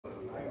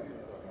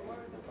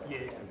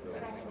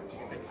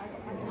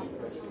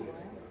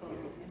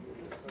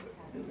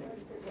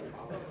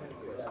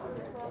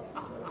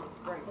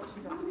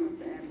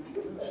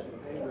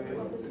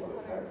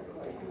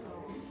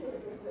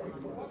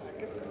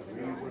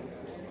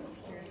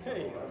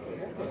Hey.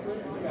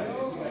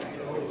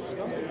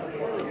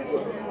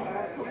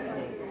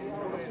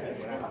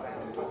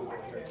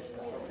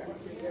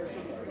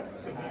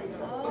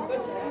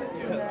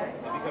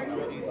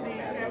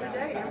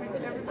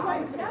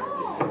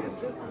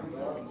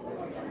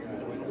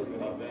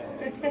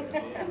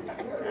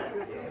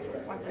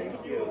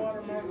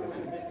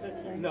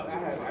 No,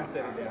 I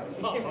set it down.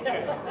 Oh, okay.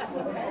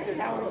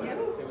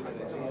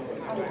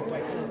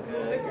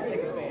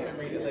 Take a fan and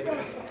read it later.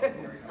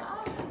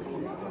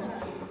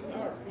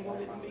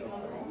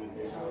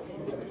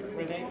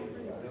 Renee?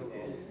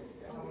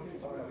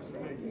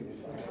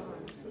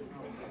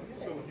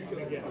 So you're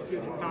going to get a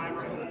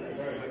timer?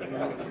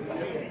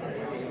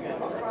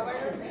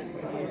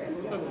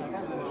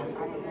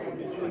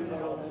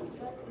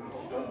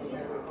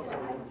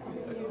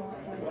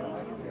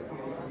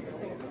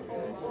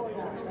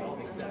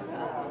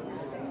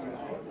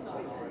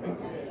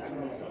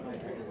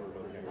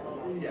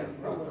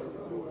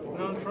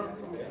 None from?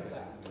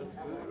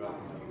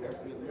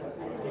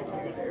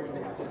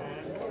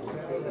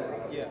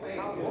 Yeah.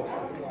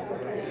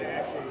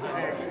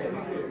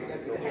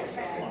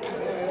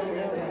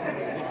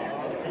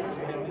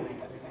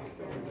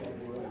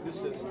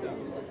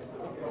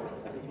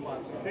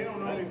 They don't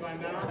know me by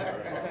now.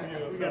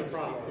 We got a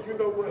problem. You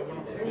know what?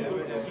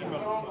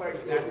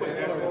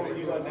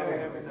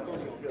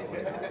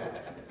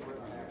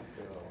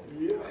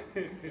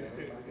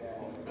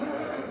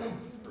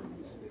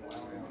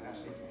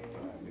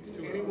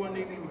 Anyone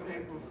need any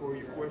paper for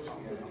your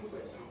questions?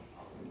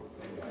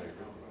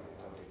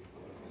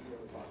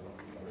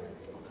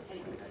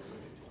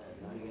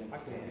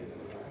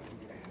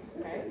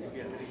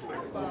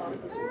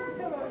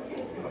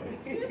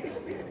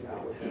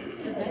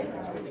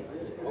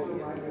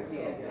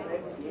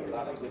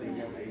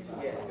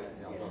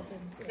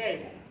 Hey,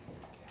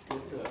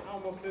 I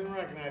almost didn't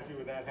recognize you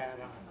with that hat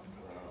on.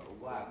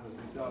 Why? Because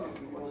we thought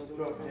you want to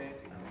drop that.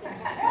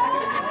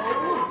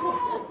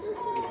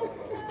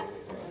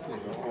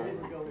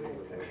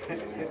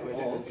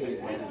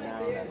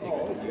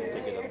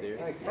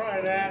 Try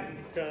that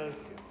because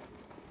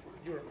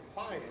you were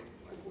quiet.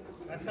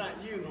 That's not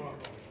you normally.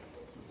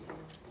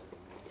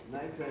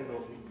 Night ain't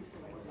over.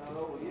 Not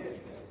over yet.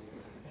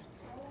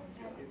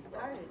 Hasn't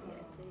started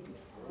yet,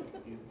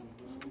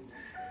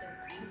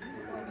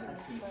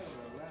 see?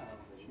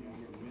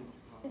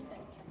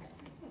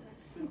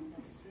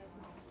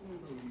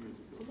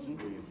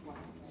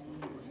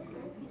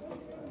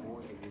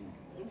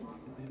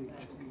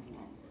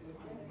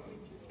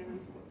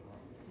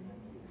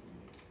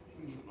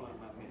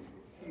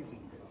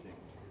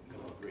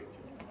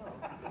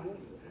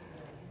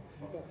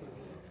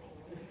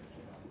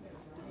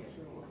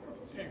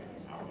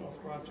 I almost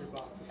brought you a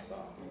box of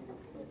stuff.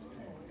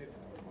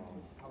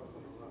 I was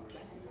in a rush.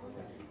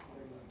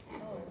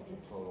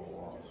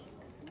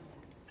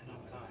 And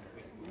I'm tired.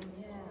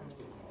 Yeah.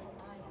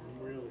 I'm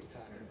really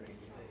tired of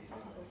these days.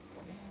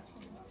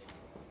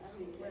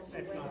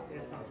 It's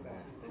not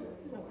bad.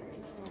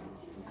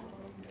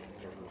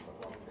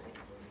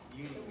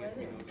 You didn't get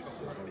me no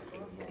trouble.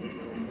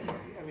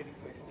 I mean,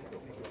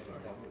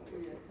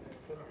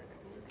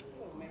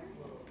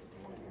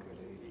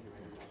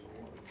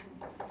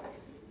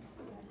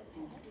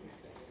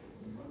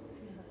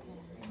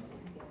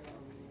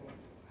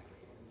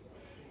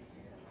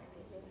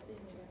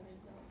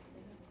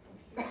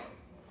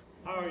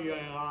 How are you, Your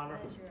Honor?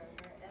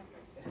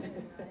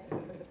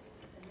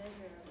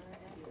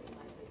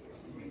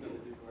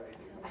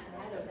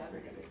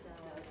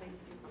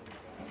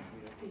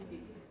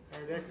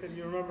 Mayor Dixon,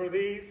 you remember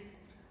these?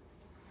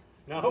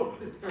 No? I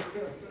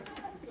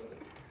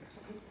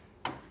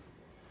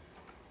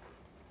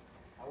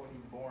wasn't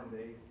even born,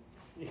 Dave.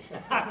 Yeah,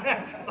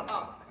 that's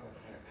top.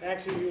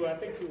 Actually, I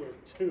think you were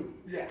 2.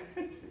 Yeah,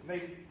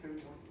 maybe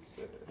 2.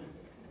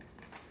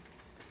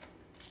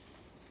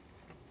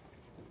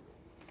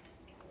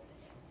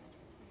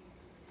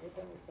 What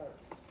time we start?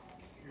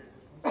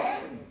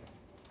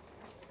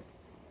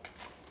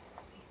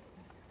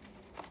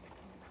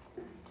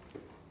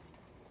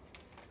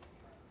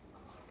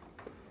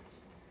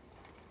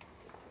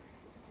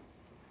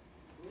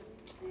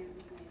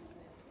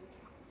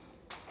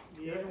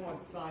 Yeah, everyone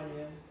sign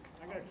in.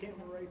 I got a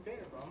camera right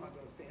there, but I'm not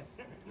going to stand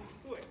there and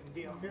do it and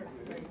be up here at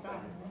the same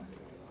time.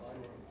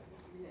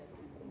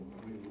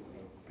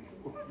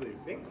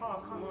 They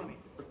cost money.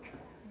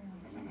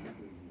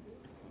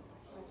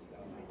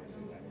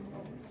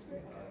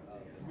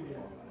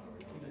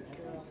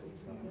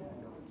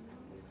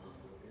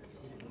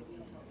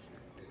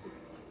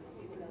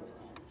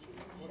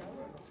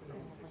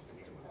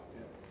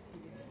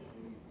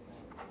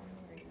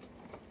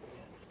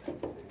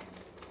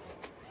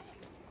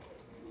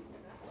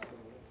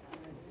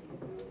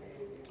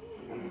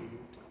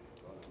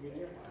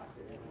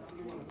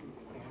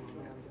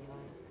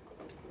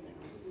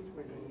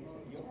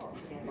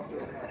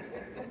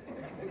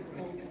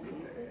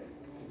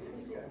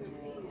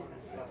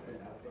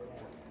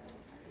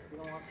 If you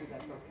don't want to,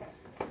 that's okay.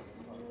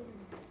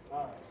 All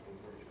right.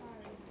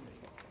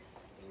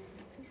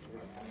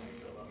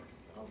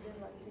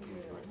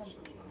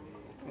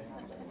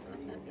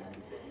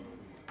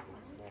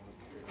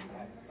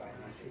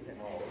 You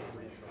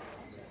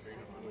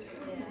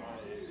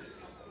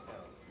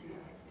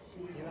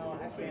know,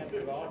 I stand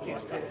through all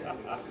these things.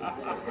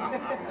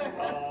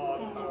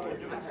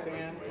 I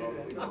stand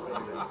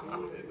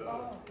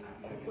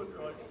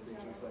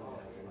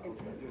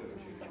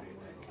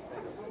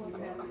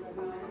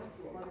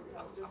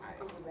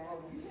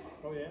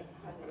Oh, yeah?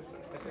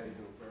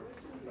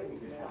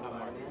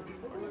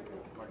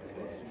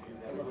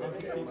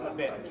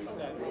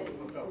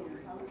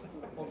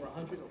 Over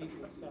 100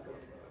 people suffer.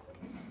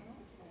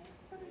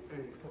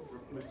 Hey,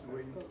 Mr.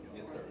 Williams?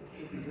 Yes, sir.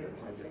 It's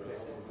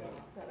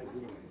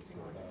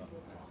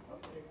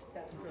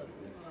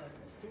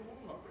too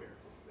warm up here.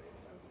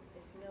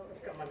 It's no.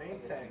 It's got my name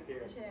tag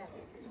here. You should have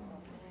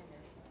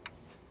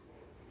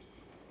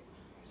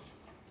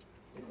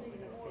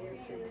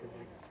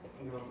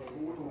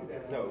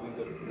No, we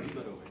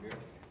good over here.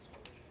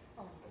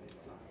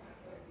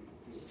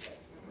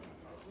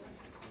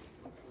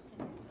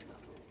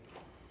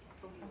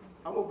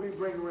 I'm gonna be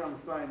bringing around the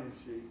sign-in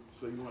sheet,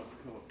 so you want to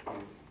come up,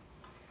 please.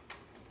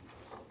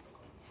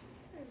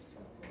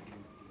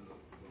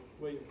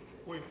 Wait.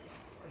 Are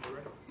you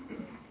ready?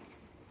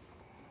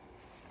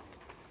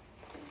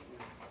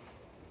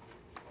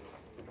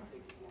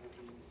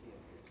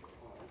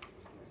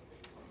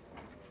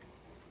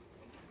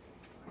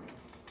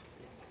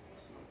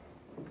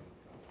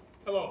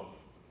 Hello,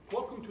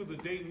 welcome to the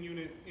Dayton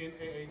Unit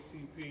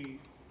NAACP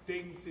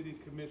Dayton City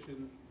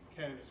Commission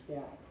Candidates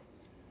Forum,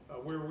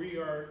 where we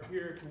are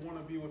here to want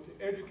to be able to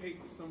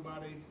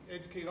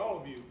educate all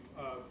of you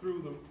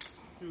through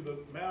the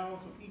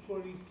mouths of each one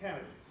of these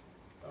candidates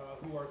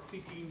who are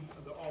seeking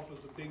the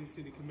office of Dayton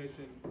City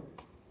Commission.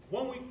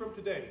 1 week from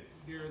today,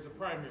 there is a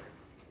primary,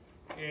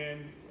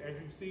 and as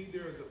you see,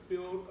 there is a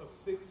field of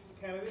 6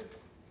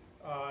 candidates,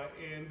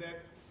 and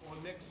that on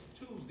next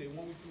Tuesday,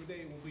 1 week from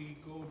today, will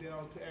go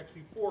down to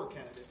actually 4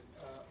 candidates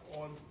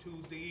on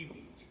Tuesday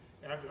evening,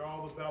 after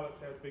all the ballots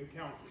has been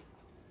counted.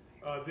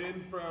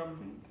 Then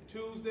from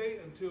Tuesday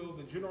until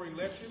the general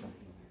election,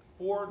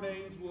 4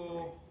 names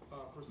will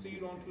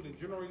proceed on to the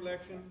general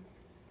election,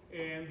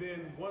 and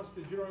then once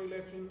the general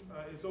election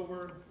is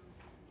over,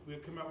 we'll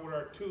come out with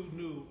our 2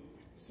 new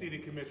city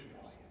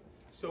commissioners.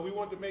 So we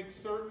want to make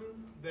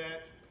certain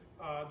that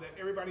that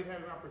everybody had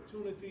an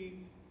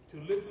opportunity to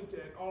listen to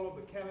all of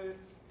the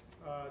candidates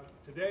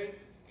today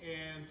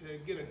and to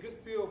get a good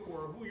feel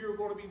for who you're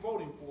going to be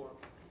voting for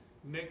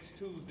next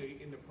Tuesday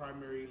in the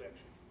primary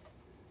election.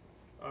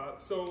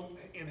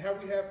 And how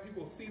we have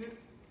people seated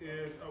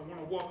is I want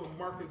to welcome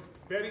Marcus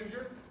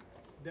Bedinger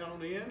down on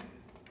the end,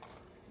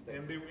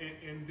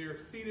 and they're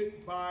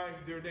seated by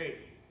their name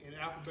in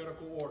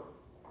alphabetical order.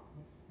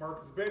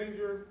 Marcus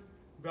Bedinger,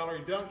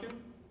 Valerie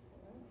Duncan,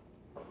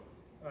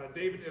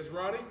 David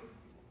Esrati,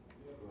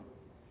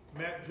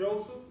 Matt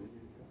Joseph,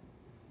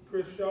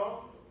 Chris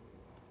Shaw,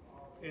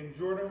 and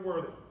Jordan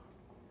Wortham.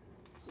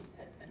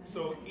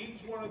 So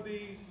each one of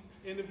these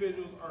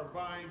individuals are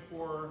vying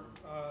for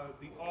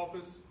the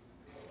office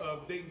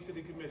of Dayton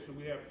City Commission.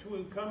 We have 2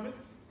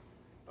 incumbents,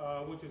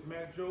 which is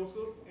Matt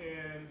Joseph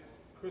and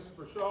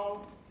Christopher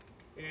Shaw,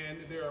 and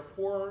there are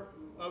 4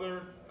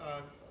 other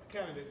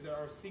candidates that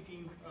are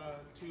seeking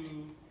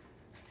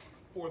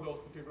for those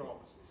particular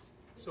offices.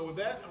 So with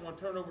that, I want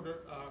to turn over to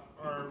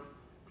our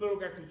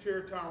political action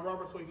chair, Tom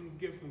Roberts, so he can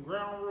give some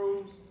ground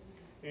rules,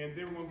 and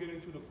then we're going to get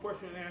into the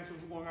question and answers.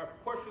 We're going to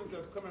have questions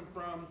that's coming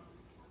from,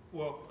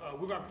 we're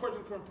going to have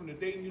questions coming from the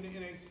Dayton Unit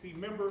NAACP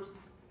members,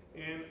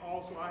 and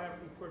also I have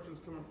some questions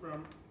coming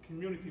from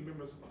community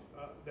members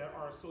that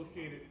are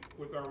associated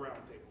with our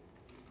roundtable.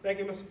 Thank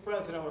you, Mr.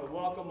 President. I want to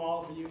welcome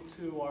all of you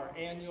to our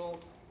annual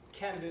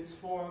Candidates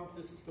Forum.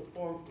 This is the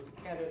forum for the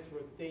candidates for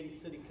the Dayton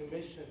City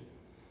Commission.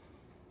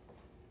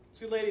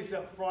 2 ladies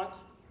up front.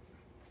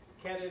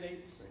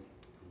 Candidates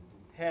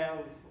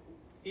have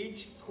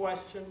each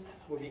question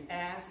will be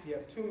asked. You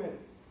have 2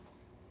 minutes.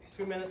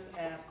 2 minutes to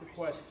ask the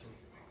question.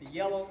 The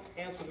yellow,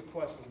 answer the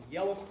question. The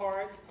yellow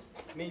card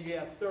means you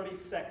have 30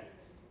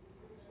 seconds.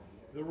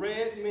 The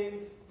red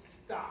means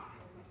stop.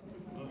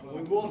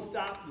 We will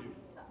stop you.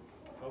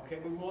 Okay,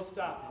 we will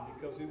stop you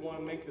because we want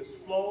to make this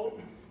flow.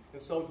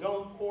 And so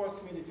don't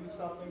force me to do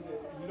something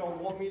that you don't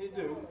want me to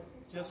do.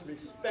 Just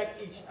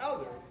respect each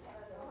other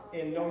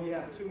and know you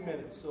have 2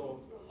 minutes. So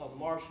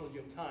marshal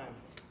your time.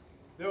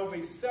 There will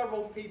be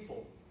several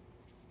people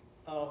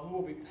who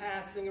will be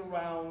passing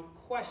around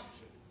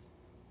questions.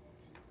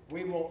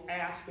 We will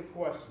ask the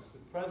questions. The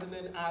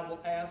president and I will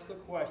ask the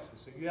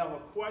questions. So you have a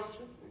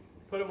question,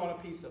 put them on a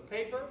piece of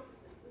paper,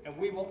 and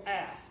we will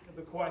ask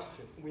the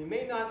question. We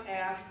may not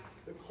ask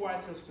the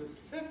question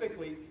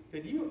specifically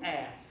that you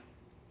ask,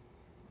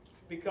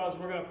 because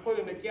we're going to put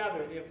them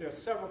together. If there are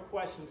several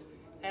questions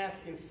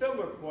asking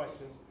similar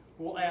questions,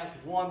 we'll ask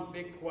one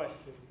big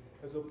question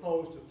as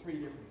opposed to 3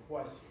 different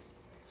questions.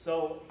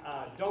 So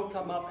don't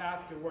come up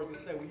afterwards and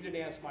say, well, you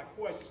didn't answer my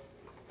question.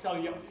 Tell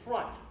you up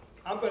front,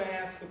 I'm going to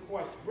ask the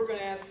question. We're going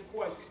to ask the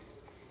questions.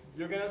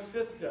 You're going to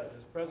assist us,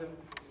 as President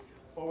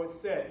Forward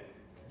said.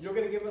 You're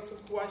going to give us some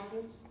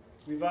questions.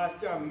 We've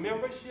asked our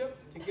membership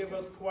to give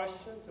us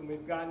questions, and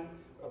we've gotten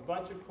a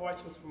bunch of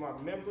questions from our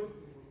members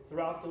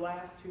throughout the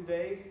last 2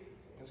 days.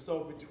 And so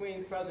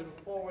between President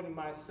Forward and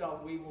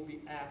myself, we will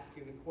be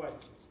asking the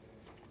questions.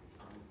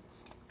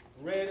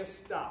 Ready to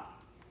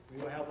stop.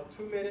 We will have a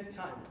 2-minute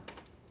timer.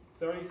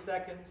 30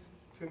 seconds,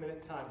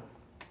 2-minute timer.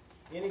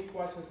 Any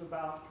questions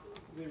about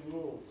the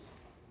rules?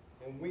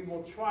 And we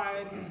will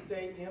try to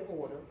stay in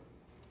order,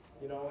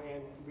 you know,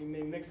 and we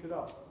may mix it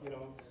up, you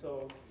know,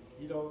 so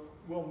you don't,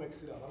 we'll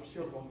mix it up. I'm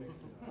sure we'll mix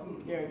it up.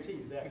 I guarantee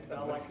you that, because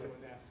I like doing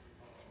that.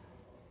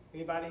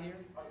 Anybody here?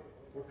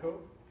 We're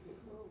cool?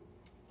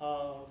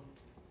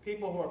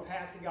 People who are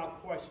passing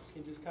out questions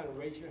can just kind of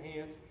raise your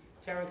hands.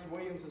 Terrence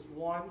Williams is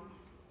one.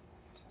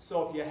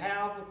 So if you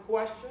have a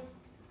question,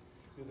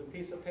 there's a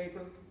piece of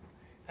paper,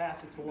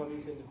 pass it to one of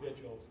these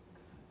individuals.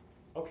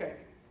 Okay,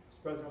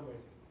 Mr. President, I'm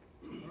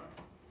ready.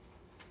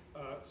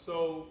 All right.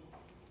 So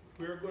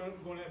we're going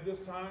to at this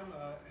time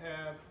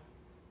have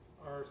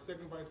our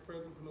second vice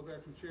president, political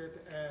action chair, to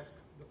ask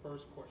the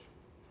first question.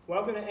 Well,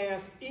 I'm going to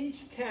ask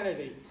each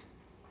candidate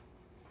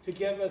to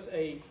give us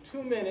a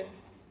 2-minute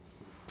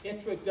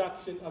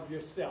introduction of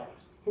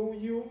yourselves. Who are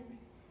you?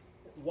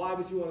 Why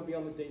would you want to be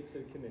on the Dayton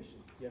City Commission?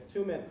 You have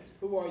 2 minutes.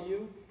 Who are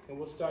you? And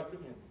we'll start at the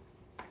end.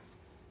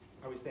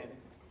 Are we standing?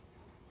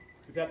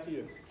 It's up to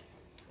you.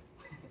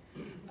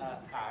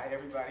 Hi,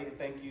 everybody.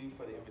 Thank you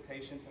for the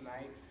invitation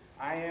tonight.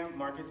 I am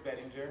Marcus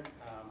Bedinger.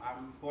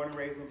 I'm born and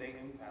raised in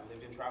Dayton. I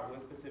lived in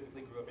Trotwood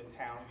specifically, grew up in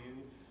Townview,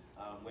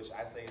 which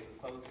I say is as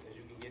close as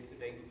you can get to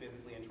Dayton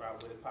physically in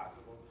Trotwood as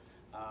possible.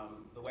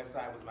 The West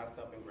Side was my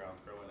stomping grounds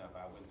growing up.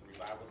 I went to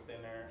Revival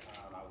Center.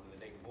 I was in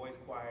the Dayton Boys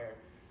Choir.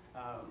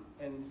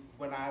 And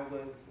when I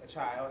was a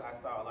child, I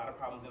saw a lot of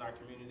problems in our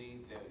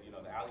community. The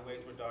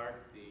alleyways were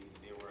dark.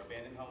 There were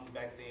abandoned homes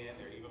back then.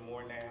 There are even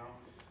more now.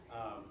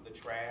 The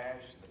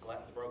trash,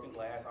 the broken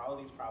glass, all of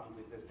these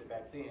problems existed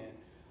back then.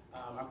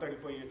 I'm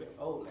 34 years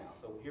old now,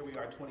 so here we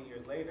are 20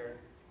 years later.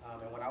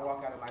 And when I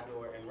walk out of my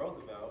door in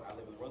Roosevelt, I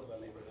live in the Roosevelt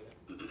neighborhood,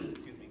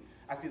 excuse me,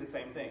 I see the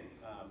same things.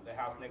 The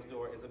house next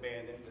door is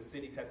abandoned. The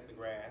city cuts the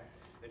grass.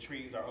 The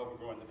trees are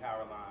overgrowing the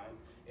power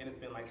lines. And it's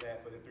been like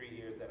that for the 3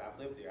 years that I've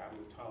lived there. I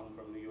moved home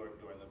from New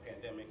York during the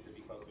pandemic to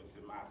be closer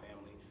to my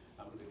family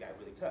because it got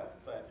really tough.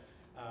 But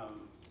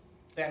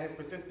that has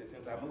persisted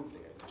since I moved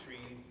there. The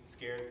trees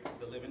scared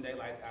the living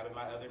daylights out of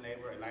my other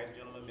neighbor, a nice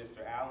gentleman,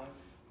 Mr. Allen,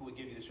 who would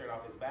give you the shirt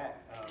off his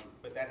back.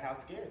 But that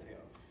house scares him.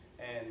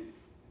 And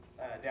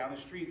down the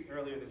street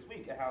earlier this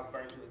week, a house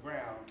burned to the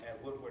ground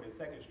at Woodward and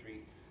 2nd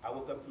Street. I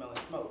woke up smelling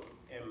smoke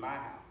in my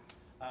house.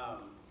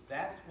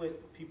 That's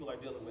what people are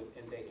dealing with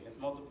in Dayton. It's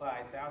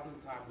multiplied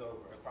thousands of times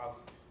over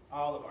across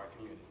all of our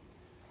communities.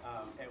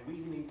 And we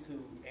need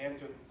to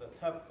answer the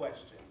tough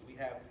questions. We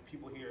have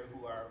people here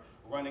who are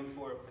running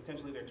for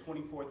potentially their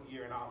 24th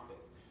year in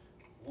office.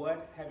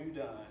 What have you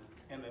done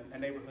in a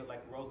neighborhood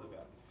like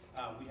Roosevelt?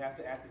 We have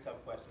to ask the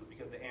tough questions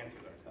because the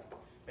answers are tough.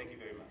 Thank you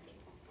very much.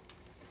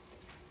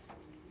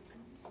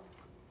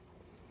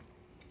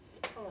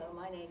 Hello,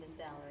 my name is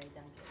Valerie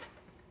Duncan,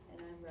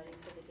 and I'm running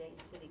for the Dayton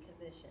City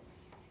Commission.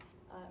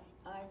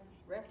 I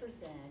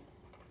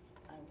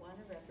want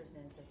to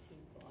represent the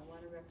people. I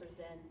want to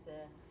represent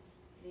the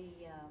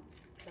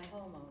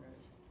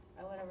homeowners.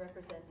 I want to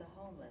represent the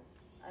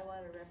homeless. I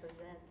want to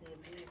represent the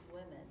abused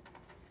women.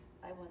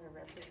 I want to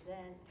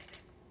represent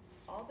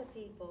all the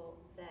people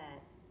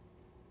that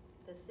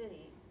the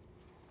city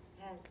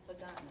has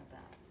forgotten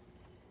about.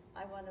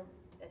 I want to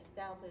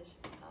establish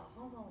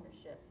home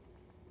ownership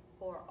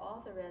for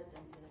all the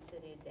residents in the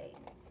city of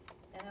Dayton.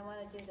 And I want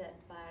to do that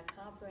by a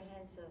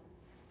comprehensive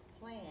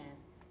plan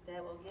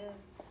that will give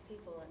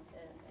people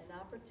an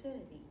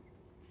opportunity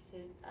to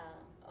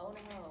own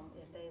a home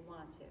if they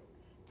want to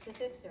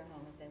fix their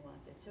home if they want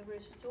to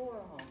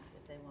restore homes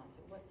if they want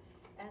to.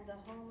 And the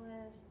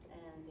homeless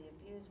and the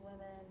abused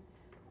women,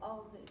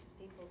 all of these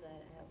people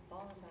that have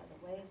fallen by the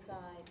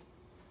wayside,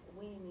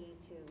 we need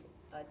to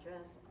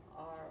address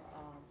our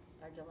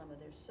dilemma.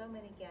 There's so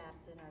many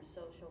gaps in our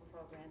social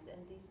programs,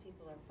 and these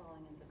people are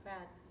falling into the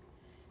cracks.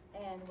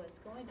 And what's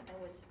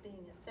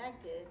being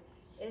affected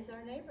is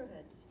our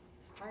neighborhoods.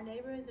 Our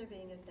neighborhoods are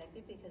being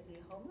affected because the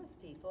homeless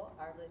people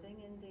are living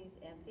in these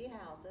empty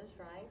houses,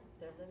 right?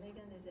 They're living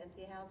in these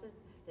empty houses.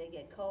 They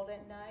get cold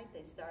at night.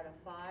 They start a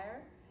fire.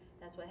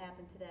 That's what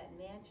happened to that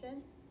mansion.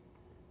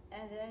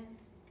 And then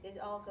it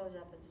all goes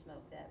up in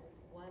smoke. That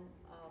one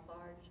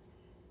large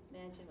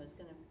mansion was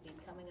going to be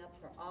coming up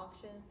for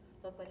auction.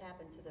 Look what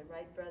happened to the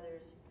Wright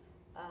Brothers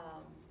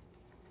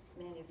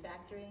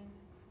manufacturing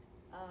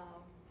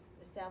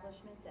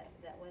establishment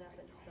that went up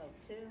in smoke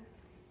too.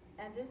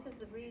 And this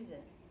is the reason.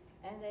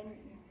 And then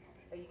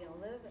are you going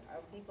to live,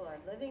 or people are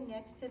living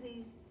next to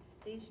these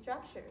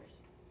structures,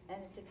 and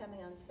it's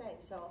becoming unsafe.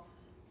 So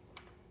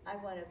I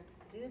want to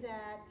do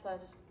that,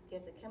 plus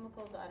get the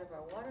chemicals out of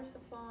our water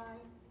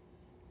supply,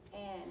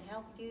 and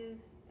help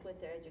youth with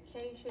their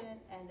education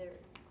and their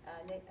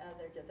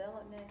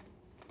development.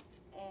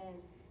 And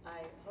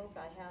I hope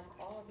I have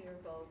all of your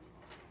votes.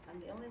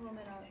 I'm the only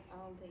woman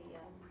on the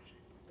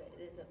that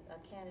is a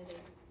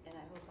candidate, and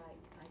I hope I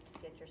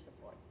get your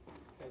support.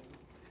 Thank you.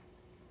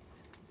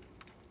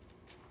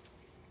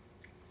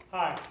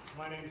 Hi,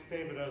 my name is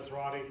David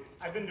Esrati.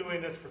 I've been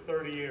doing this for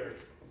 30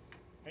 years.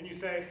 And you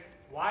say,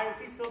 why is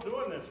he still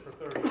doing this for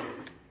 30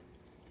 years?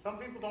 Some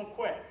people don't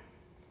quit.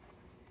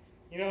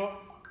 You know,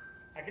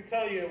 I can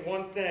tell you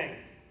one thing.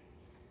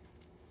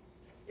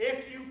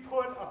 If you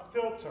put a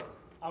filter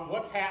on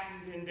what's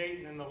happened in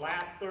Dayton in the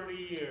last 30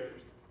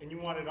 years, and you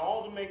want it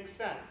all to make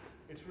sense,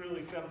 it's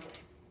really simple.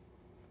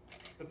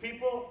 The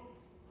people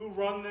who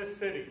run this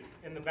city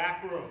in the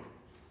back room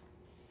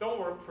don't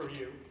work for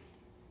you.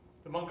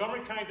 The Montgomery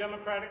County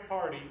Democratic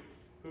Party,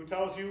 who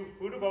tells you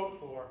who to vote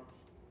for,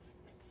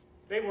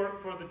 they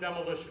work for the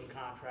demolition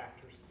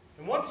contractors.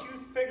 And once you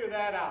figure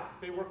that out,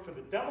 that they work for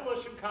the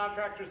demolition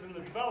contractors and the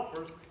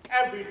developers,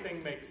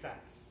 everything makes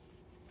sense.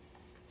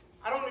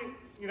 I don't need,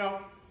 you know,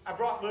 I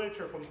brought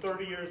literature from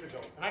 30 years ago,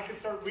 and I can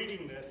start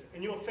reading this,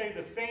 and you'll say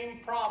the same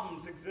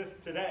problems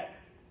exist today.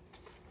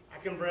 I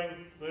can bring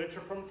literature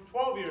from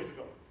 12 years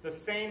ago. The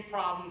same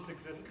problems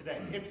exist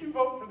today. If you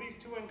vote for these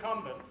two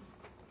incumbents,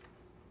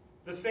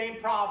 the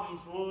same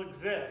problems will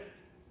exist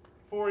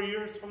 4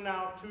 years from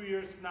now, 2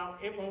 years from now.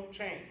 It won't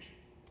change.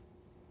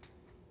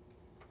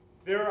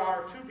 There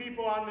are two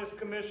people on this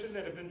commission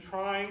that have been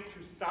trying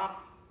to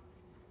stop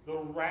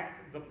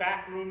the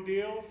backroom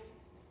deals,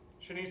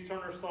 Shanice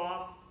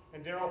Turner-Sauce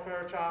and Darrell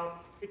Fairchild.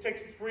 It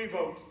takes 3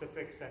 votes to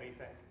fix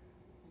anything.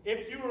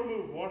 If you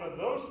remove one of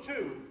those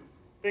two,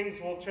 things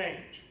will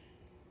change.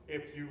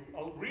 If you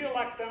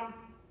re-elect them,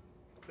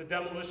 the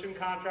demolition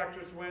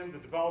contractors win, the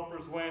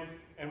developers win,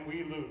 and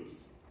we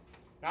lose.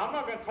 Now, I'm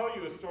not going to tell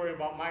you a story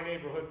about my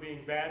neighborhood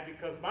being bad,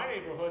 because my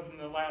neighborhood in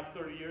the last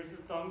 30 years has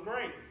done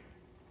great.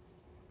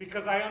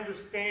 Because I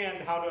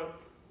understand how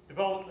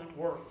development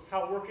works,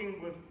 how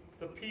working with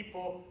the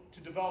people to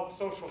develop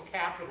social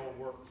capital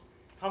works,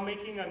 how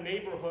making a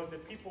neighborhood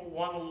that people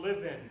want to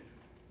live in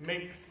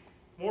makes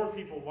more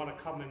people want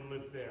to come and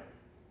live there.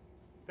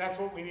 That's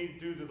what we need to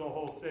do to the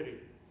whole city.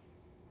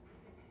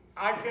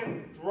 I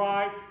can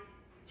drive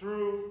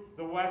through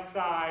the west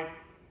side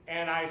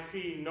and I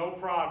see no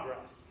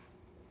progress.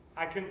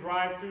 I can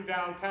drive through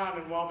downtown,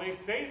 and while they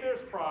say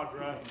there's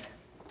progress,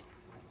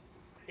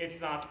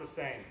 it's not the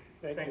same.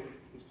 Thank you.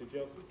 Mr.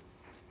 Joseph.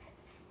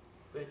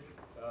 Thank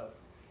you.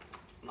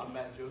 I'm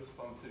Matt Joseph.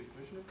 I'm the city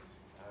commissioner.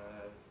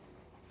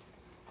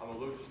 I'm a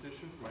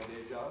logistician for my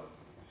day job,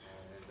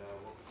 and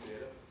work with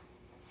data.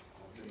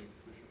 I've been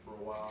commissioner for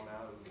a while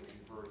now, as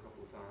you've heard a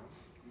couple of times.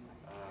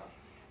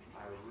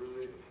 I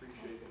really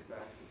appreciate the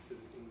fact that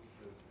citizens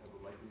have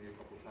elected me a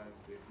couple of times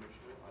to be a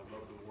commissioner. I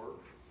love the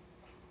work.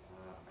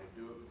 I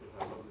do it because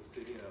I love the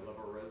city and I love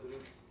our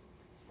residents.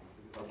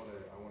 Because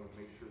I want to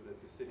make sure that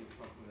the city is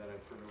something that I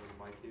turn over to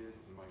my kids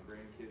and my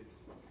grandkids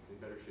in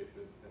better shape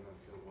than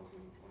it was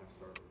when I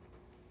started.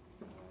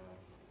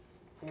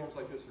 Forums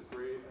like this are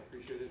great. I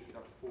appreciate it.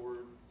 Dr.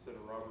 Ford,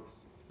 Senator Roberts,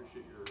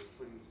 appreciate your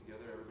putting this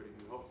together. Everybody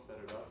who helped set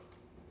it up,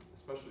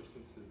 especially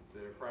since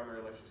the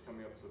primary election is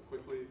coming up so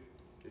quickly.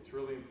 It's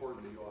really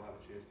important that you all have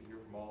a chance to hear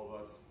from all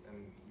of us, and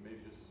maybe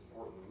just as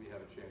important that we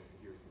have a chance to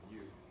hear from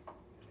you.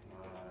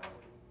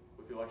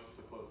 With the election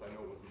so close, I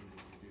know it wasn't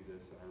easy to do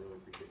this, and I really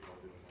appreciate you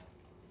all doing that.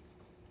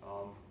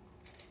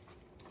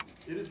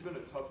 It has been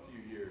a tough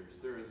few years.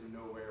 There is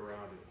no way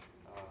around it.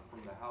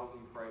 From the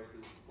housing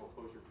crisis,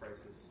 foreclosure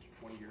crisis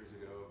 20 years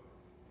ago,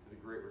 to the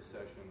Great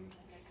Recession,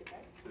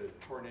 to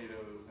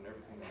tornadoes and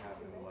everything that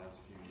happened in the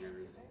last few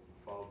years,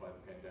 followed by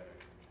the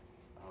pandemic.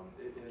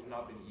 It has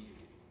not been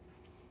easy,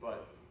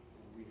 but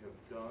we have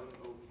done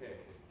okay,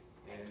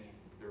 and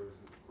there's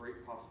a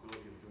great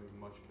possibility of doing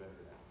much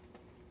better now.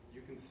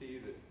 You can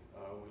see that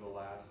over the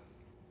last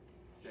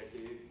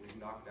decade, we've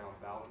knocked down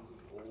thousands of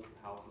old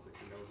houses that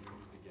can never be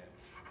used again.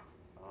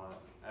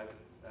 As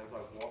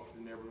I've walked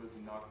through the neighborhoods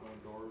and knocked on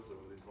doors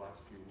over these last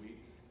few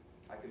weeks,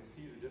 I can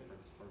see the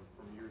difference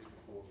from years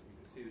before. You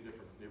can see the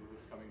difference.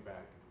 Neighborhoods coming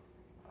back.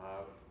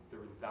 There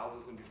were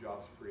thousands of new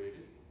jobs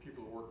created.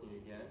 People are working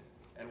again.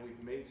 And we've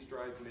made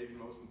strides, maybe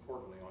most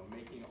importantly, on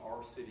making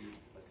our city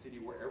a city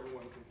where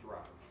everyone can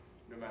thrive.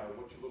 No matter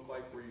what you look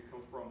like, where you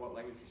come from, what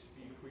language you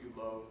speak, who you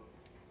love,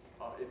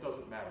 it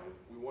doesn't matter.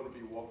 We want to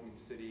be a welcoming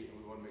city, and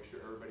we want to make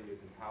sure everybody is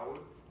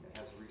empowered and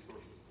has the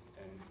resources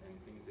and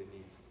things they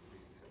need to be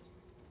successful.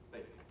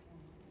 Thank you.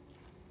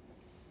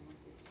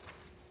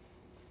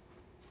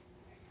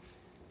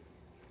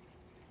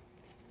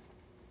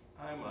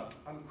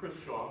 I'm Chris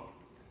Shaw,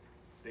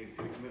 Dayton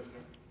City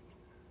Commissioner.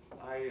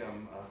 I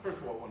first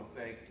of all want to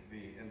thank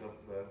the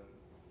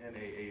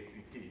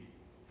NAACP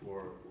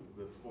for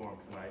this forum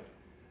tonight.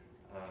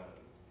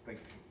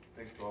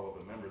 Thanks to all of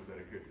the members that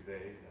are here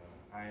today.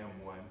 I am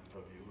one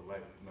of you, a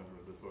life member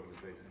of this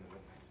organization, and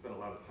I spent a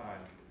lot of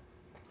time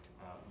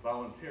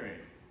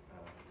volunteering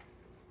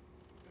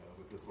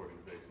with this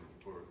organization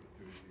through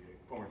the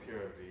former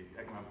chair of the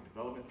Economic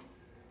Development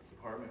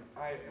Department.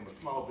 I am a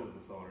small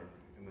business owner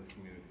in this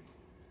community.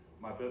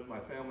 My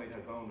family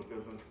has owned a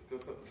business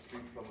just up the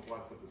street, several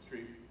blocks up the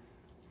street,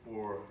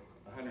 for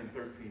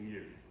 113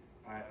 years.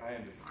 I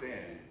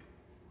understand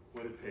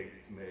what it takes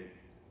to make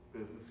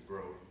business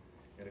grow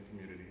in a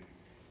community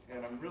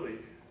And I'm really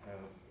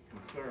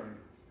concerned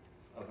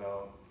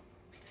about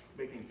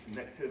making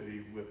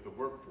connectivity with the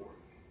workforce,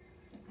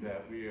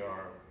 that we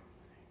are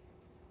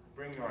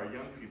bringing our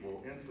young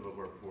people into the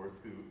workforce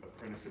through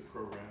apprenticeship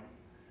programs,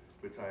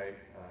 which I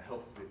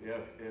helped the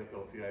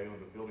AFL-CIO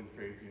and the Building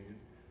Trades Union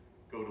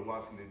go to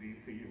Washington,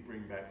 D.C. and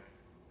bring back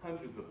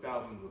hundreds of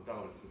thousands of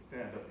dollars to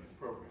stand up these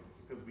programs,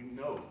 because we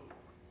know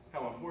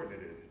how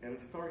important it is, and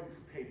it's starting to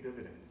pay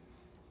dividends.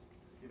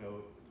 You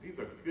know, these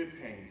are good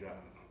paying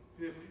jobs,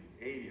 $50,000,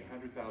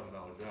 $80,000,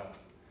 $100,000 jobs,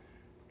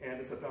 and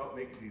it's about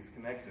making these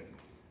connections.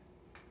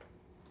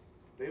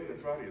 David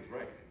Esrati is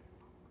right.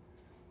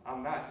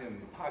 I'm not in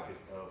the pocket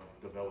of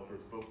developers,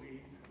 but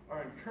we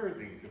are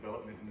encouraging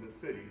development in this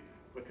city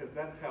because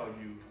that's how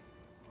you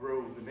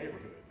grow the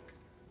neighborhoods.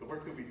 The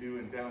work that we do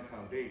in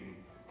downtown Dayton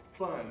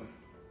funds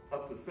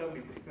up to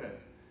 70%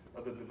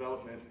 of the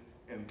development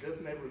in this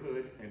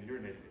neighborhood and your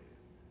neighborhood.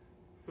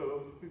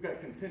 So we've got to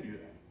continue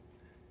that.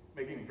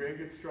 Making very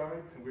good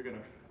strides, and we're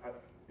gonna,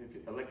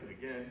 if elected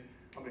again,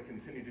 I'm gonna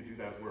continue to do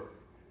that work.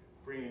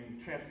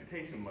 Bringing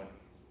transportation money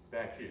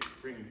back here,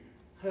 bringing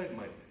HUD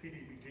money,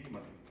 CDBG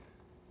money,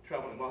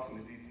 travel to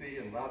Washington, D.C.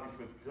 and lobby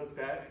for just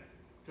that.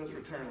 Just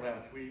returned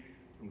last week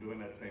from doing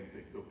that same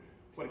thing. So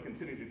I want to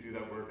continue to do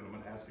that work, and I'm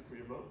going to ask you for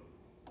your vote.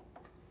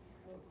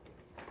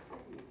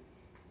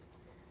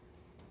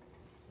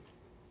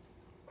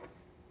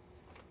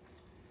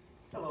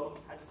 Hello,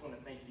 I just want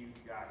to thank you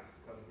guys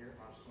for coming here.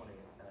 I just want to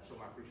show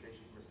my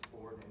appreciation for Mr.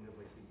 Ford and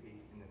NAACP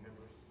and the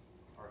members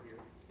are here.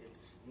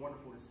 It's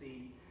wonderful to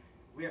see.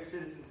 We have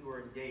citizens who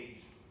are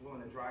engaged, willing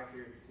to drive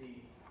here to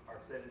see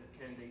our 7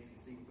 candidates and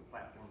see what the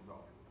platforms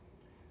are.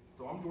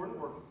 So I'm Jordan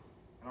Wortham,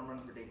 and I'm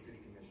running for Dayton City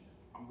Commissioner.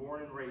 I'm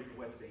born and raised in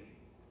West Dayton.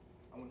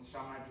 I went to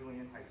Shaw and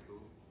Jordan High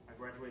School. I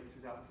graduated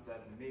in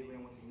 2007. Immediately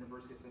I went to the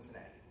University of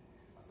Cincinnati.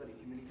 I studied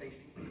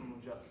communications,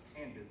 criminal justice,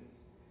 and business.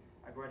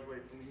 I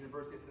graduated from the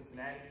University of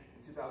Cincinnati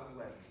in 2011.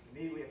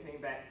 Immediately I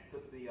came back and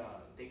took the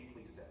Dayton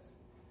Police Test.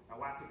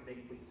 Now why I took the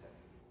Dayton Police Test?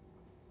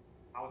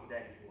 I was a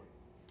daddy's boy.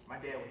 My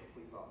dad was a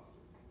police officer.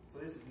 So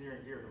this is near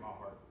and dear to my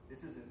heart.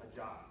 This isn't a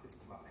job, this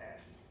is my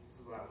passion. This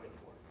is what I live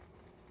for.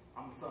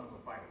 I'm the son of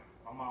a fighter.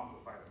 My mom's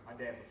a fighter. My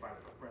dad's a fighter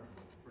for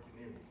principle, for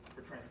community,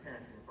 for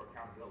transparency, and for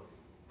accountability.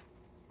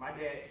 My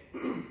dad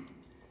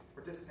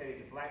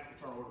participated in the Black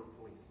Fraternal Order of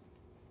Police.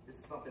 This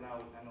is something I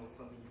know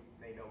some of you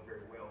may know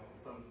very well, and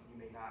some of you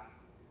may not.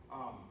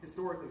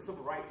 Historically,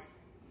 civil rights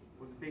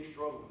was a big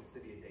struggle in the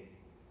city of Dayton.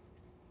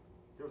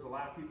 There was a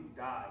lot of people who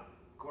died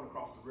going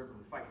across the river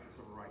and fighting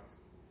for civil rights.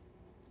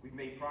 We've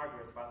made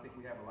progress, but I think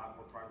we have a lot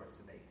more progress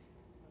to make.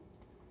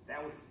 That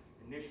was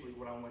initially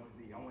what I wanted to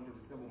be. I wanted to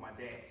resemble my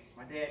dad.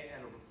 My dad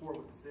had a rapport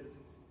with the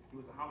citizens. He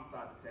was a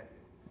homicide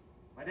detective.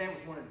 My dad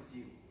was one of the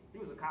few. He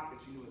was a cop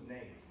that you knew his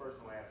name, his first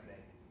and last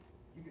name.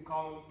 You could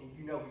call him and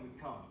you know he would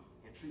come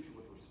and treat you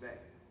with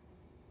respect.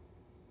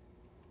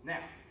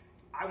 Now,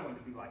 I wanted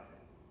to be like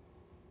that.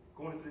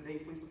 Going into the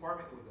Dayton Police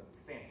Department, it was a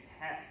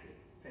fantastic,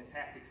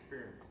 fantastic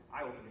experience,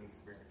 eye-opening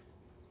experience.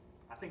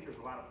 I think there's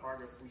a lot of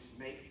progress we should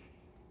make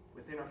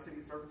within our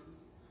city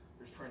services.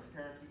 There's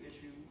transparency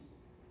issues.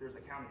 There's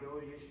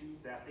accountability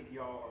issues that I think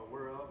y'all are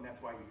aware of, and that's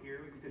why you're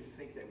here, because you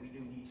think that we do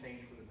need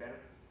change for the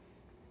better.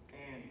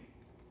 And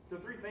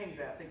the 3 things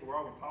that I think we're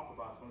all going to talk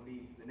about is going to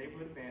be the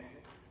neighborhood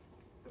advancement,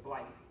 the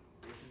blight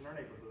issues in our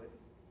neighborhood,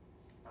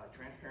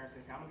 transparency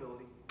and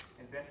accountability,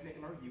 investment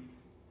in our youth,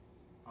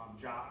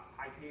 jobs,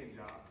 high-paying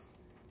jobs.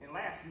 And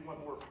last, we want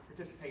more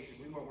participation.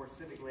 We want more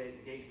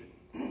civic-led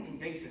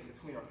engagement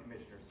between our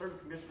commissioners. Certain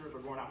commissioners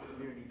are going out to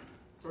communities,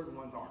 certain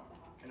ones aren't.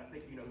 And I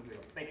think you know who they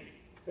are. Thank you.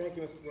 Thank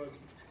you, Mr. Brooks.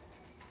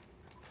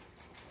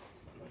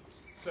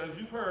 So as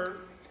you've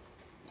heard,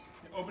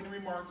 opening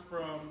remarks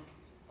from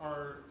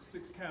our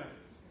 6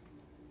 candidates,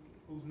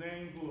 whose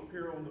names will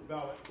appear on the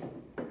ballot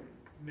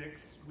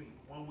next week,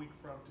 1 week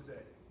from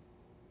today.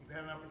 You've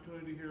had an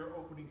opportunity to hear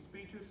opening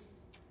speeches,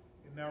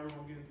 and now we're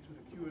going to get into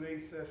the Q&A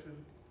session.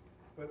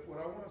 But what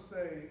I want to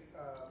say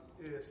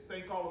is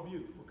thank all of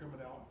you for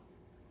coming out,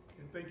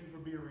 and thank you for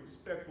being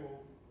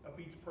respectful of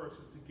each person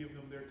to give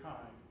them their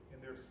time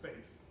and their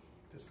space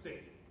to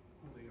state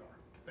who they are.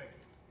 Thank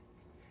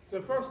you.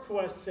 The first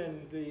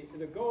question,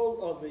 the goal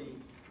of the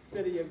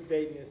city of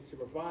Dayton is to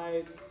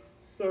provide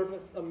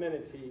service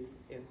amenities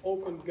and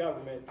open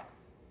government,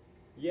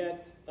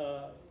 yet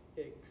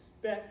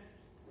expect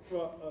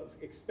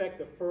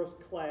a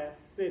first-class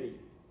city,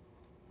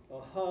 a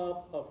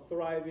hub of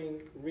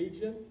thriving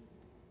region.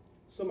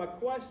 So my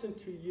question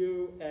to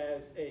you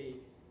as a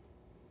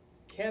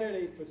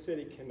candidate for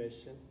city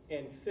commission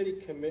and city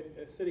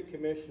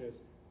commissioners,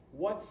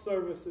 what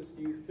services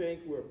do you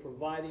think we're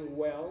providing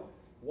well?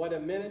 What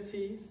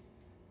amenities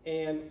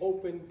and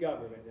open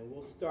government? And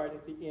we'll start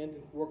at the end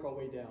and work our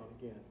way down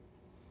again.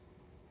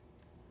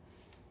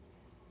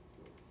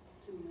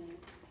 2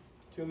 minutes.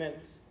 2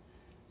 minutes.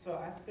 So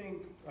I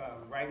think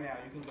right now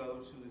you can go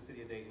to the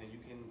city of Dayton and you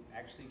can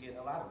actually get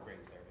a lot of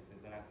great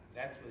services, and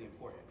that's really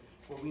important.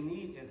 What we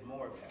need is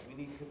more of that. We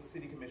need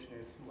city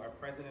commissioners who are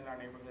present in our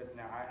neighborhoods.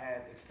 Now, I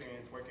had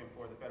experience working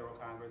for the federal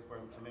Congress,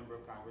 for a member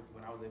of Congress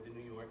when I lived in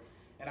New York,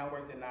 and I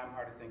worked in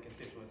nonpartisan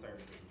constituent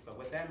services. So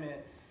what that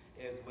meant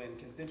is when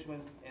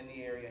constituents in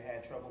the area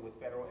had trouble with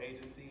federal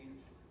agencies,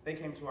 they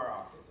came to our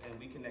office and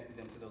we connected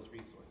them to those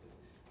resources.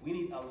 We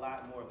need a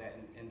lot more of that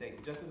in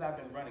Dayton. Just as I've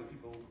been running,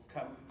 people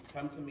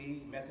come to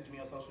me, message me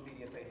on social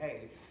media and say,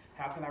 hey,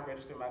 how can I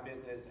register my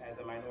business as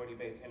a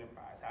minority-based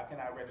enterprise? How can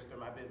I register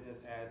my business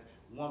as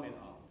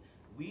woman-owned?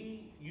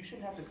 You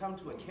shouldn't have to come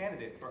to a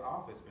candidate for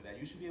office for that.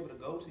 You should be able to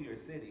go to your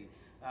city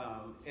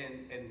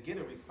and get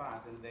a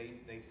response. And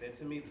they said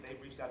to me that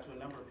they've reached out to a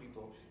number of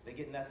people. They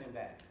get nothing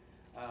back.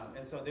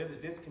 And so there's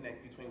a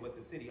disconnect between what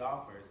the city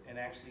offers and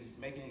actually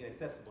making it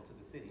accessible to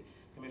the city.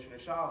 Commissioner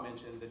Shaw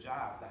mentioned the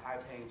jobs, the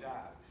high-paying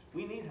jobs.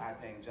 We need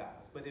high-paying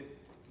jobs. But if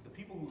the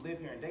people who live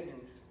here in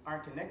Dayton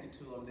aren't connected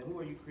to them, then who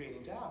are you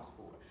creating jobs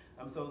for?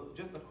 So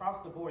just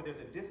across the board,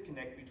 there's a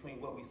disconnect between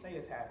what we say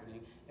is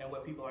happening and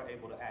what people are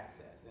able to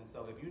access. And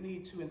so if you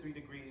need 2 and 3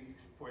 degrees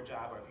for a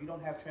job, or if you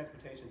don't have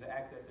transportation to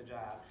access a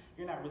job,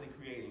 you're not really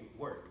creating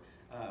work.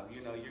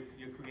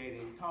 You're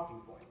creating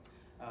talking points.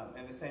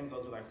 And the same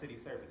goes with our city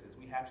services.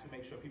 We have to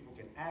make sure people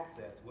can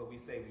access what we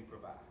say we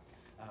provide.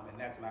 And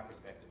that's my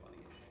perspective on the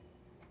issue.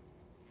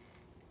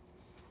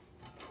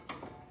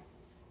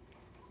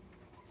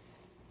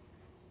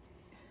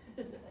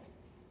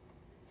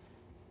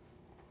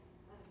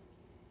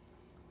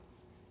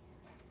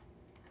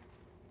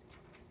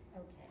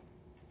 Okay,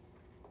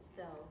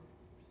 so,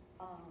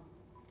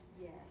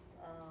 yes,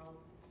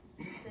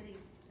 the city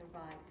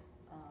provides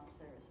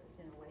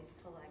services, waste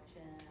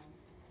collection,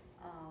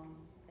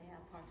 they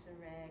have Parks and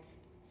Rec,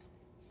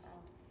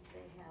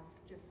 they have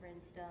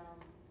different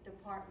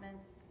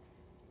departments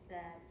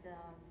that,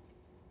 are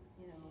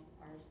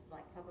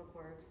like Public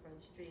Works for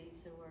the streets,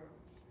 sewer,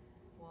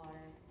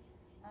 water,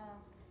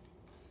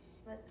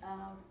 but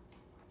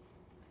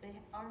they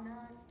are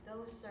not,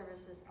 those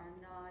services are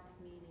not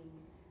meeting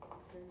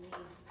the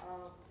needs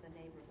of the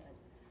neighborhood.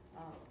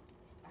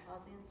 Our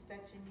housing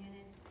inspection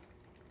unit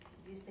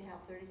used to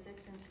have 36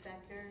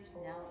 inspectors.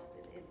 Now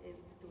it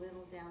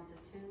dwindled down to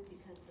 2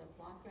 because the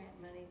block grant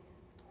money,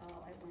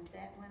 when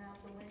that went out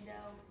the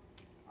window,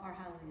 our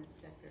housing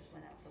inspectors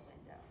went out the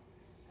window.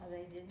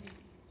 They didn't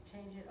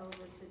change it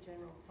over to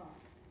general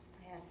fund.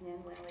 I asked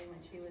Nan Winley when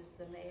she was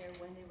the mayor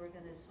when they were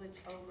going to switch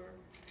over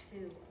to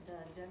the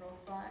general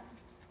fund.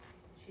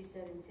 She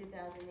said in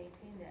 2018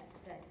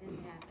 that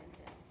didn't happen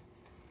then.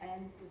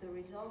 And the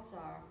results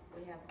are,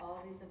 we have all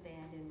these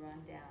abandoned,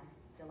 run-down,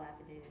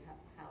 dilapidated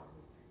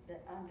houses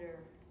that under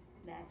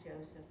Matt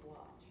Joseph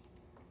watch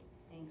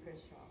and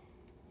Chris Shaw.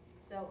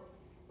 So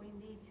we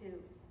need to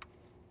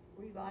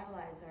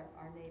revitalize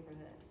our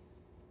neighborhoods.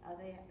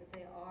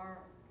 They are,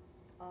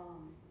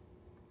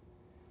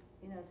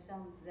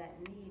 some that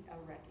need a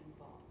wrecking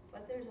ball.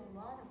 But there's a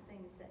lot of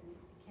things that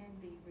can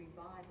be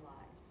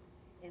revitalized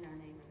in our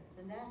neighborhoods,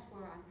 and that's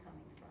where I'm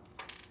coming from.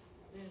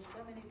 There's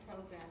so many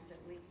programs that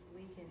we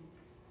can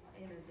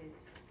introduce,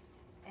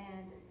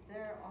 and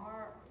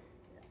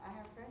I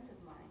have friends of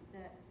mine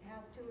that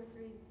have 2 or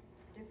 3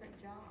 different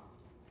jobs.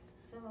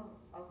 Some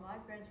of my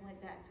friends went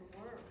back to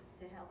work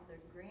to help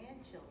their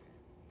grandchildren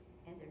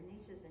and their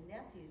nieces and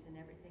nephews and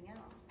everything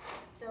else.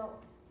 So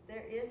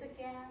there is a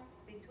gap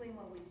between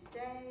what we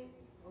say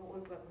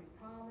or what we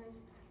promise,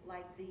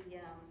 like the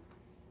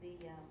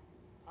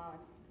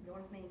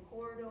North Main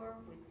Corridor.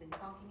 We've been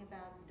talking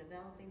about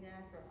developing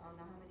that for I don't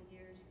know how many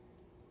years.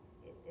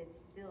 It's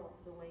still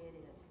the way it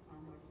is on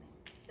North Main.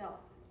 So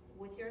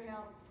with your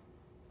help,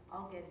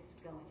 I'll get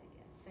it going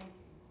again. Thank you.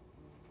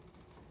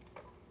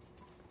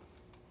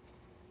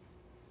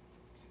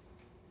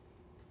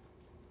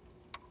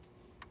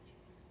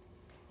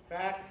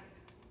 Back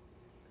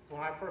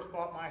when I first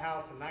bought my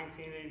house in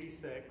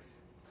 1986,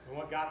 and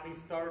what got me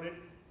started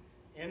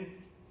in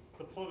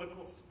the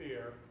political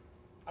sphere,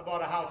 I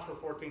bought a house for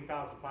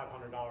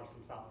 $14,500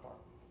 in South Park.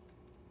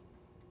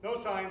 No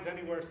signs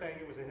anywhere saying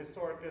it was a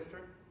historic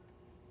district.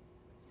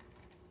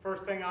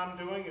 First thing I'm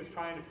doing is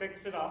trying to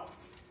fix it up.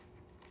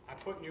 I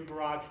put new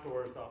garage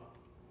doors up.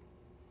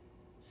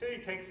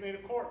 City takes me to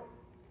court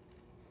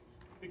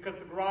because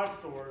the garage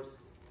doors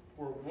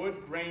were wood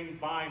grain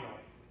vinyl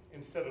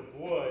instead of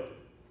wood,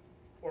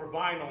 or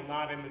vinyl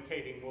not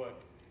imitating wood.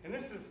 And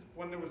this is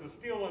when there was a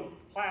steel and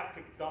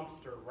plastic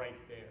dumpster right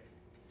there.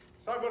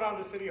 So I go down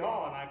to City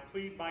Hall and I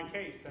plead my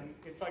case, and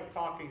it's like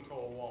talking to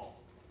a wall.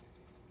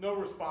 No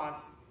response.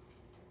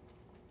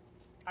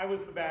 I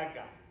was the bad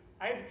guy.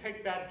 I had to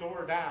take that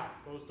door down,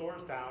 those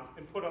doors down,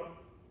 and put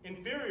up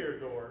inferior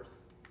doors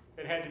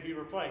that had to be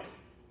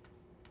replaced.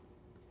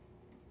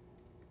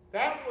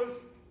 That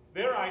was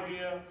their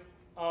idea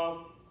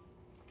of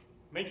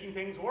making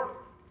things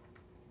work.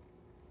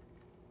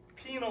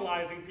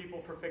 Penalizing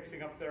people for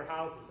fixing up their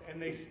houses,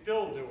 and they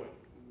still do it.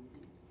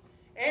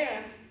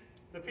 And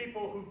the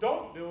people who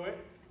don't do it,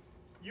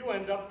 you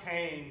end up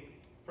paying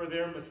for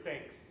their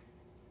mistakes.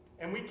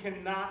 And we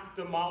cannot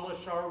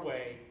demolish our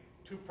way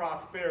to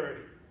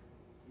prosperity.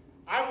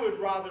 I would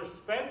rather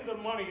spend the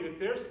money that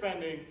they're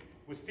spending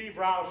with Steve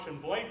Roush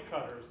and blade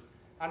cutters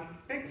on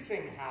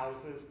fixing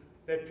houses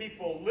that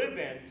people live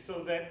in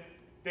so that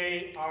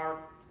they are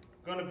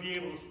going to be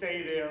able to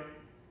stay there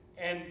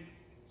and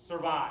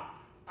survive.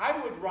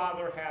 I would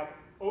rather have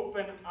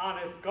open,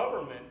 honest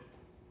government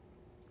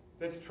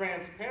that's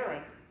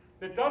transparent,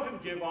 that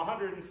doesn't give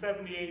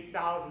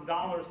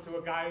 $178,000 to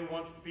a guy who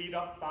once beat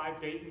up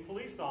 5 Dayton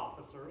police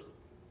officers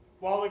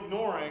while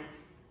ignoring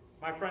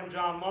my friend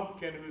John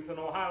Lumpkin, who's an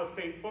Ohio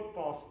State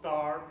football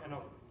star and a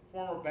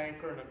former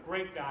banker and a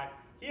great guy.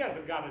 He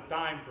hasn't got a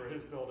dime for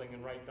his building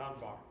in Wright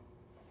Dunbar.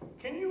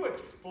 Can you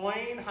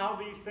explain how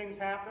these things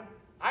happen?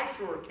 I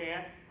sure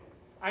can't.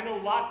 I know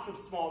lots of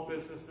small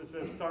businesses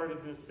that have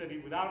started in this city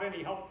without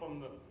any help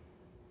from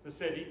the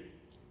city,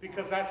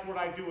 because that's what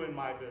I do in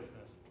my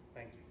business.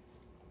 Thank you.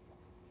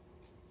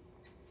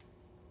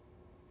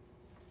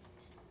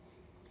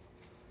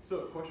 So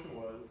the question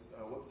was,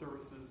 what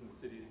services and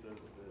cities does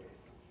the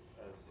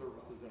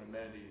services and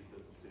amenities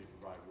does the city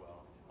provide well?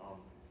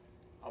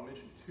 I'll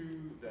mention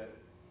 2 that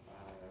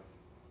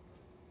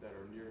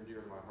are near and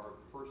dear to my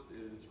heart. The first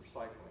is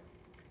recycling.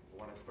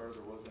 When I started,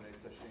 there wasn't any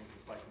such thing as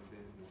recycling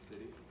bins in the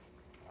city.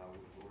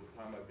 Over the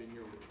time I've been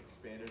here, we've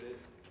expanded it,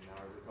 and now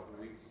every couple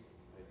of weeks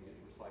I can get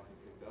recycling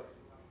picked up.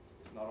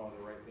 It's not only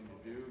the right thing to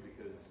do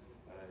because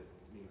it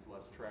means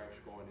less trash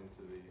going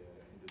into the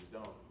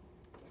dump.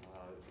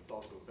 It's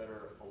also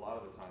better, a lot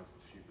of the times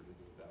it's cheaper to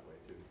do it that way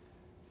too.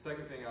 The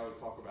second thing I would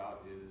talk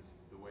about is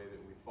the way that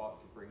we fought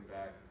to bring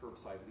back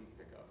curbside leaf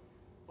pickup.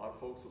 A lot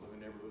of folks that live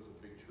in neighborhoods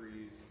with big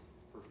trees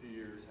for a few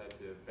years had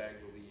to bag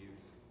the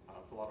leaves.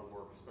 It's a lot of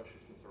work, especially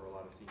since there are a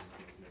lot of seniors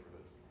in those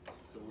neighborhoods.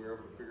 So we were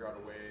able to figure out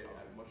a way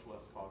at much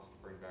less cost to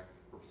bring back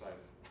curbside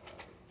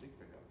leaf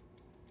pickup.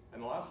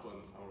 And the last one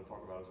I want to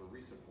talk about is a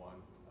recent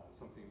one,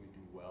 something we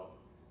do well.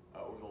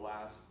 Over the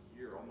last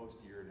year, almost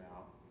a year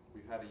now,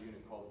 we've had a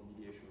unit called the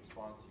Mediation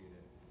Response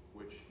Unit,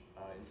 which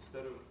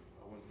instead of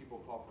when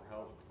people call for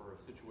help for a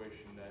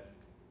situation that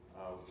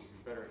would be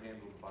better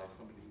handled by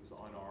somebody who's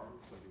unarmed,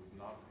 somebody who's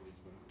not a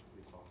policeman, a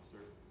police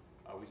officer,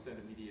 we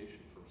send a mediation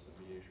person,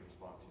 mediation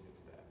response unit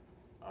to that.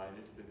 And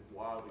it's been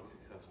wildly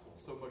successful,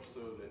 so much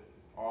so that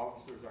our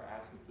officers are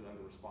asking for them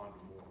to respond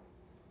to more.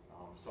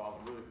 So I'm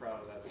really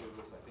proud of that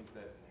service. I think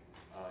that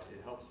it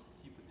helps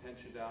keep the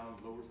tension down,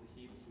 lowers the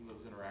heat in some of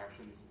those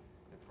interactions,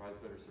 and provides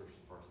better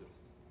services for our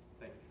citizens.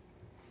 Thank you.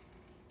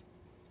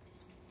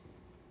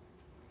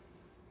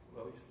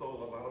 Well, you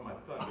stole a lot of my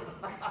thunder.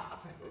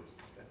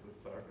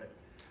 That's all right.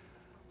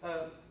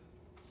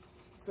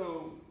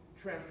 So,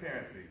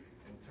 transparency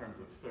in terms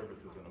of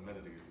services and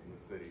amenities in the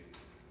city.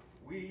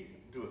 We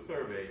do a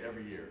survey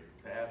every year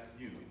to ask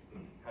you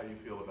how you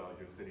feel about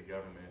your city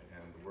government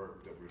and the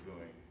work that we're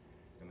doing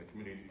in the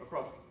community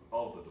across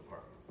all the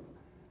departments.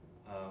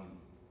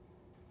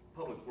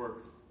 Public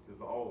Works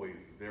is always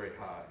very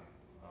high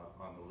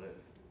on the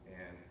list,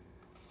 and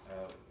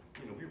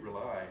we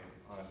rely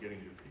on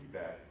getting your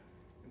feedback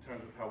in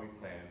terms of how we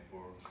plan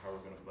for how we're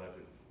going to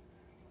budget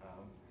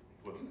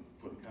for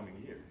the coming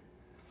year.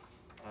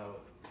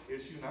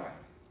 Issue 9,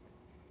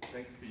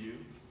 thanks to you,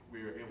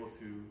 we were able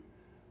to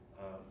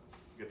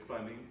get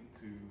funding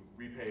to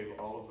repave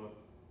all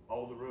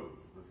of the roads,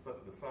 the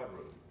side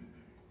roads,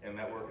 and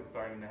that work is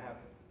starting to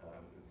happen.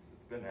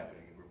 It's been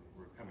happening.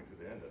 We're coming to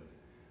the end of it.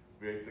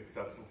 Very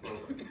successful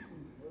program.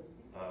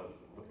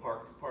 The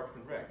Parks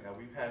and Rec. Now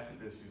we've had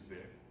some issues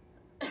there.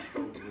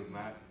 COVID was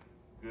not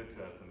good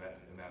to us in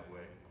that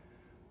way.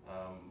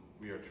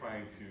 We are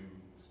trying to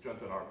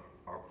strengthen our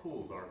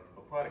pools, our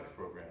aquatics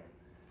program,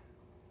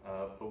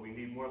 but we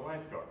need more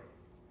lifeguards.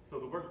 So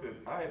the work that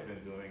I've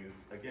been doing is,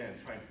 again,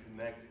 trying to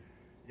connect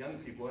young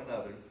people and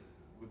others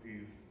with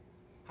these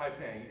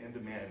high-paying,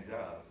 in-demand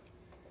jobs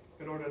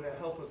in order to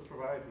help us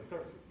provide the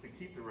services, to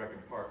keep the Rec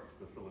and Parks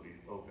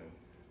facilities open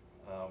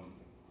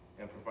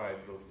and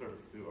provide those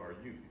services to our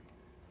youth.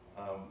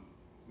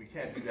 We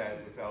can't do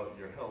that without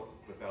your help,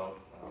 without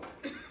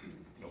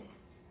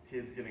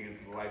kids getting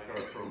into the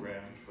lifeguard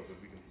program so that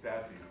we can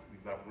staff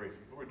these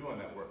operations, but we're doing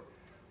that work.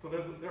 So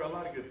there are a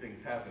lot of good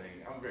things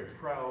happening. I'm very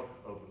proud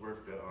of the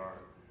work that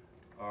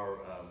our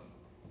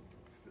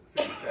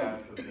city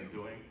staff has been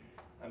doing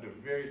under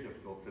very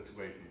difficult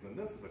situations, and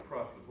this is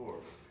across the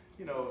board.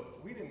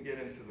 We didn't get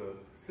into the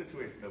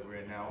situation that we're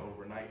in now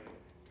overnight.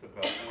 It took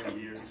about 40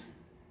 years,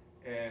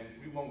 and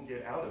we won't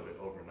get out of it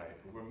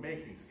overnight, but we're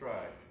making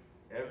strides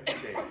every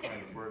day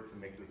trying to work to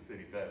make this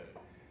city better.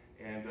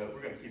 And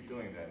we're going to keep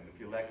doing that, and if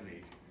you elect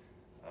me,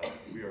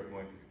 we are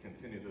going to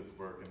continue this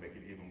work and make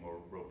it even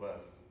more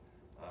robust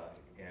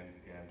and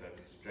to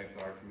strengthen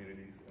our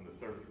communities and the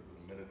services and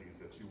amenities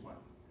that you want.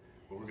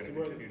 But we're going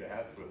to continue to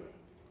ask for that.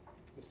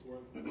 Mr.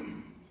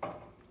 Wortham.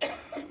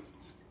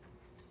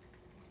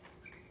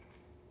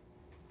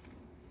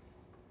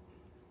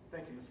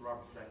 Thank you, Mr.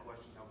 Roberts, for that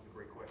question. That was a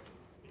great question.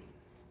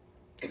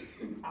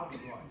 I'll be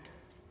blunt.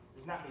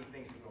 There's not many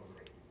things we're doing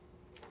great.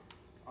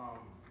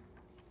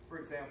 For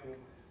example,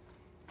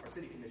 our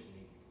city commission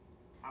meeting.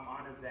 I'm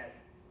honored that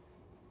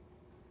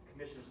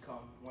commissioners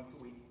come once a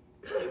week,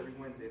 every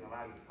Wednesday, and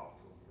allow you to talk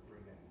to them for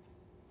 3 minutes.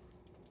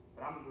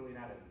 But I'm really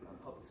not a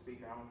public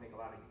speaker. I don't think a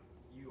lot of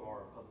you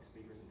are public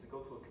speakers. And to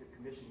go to a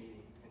commission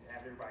meeting and to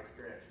have everybody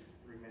stare at you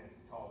for 3 minutes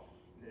and talk,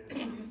 and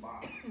then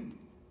respond,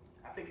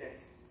 I think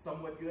that's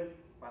somewhat good,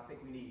 but I think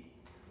we need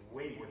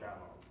way more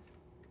dialogue.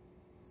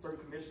 Certain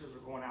commissioners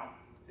are going out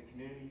to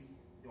communities,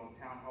 doing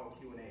town hall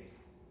Q&As,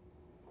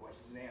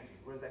 questions and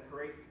answers. What does that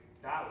create?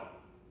 Dialogue.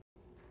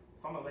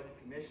 If I'm an elected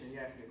commissioner and you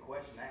ask me a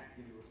question, I have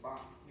to give you a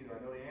response. Either I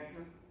know the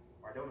answer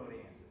or I don't know the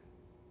answer.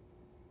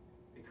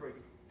 It creates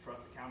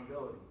trust,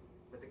 accountability.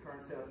 But the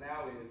current setup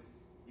now is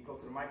you go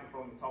to the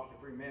microphone, you talk for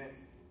 3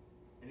 minutes,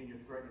 and then you're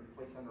threatened to be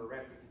placed under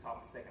arrest if you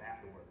talk a second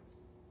afterwards.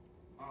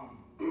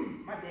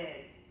 My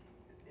dad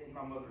and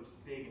my mother's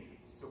big into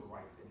civil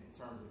rights in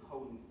terms of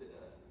holding the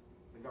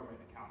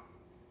government accountable.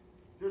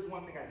 There's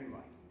one thing I do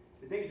like.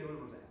 The Dayton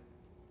Delivers app.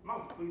 When I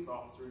was a police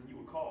officer and you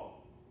would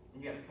call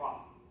and you had a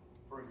problem,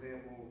 for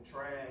example,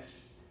 trash,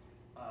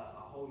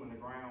 a hole in the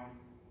ground,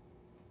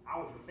 I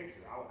was your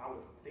fixer. I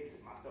would fix it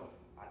myself.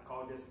 I'd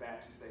call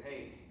dispatch and say,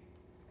 hey,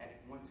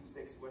 at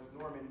 126 West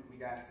Norman, we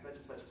got such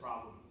and such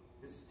problem.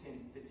 This was 10,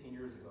 15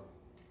 years ago.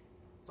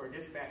 So our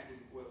dispatch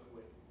would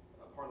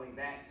parlay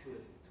that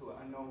to an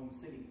unknown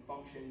city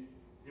function.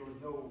 There was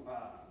no,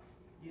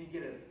 you didn't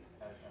get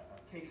a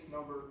case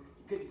number.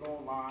 You couldn't go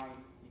online.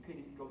 You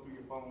couldn't go through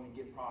your phone and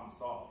get problem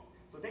solved.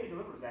 So Dayton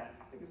Delivers that.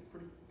 I think it's a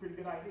pretty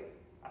good idea.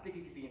 I think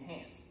it could be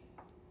enhanced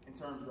in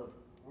terms of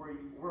where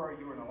are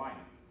you in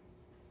alignment.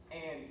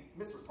 And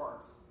Mr.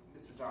 Parks,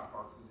 Mr. John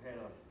Parks, who's head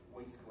of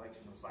waste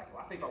collection and recycle.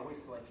 I think our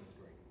waste collection is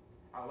great.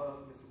 I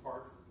love Mr.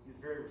 Parks. He's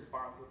very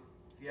responsive.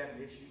 If you have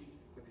an issue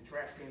with the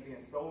trash can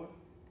being stolen,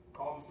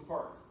 call Mr.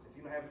 Parks. If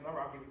you don't have his number,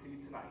 I'll give it to you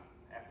tonight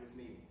after this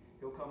meeting.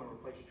 He'll come and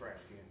replace your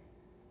trash can.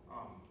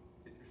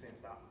 You're saying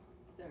stop?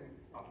 30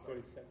 I'm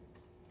sorry. 30 seconds.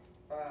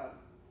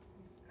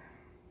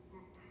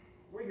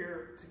 We're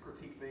here to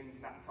critique things,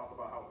 not to talk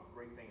about how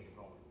great things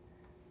are going.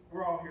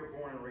 We're all here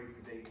born and raised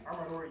in Dayton. Our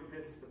minority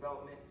business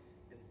development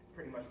has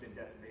pretty much been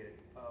decimated.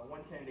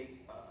 One candidate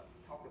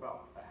talked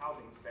about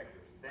housing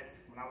inspectors. That's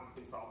when I was a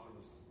police officer, it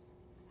was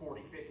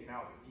 40, 50,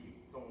 now it's a few.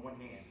 It's on one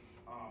hand.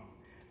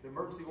 The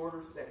emergency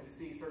orders that we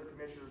see certain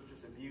commissioners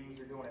just abuse,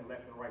 they're doing it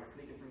left and right,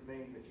 sneaking through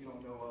things that you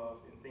don't know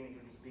of, and things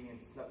are just being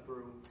snuck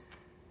through.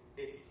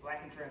 It's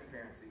lacking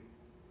transparency.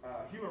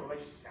 Human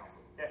Relations Council,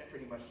 that's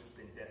pretty much just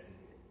been decimated.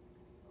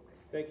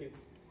 Thank you.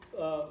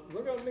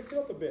 We're going to mix it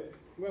up a bit.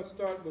 We're going to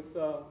start with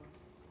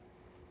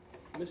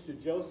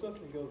Mr.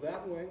 Joseph and go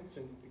that way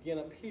and begin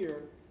up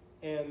here.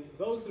 And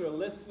those that are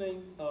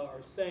listening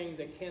are saying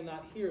they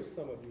cannot hear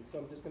some of you. So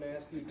I'm just going to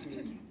ask you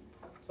to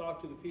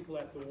talk to the people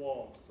at the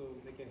wall so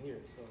they can hear.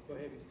 So go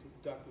ahead,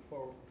 Dr.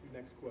 Forward, with the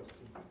next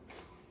question.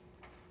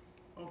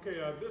 Okay,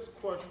 this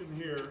question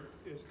here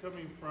is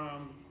coming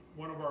from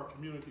one of our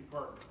community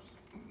partners.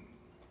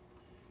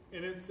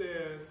 And it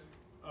says,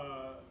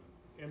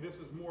 and this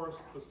is more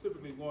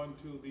specifically going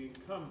to the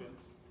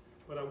incumbents,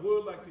 but I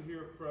would like to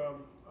hear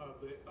from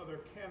the other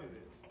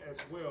candidates as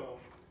well,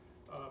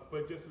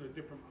 but just in a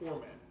different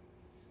format.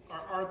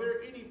 Are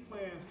there any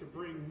plans to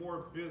bring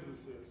more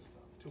businesses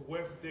to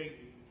West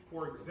Dayton?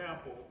 For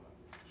example,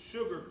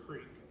 Sugar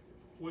Creek,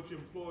 which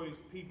employs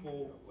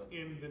people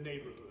in the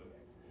neighborhood.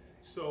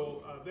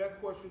 So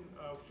that question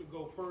should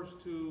go first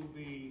to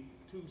the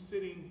two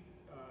sitting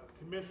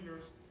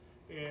commissioners,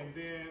 and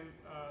then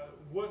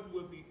what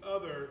would the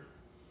other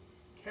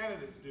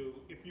candidates do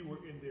if you were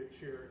in their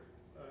chair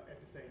at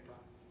the same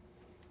time?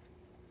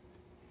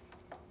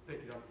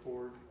 Thank you, Dr.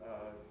 Ford.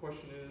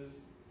 Question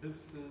is,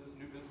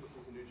 new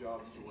businesses and new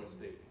jobs to West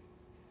Dayton.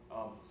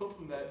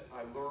 Something that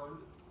I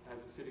learned as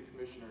a city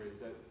commissioner is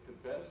that the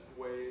best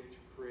way to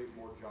create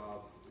more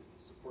jobs is to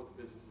support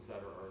the businesses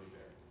that are already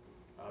there.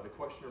 The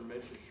questioner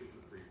mentioned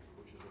Sugar Creek,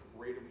 which is a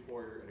great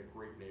employer and a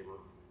great neighbor.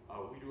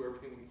 We do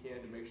everything we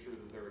can to make sure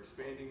that they're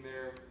expanding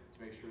there, to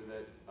make sure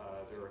that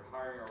they're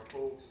hiring our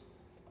folks,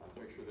 to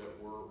make sure that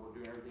we're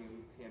doing everything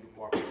we can to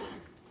cooperate.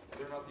 And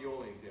they're not the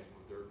only example,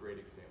 they're a great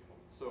example.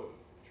 So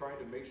trying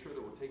to make sure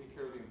that we're taking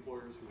care of the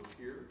employers who are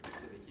here so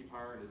they keep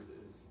hiring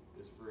is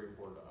very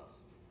important to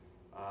us.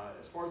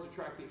 As far as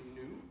attracting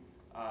new,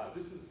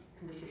 this is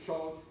Commissioner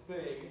Shaw's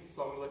thing,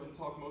 so I'm going to let him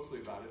talk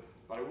mostly about it.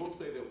 But I will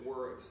say that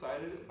we're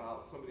excited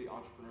about some of the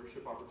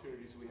entrepreneurship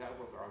opportunities we have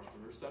with our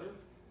Entrepreneur Center.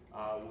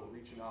 We're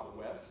reaching out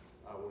west.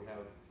 We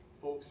have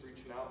folks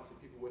reaching out to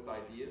people with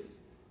ideas,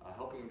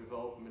 helping them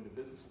develop them into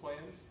business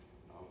plans.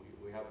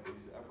 We have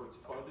these efforts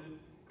funded,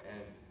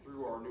 and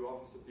through our new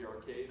office at the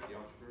Arcade, the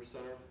Entrepreneur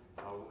Center,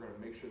 we're going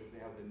to make sure that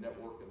they have the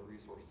network and the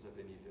resources that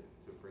they need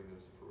to bring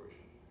those to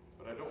fruition.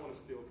 But I don't want to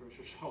steal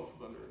Commissioner Shaw's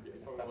thunder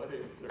again, so I'm going to let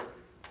him answer.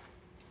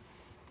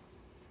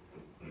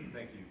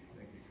 Thank you,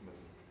 Commissioner.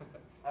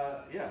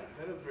 Yeah,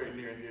 that is very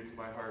near and dear to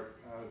my heart,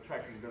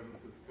 attracting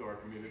businesses to our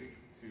community,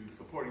 to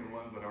supporting the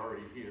ones that are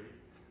already here.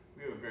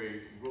 We have a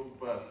very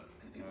robust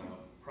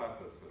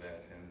process for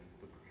that, and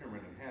the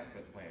procurement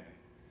enhancement plan.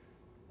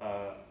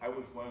 I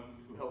was one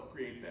who helped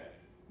create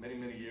that many,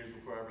 many years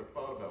before I ever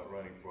thought about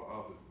running for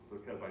office,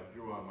 because I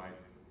drew on my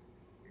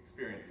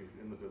experiences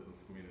in the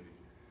business community.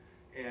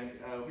 And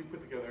we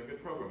put together a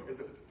good program. Is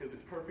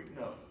it perfect?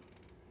 No.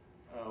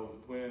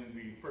 When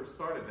we first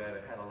started that,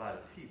 it had a lot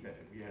of teeth in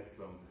it. We had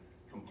some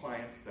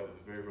compliance that was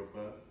very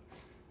robust.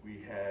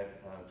 We had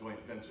joint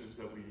ventures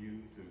that we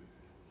used to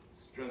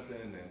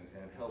strengthen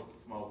and help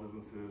small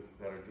businesses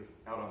that are just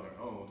out on their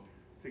own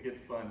to get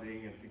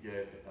funding and to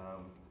get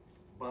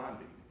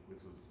bonding,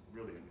 which was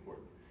really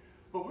important.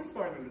 But we're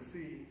starting to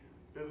see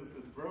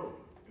businesses grow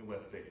in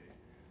West Dayton.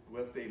 The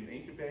West Dayton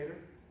Incubator,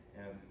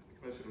 and the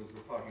commissioner was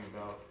just talking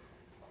about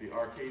the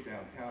arcade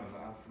downtown and the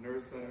Entrepreneur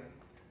Center,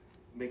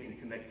 making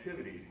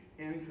connectivity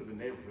into the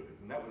neighborhoods,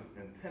 and that was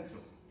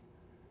intentional.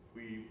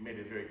 We made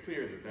it very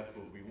clear that that's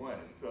what we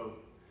wanted. So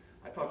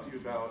I talked to you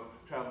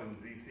about traveling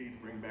to DC to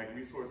bring back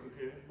resources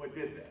here. What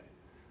did that?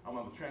 I'm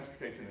on the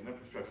Transportation and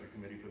Infrastructure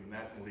Committee for the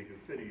National League of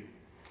Cities,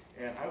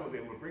 and I was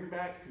able to bring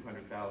back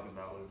 $200,000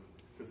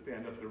 to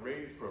stand up the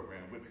RAISE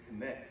program, which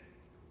connects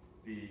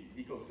the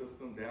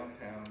ecosystem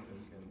downtown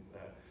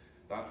and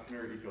the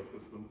entrepreneur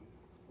ecosystem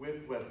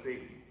with West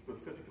Dayton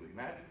specifically,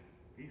 not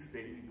East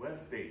Dayton,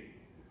 West Dayton,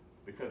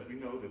 because we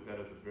know that that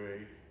is a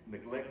very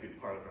neglected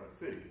part of our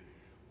city,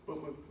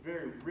 but with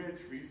very rich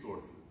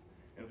resources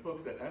and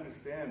folks that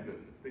understand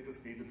business. They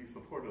just need to be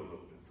supported a little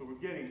bit. So we're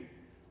getting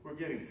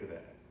to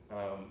that.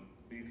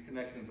 These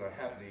connections are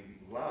happening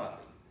live.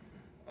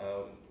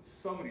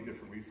 So many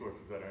different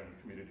resources that are in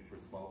the community for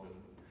small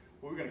business.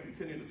 We're going to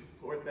continue to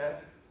support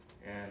that,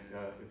 and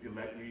if you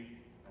let me,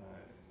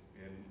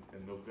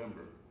 in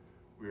November,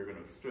 we're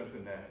going to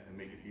strengthen that and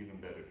make it even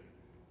better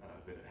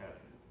than it has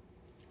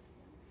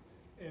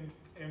been.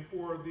 And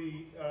for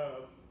the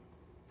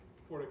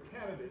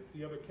candidates,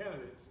 the other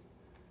candidates,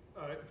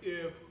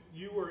 if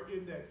you were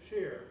in that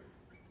chair,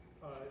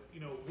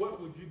 what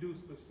would you do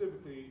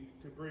specifically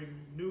to bring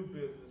new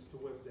business to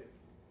West Dayton?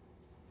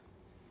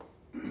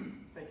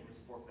 Thank you,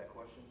 Mr. Ford, for that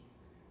question.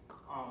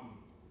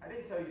 I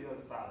didn't tell you the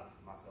other side of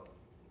myself.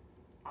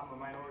 I'm a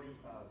minority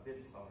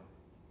business owner.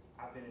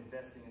 I've been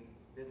investing in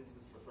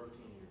businesses for 13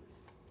 years.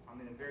 I'm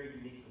in a very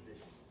unique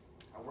position.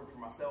 I work for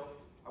myself,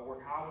 I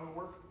work how I want to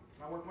work,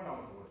 and I work when I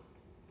want to work.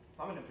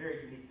 So I'm in a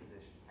very unique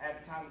position. I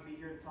have the time to be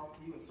here to talk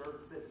to you and serve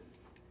the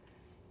citizens.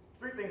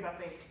 3 things I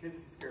think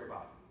businesses care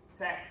about: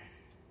 taxes,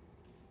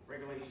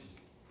 regulations,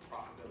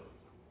 profitability.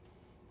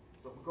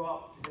 So if we go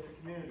out to different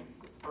communities,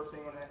 that's the first thing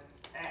I'm going to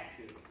ask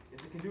is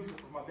it conducive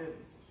for my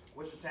business?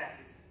 What's your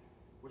taxes?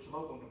 What's your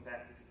local income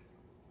taxes?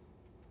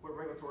 What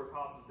regulatory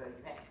policies that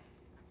you have?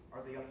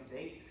 Are they up to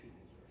date?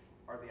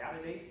 Are they out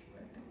of date?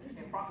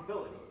 And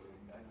profitability.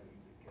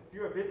 If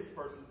you're a business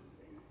person,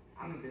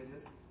 I'm in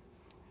business.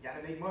 You got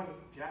to make money.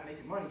 If you're not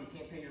making money, you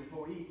can't pay your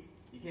employees.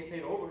 You can't pay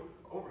the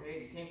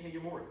overhead. You can't pay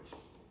your mortgage.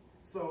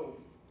 So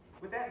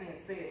with that being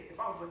said, if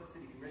I was elected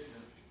city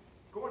commissioner,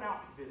 going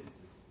out to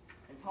businesses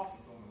and talking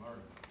to them and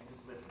learning and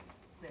just listening,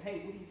 saying, hey,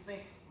 what do you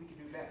think we can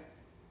do better?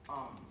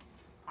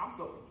 I'm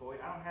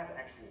self-employed. I don't have an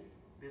actual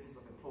business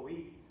of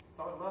employees,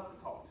 so I would love to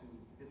talk to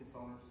business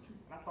owners.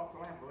 And I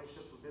have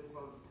relationships with business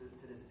owners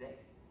to this day.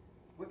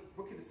 What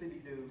can the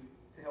city do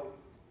to help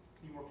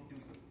be more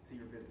conducive to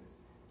your business?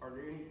 Are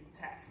there any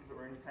taxes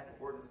or any type of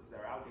ordinances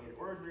that are outdated?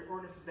 Or is there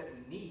ordinances that we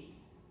need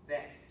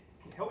that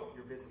can help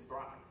your business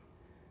thrive?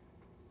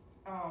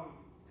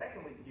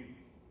 Secondly, youth.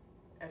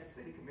 As a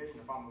city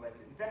commissioner, if I'm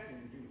elected, investing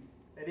in youth,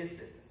 that is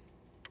business.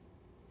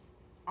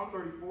 I'm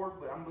 34,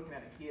 but I'm looking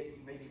at a kid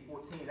who may be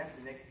 14. That's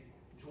the next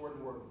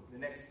Jordan Wortham, the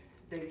next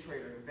day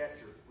trader,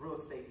 investor, real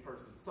estate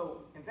person.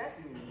 So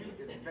investing in youth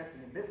is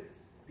investing in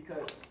business,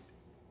 because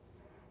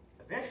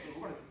eventually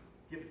we're going to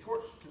give the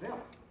torch to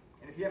them.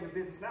 And if you have a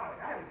business now,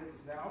 like I have a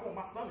business now, I want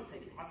my son to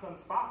take it. My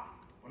son's 5.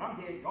 When I'm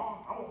dead and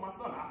gone, I want my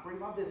son to operate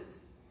my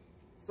business.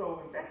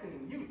 So investing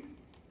in youth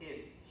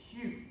is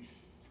huge.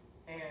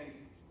 And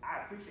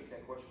I appreciate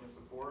that question,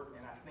 Mr. Ford,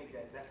 and I think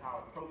that's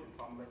how I approach it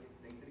if I'm elected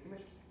to Dayton City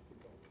Commission.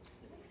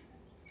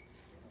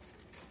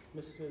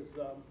 Mr.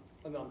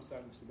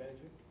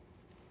 Bedinger.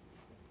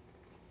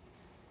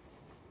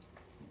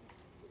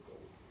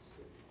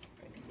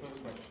 Thank you for the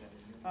question.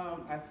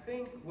 I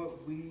think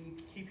what we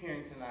keep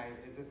hearing tonight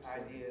is this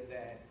idea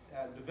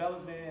that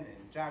development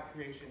and job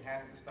creation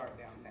has to start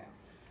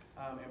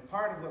downtown. And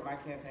part of what my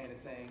campaign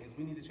is saying is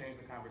we need to change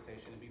the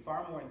conversation and be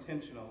far more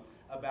intentional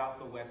about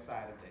the west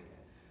side of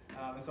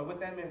Dayton. And so what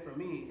that meant for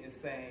me is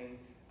saying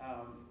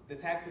the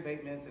tax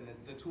abatements and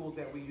the tools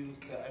that we use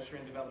to usher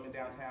in development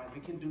downtown,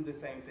 we can do the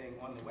same thing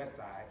on the west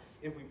side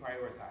if we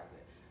prioritize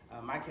it.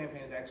 My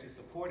campaign is actually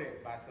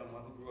supported by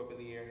someone who grew up in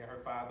the area. Her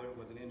father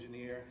was an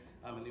engineer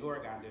in the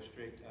Oregon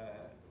district.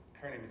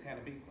 Her name is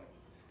Hannah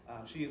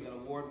Beekler. She is an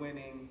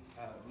award-winning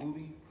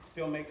movie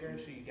filmmaker.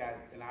 She got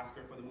an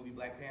Oscar for the movie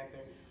Black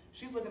Panther.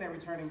 She's looking at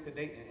returning to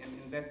Dayton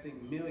and investing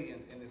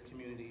millions in this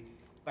community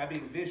by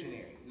being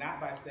visionary, not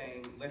by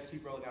saying, let's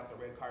keep rolling out the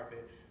red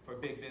carpet for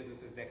big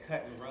businesses that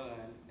cut and run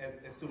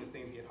as soon as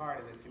things get hard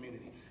in this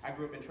community. I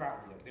grew up in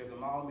Trotwood. There's a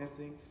mall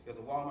missing, there's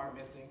a Walmart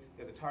missing,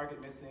 there's a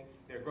Target missing,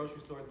 there are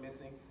grocery stores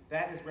missing.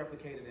 That is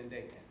replicated in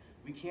Dayton.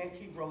 We can't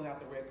keep rolling out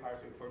the red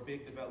carpet for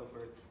big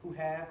developers who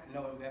have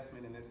no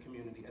investment in this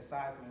community,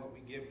 aside from what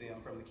we give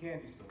them from the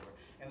candy store,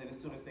 and then as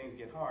soon as things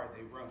get hard,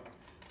 they run.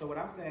 So what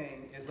I'm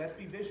saying is let's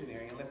be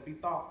visionary, and let's be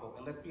thoughtful,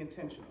 and let's be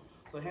intentional.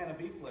 So Hannah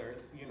Beekler,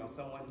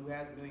 someone who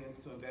has millions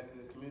to invest in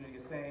this community,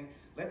 is saying,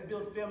 let's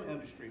build film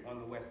industry on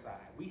the west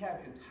side. We have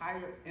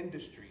entire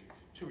industries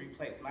to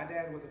replace. My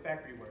dad was a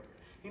factory worker.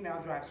 He now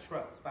drives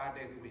trucks 5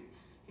 days a week.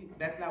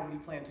 That's not what he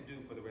planned to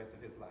do for the rest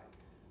of his life.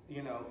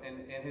 You know, and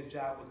his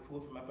job was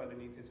pulled from up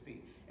underneath his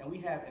feet. And we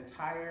have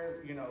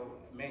entire, you know,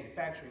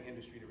 manufacturing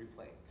industry to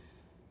replace.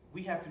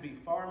 We have to be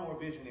far more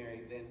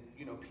visionary than,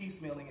 you know,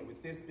 piecemealing it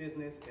with this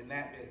business and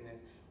that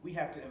business. We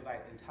have to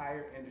invite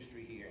entire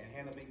industry here. And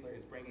Hannah Biegler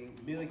is bringing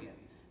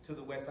millions to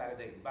the west side of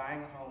Dayton,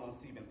 buying a home on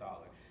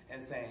Siebenthaler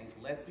and saying,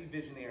 let's be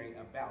visionary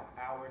about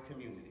our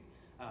community.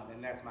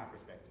 And that's my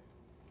perspective.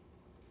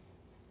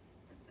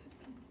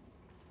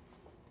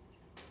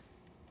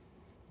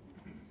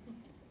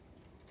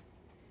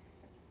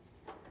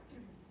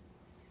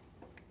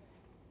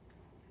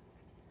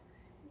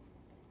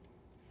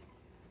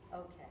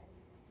 Okay,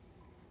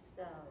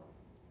 so,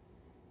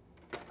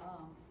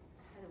 how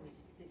do we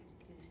do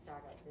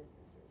startup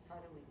businesses? How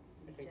do we?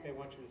 I think they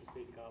want you to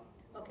speak up.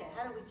 Okay,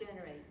 how do we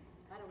generate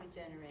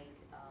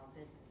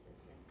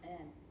businesses?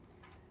 And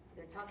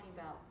they're talking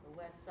about the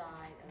west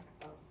side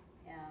of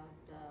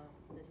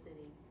the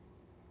city.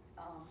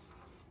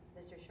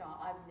 Mr. Shaw,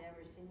 I've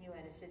never seen you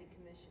at a city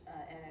commission,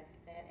 at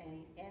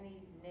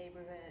any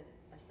neighborhood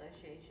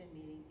association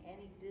meeting,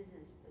 any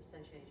business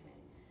association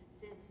meeting.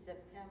 Since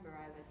September,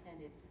 I've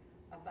attended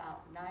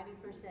about 90%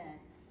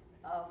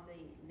 of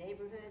the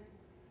neighborhood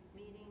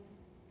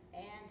meetings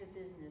and the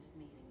business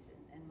meetings,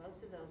 and most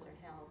of those are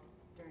held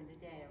during the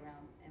day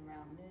around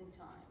noon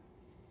time.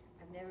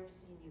 I've never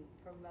seen you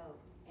promote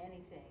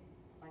anything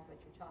like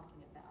what you're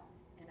talking about,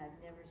 and I've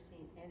never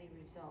seen any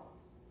results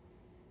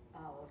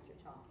what you're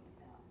talking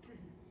about.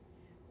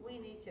 We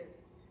need to,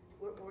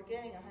 we're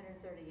getting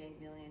 $138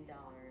 million,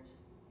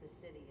 the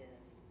city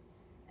is,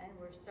 and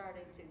we're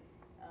starting to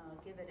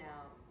give it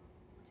out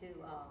to,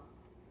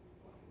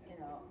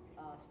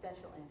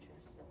 special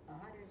interests.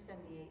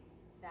 $178,000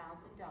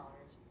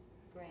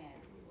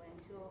 grant went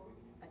to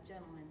a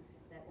gentleman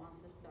that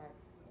wants to start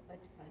a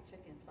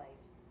chicken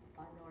place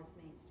on North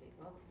Main Street.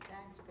 Well,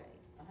 that's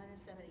great.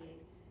 $178,000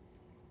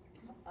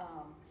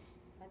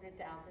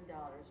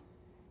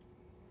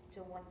 to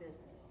one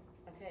business.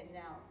 Okay,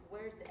 now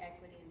where's the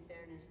equity and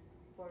fairness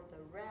for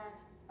the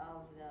rest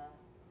of the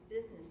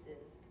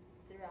businesses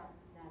throughout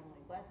not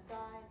only West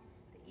Side,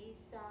 the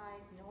East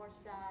Side, North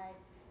Side?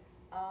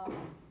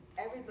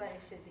 Everybody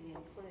should be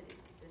included.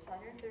 This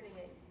 $138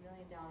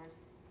 million,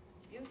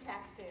 you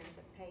taxpayers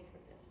have paid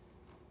for this.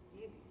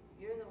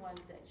 You're the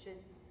ones that should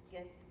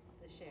get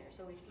the share.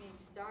 So we need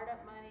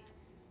startup money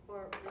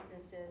for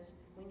businesses.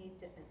 We need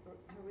to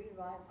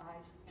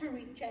revitalize,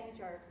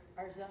 change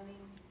our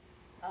zoning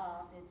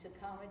to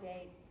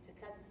accommodate, to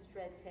cut this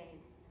red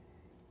tape,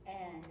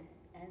 and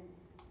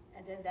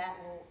then that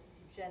will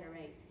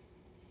generate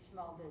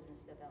small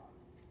business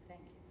development. Thank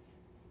you.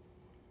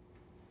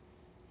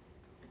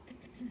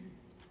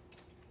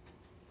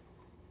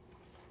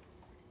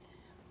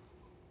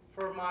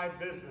 For my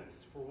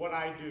business, for what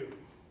I do,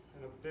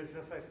 and a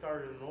business I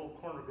started in an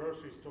old corner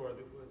grocery store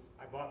that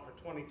I bought for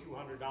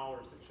 $2,200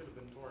 that should have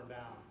been torn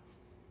down,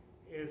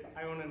 is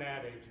I own an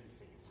ad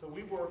agency. So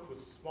we work with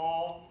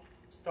small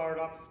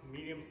startups,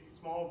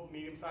 small,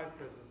 medium-sized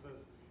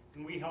businesses,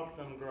 and we help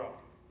them grow.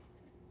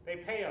 They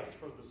pay us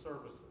for the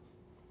services.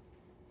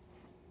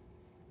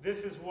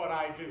 This is what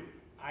I do.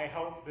 I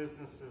help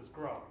businesses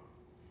grow.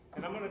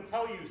 And I'm going to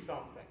tell you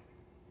something.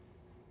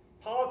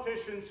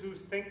 Politicians who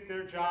think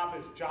their job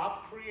is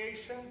job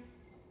creation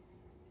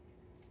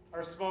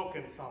are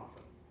smoking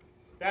something.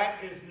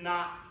 That is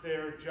not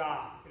their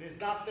job. It is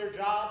not their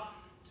job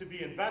to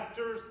be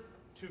investors,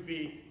 to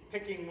be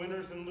picking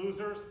winners and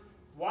losers.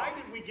 Why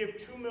did we give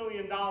 $2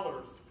 million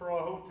for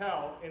a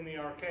hotel in the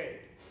arcade?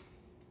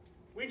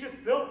 We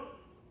just built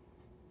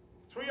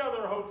 3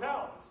 other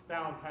hotels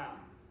downtown.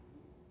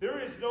 There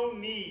is no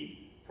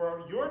need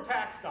for your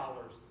tax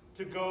dollars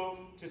to go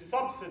to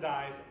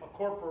subsidize a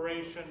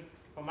corporation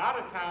from out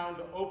of town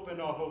to open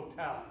a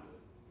hotel.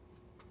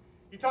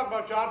 You talk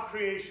about job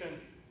creation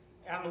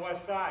on the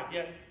west side,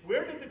 yet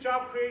where did the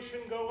job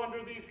creation go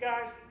under these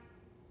guys?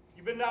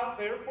 You been out at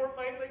the airport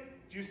lately?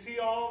 Do you see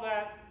all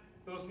that,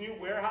 those new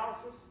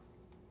warehouses?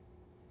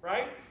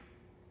 Right?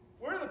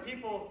 Where are the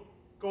people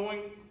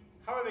going?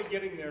 How are they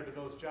getting there to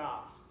those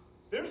jobs?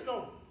 There's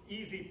no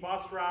easy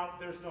bus route,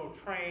 there's no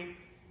train.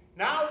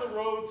 Now the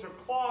roads are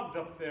clogged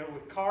up there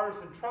with cars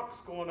and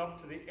trucks going up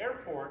to the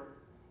airport,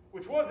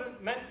 which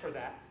wasn't meant for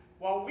that,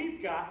 while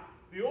we've got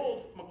the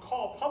old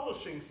McCall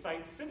publishing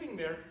site sitting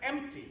there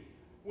empty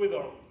with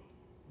a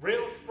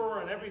rail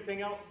spur and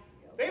everything else.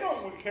 They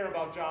don't care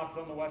about jobs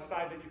on the west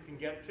side that you can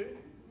get to.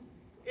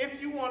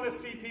 If you want to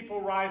see people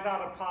rise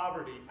out of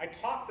poverty, I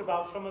talked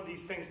about some of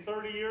these things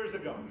 30 years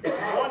ago.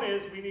 One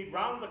is we need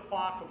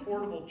round-the-clock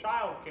affordable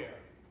child care,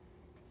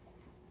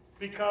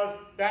 because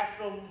that's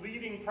the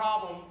leading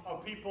problem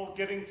of people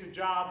getting to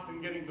jobs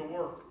and getting to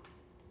work,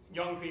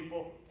 young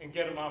people, and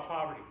get them out of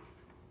poverty.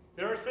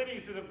 There are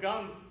cities that have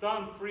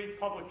done free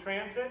public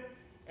transit,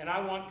 and I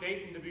want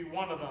Dayton to be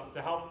one of them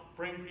to help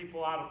bring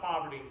people out of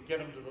poverty and get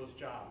them to those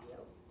jobs.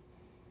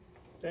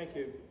 Thank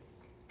you.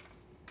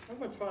 I'm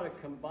going to try to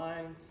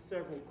combine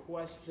several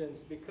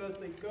questions because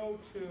they go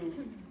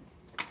to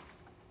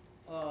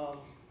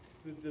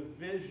the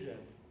division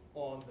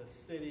on the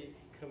city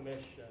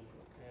commission.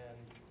 And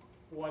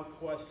one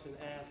question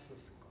asks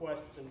this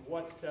question: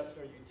 what steps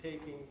are you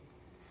taking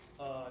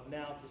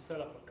now to set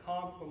up a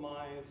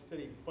compromise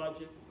city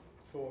budget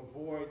to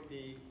avoid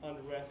the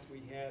unrest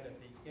we had at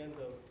the end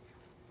of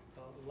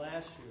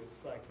last year's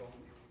cycle?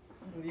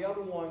 And the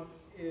other one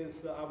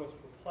is I was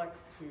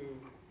perplexed to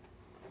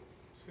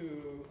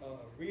a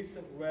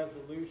recent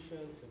resolution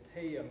to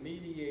pay a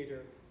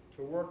mediator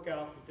to work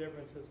out the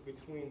differences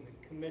between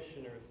the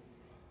commissioners.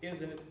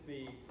 Isn't it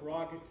the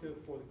prerogative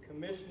for the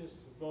commissioners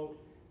to vote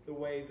the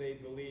way they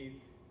believe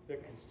their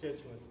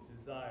constituents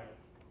desire?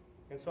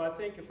 And so I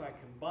think if I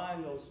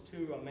combine those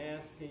two, I'm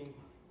asking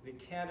the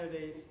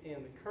candidates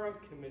and the current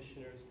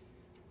commissioners,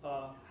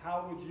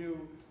 how would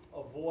you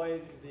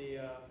avoid the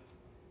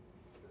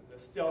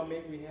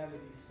stalemate we had in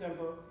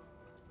December?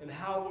 And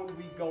how would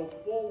we go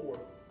forward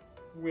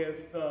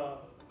with,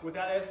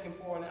 without asking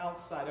for an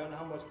outside? I don't know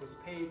how much was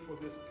paid for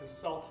this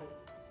consultant,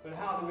 but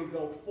how do we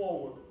go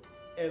forward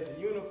as a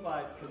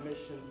unified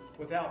commission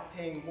without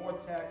paying more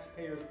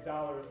taxpayers'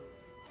 dollars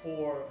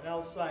for an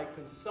outside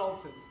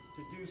consultant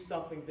to do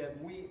something that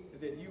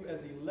you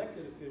as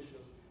elected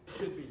officials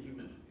should be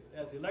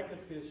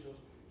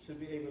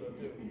able to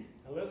do?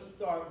 Now let's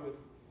start with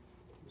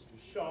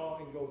Mr. Shaw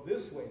and go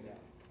this way now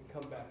and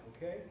come back,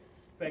 okay?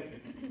 Thank you.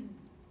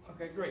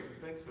 Okay, great.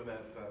 Thanks for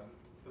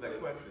that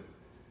question.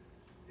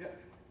 Yeah,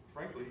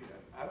 frankly,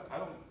 I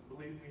don't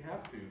believe we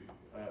have to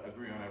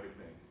agree on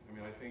everything. I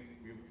mean, I think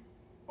we've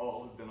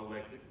all been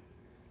elected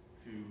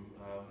to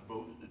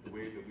vote the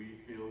way that we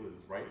feel is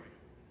right,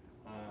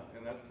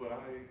 and that's what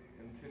I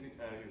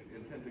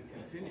intend to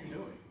continue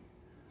doing.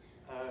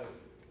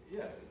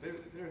 Yeah,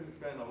 there has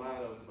been a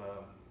lot of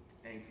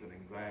angst and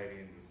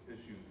anxiety and just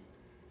issues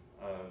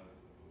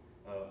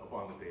up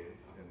on the dais,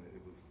 and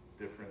it was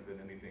different than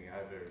anything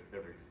I've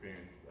ever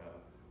experienced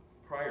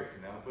prior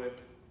to now. But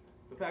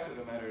the fact of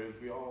the matter is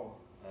we all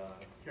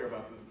care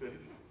about this city.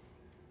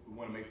 We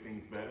want to make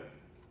things better.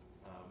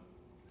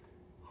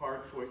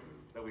 Hard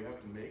choices that we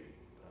have to make.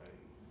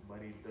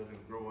 Money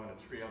doesn't grow on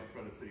a tree out in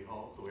front of City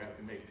Hall, so we have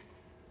to make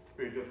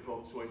very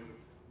difficult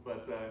choices.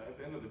 But at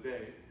the end of the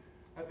day,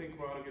 I think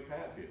we're on a good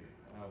path here.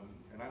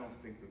 And I don't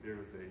think that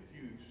there's a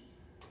huge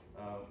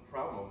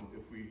problem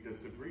if we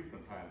disagree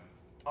sometimes.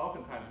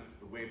 Oftentimes it's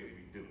the way that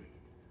we do it.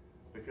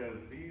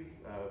 Because these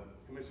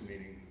commission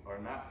meetings are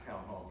not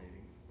town hall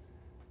meetings.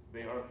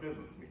 They are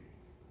business meetings.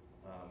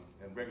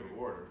 And regular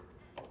order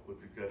would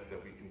suggest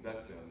that we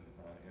conduct them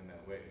in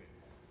that way.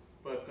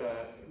 But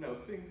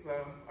things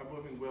are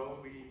moving well.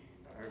 We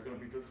are going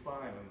to be just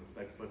fine in this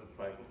next budget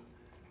cycle.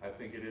 I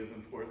think it is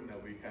important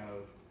that we kind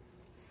of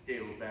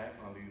scale back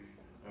on these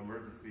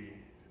emergency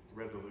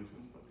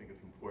resolutions. I think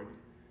it's important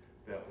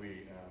that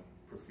we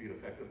proceed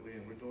effectively,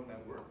 and we're doing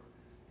that work.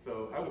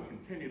 So I will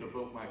continue to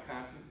vote my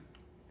conscience,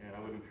 and I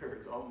would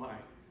encourage all my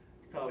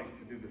colleagues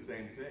to do the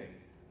same thing.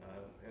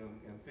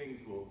 And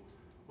things will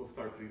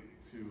start to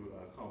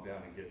calm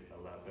down and get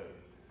a lot better.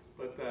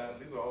 But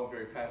these are all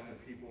very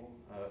passionate people.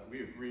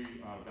 We agree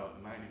on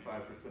about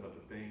 95% of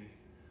the things,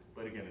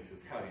 but again, it's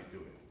just how do you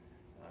do it?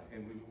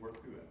 And we will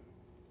work through that.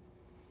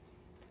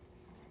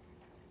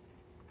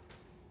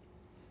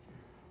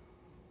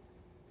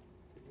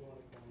 Did you want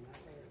to come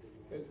that way, or did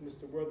you want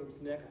to? Mr.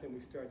 Wortham's next, and we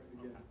start to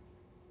begin.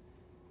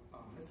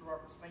 Mr.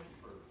 Roberts, thank you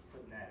for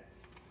putting that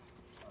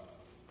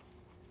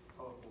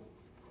colorful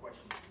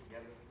questions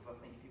together, because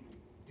I think people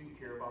do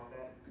care about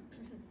that.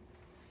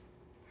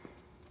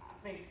 I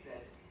think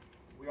that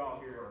we all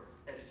here are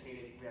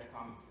educated, we have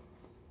common sense.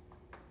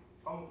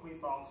 If I'm a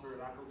police officer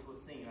and I go to a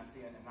scene, I see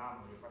an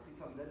anomaly, if I see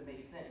something that doesn't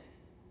make sense,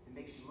 it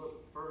makes you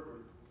look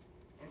further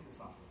into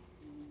something.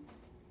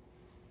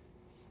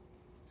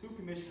 Two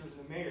commissioners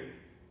and a mayor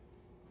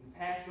in the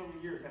past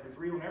several years have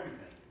agreed on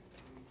everything.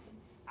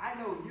 I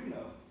know you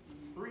know,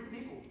 3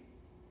 people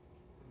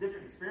with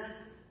different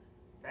experiences,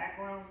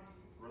 backgrounds,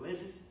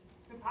 religions.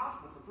 It's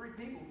impossible for 3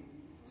 people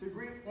to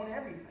agree on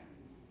everything.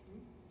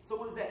 So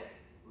what does that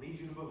lead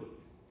you to believe?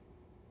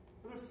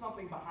 Well, there's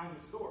something behind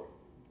the story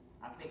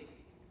I think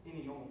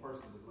any normal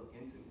person would look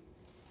into.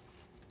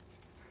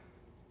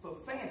 So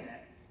saying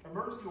that,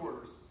 emergency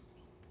orders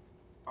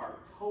are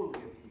totally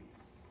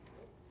abused.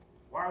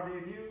 Why are they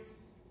abused?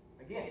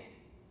 Again,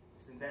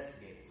 it's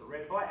investigated. It's a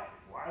red flag.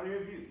 Why are they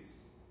abused?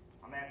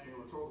 I'm asking a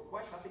rhetorical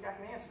question. I think I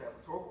can answer that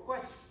rhetorical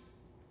question.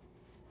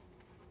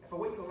 If I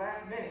wait till the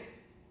last minute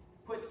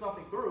to put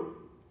something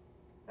through,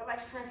 that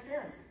lacks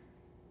transparency.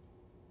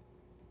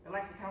 It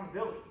lacks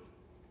accountability.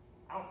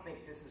 I don't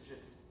think this is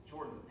just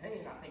Jordan's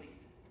opinion. I think,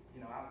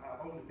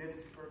 I've owned a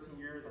business for 13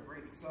 years. I've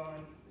raised a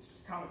son. It's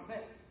just common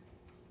sense.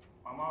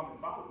 My mom and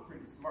father were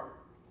pretty smart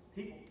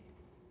people.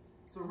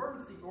 So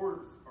emergency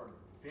orders are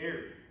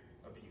very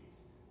abused.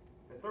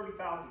 The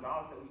 $30,000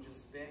 that we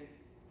just spent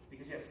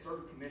because you have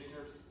certain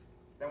commissioners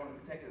that want to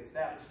protect the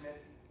establishment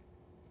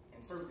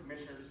and certain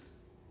commissioners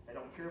that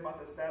don't care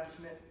about the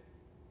establishment,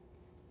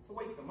 it's a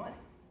waste of money.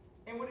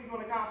 And what are you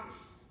going to accomplish?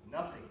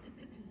 Nothing.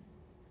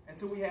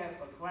 Until we have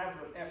a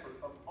collaborative effort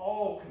of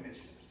all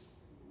commissioners.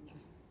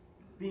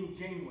 being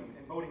genuine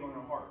and voting on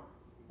their heart.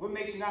 What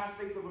makes the United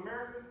States of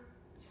America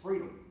is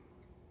freedom.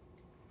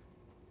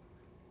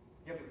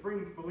 You have the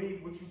freedom to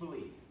believe what you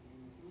believe.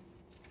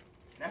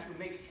 And that's what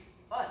makes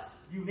us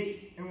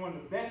unique and one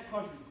of the best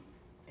countries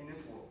in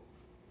this world.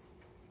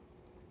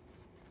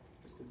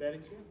 Mr.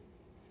 Bedinger?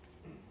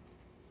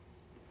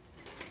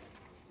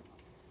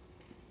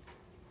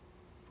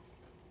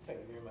 Thank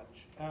you very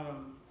much.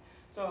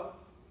 So,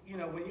 you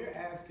know, when you're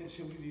asking,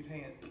 should we be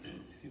paying,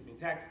 excuse me,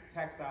 tax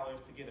dollars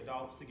to get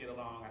adults to get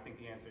along, I think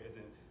the answer is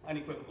an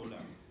unequivocal no.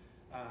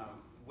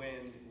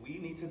 When we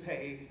need to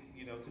pay,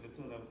 you know, to the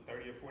tune of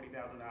 $30,000 or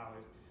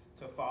 $40,000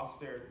 to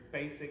foster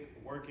basic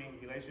working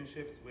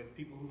relationships with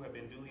people who have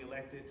been duly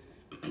elected,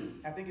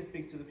 I think it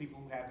speaks to the people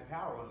who have the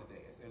power on the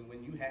dais. And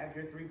when you have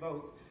your 3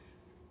 votes,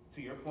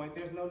 to your point,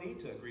 there's no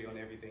need to agree on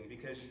everything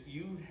because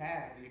you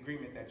have the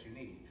agreement that you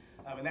need.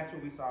 And that's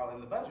what we saw in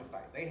the budget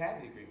fight. They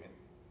had the agreement,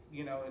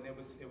 you know, and it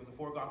was a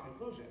foregone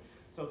conclusion.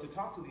 So to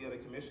talk to the other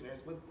commissioners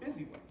was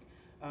busy work.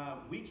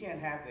 We can't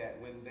have that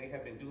when they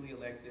have been duly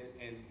elected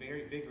in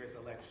very vigorous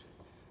elections.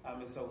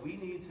 And so we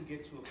need to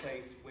get to a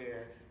place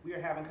where we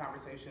are having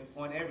conversations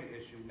on every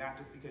issue, not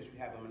just because you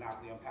have a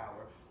monopoly on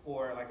power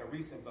or like a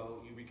recent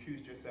vote, you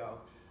recused yourself,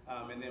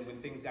 and then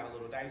when things got a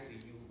little dicey,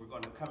 you were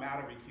going to come out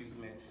of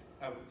recusement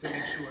to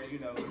make sure, you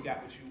know, you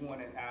got what you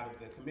wanted out of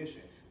the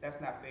commission. That's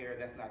not fair,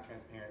 that's not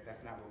transparent,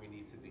 that's not where we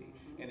need to be.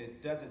 And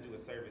it doesn't do a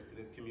service to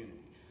this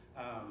community.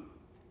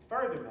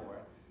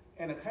 Furthermore,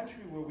 in a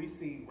country where we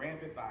see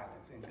rampant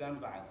violence and gun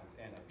violence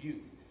and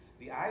abuse,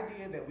 the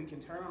idea that we can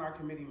turn on our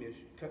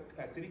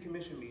city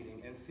commission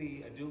meeting and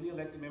see a duly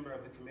elected member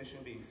of the commission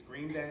being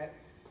screamed at,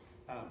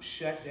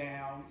 shut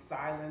down,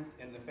 silenced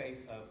in the face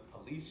of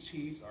police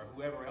chiefs or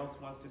whoever else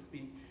wants to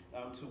speak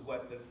to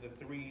what the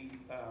 3,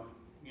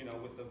 you know,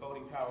 with the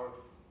voting power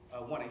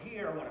want to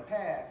hear or want to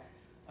pass,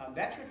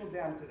 that trickles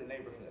down into the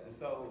neighborhood. And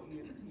so,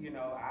 you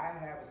know, I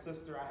have a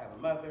sister, I have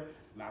a mother,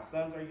 my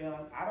sons are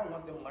young. I don't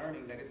want them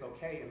learning that it's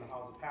okay in the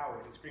halls of power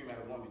to scream at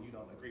a woman you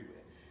don't agree with.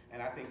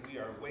 And I think we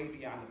are way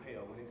beyond the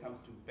pale when it comes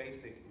to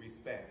basic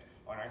respect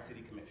on our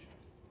city commission.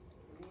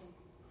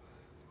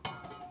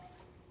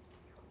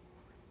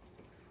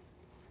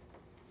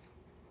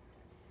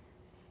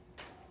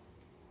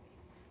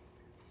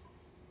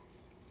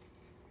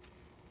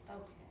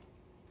 Okay,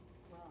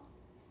 well,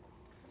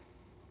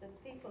 the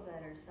people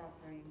that are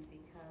suffering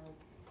because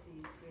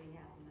these 3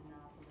 have a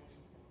monopoly,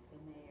 the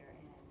mayor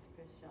and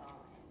Chris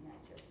Shaw and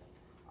Matt Joseph,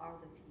 are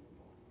the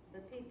people.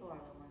 The people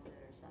are the ones that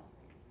are suffering.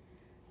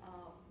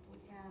 We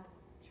have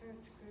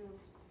church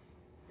groups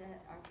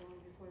that are going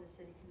before the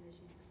city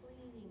commission,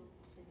 pleading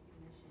city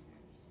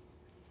commissioners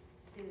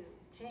to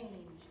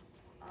change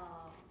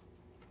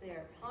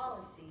their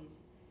policies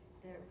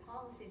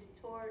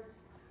towards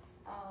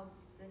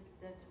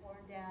the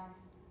torn down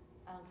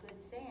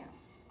Good Sam.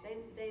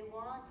 They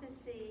want to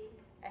see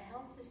a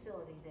health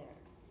facility there.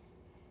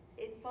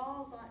 It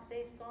falls on,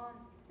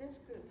 this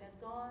group has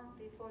gone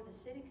before the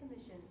city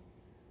commission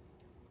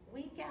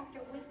week after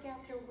week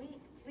after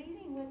week,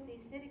 pleading with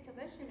these city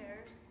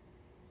commissioners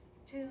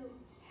to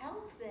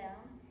help them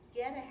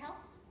get a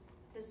health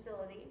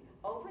facility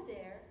over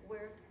there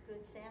where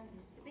Good Sam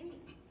used to be.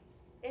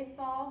 It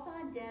falls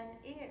on deaf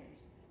ears.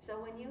 So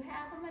when you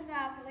have a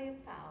monopoly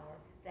of power,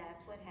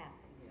 that's what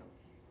happens.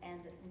 Yeah. And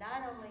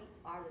not only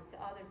are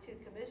the other 2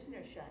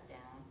 commissioners shut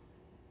down,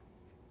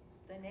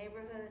 the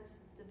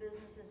neighborhoods, the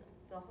businesses,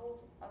 the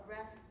whole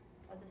rest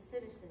of the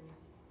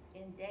citizens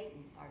in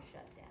Dayton are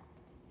shut down.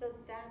 So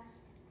that's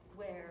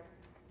where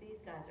these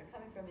guys are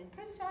coming from. And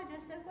Chris Shaw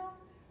just said, well,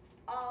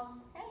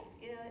 hey,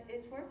 you know,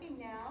 it's working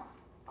now.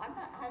 I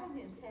don't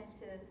intend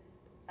to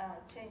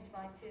change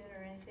my tune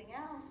or anything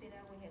else. You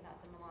know, we have got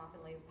the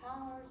monopoly of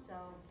power,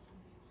 so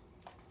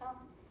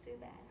too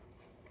bad.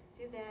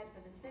 Too bad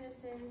for the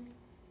citizens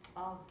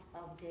of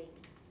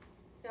Dayton.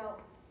 So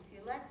if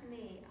you left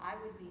me, I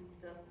would be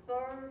the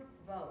 3rd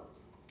vote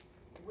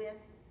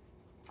with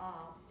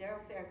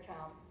Daryl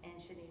Fairchild and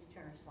Shanice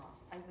Turner-Sloss.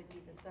 I would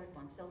be the 3rd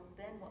one. So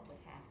then what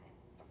would happen?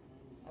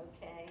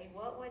 Okay,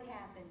 what would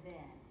happen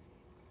then?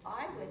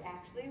 I would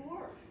actually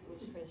work with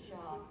Chris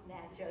Shaw,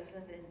 Matt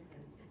Joseph, and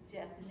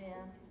Jeff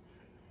Mims,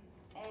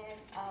 and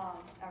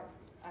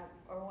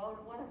or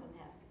one of them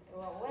has.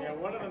 Well, Yeah,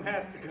 one of them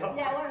has to go.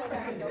 Yeah, one of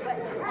them has to go. But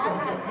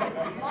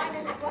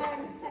minus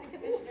one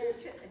city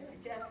commissioner,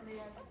 Jeff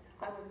Mims.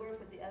 I would work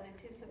with the other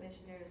 2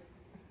 commissioners,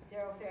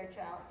 Daryl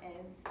Fairchild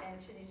and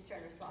Shanice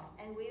Turner-Sloss.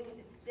 And we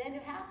would then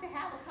have to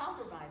have a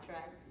compromise,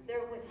 right?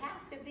 There would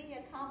have to be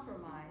a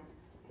compromise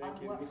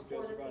Thank you, for Mr. the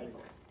Esrati.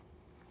 people.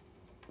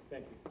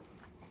 Thank you.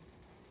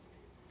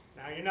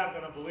 Now, you're not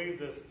going to believe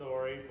this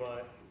story,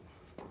 but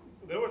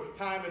there was a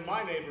time in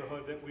my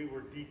neighborhood that we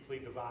were deeply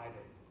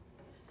divided.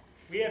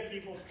 We had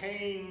people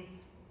paying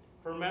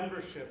for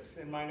memberships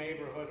in my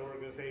neighborhood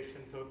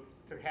organization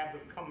to have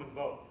them come and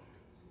vote.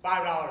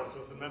 $5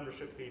 was the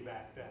membership fee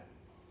back then.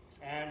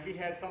 And we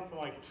had something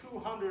like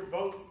 200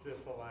 votes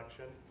this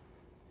election,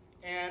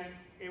 and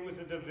it was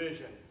a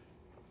division.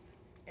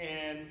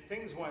 And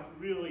things went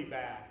really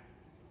bad.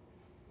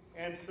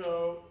 And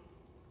so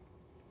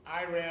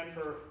I ran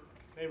for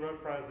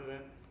neighborhood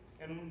president,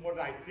 and what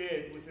I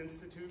did was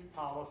institute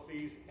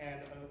policies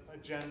and an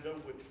agenda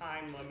with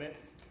time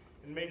limits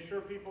and make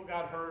sure people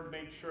got heard,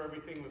 make sure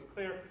everything was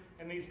clear,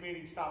 and these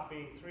meetings stopped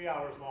being 3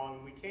 hours long.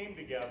 And we came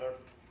together,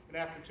 and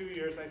after 2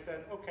 years, I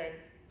said, okay,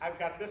 I've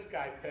got this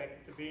guy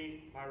picked to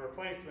be my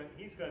replacement.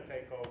 He's going to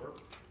take over,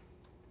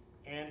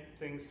 and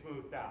things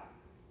smoothed out.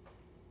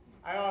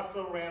 I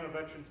also ran a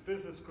veterans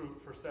business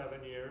group for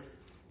 7 years.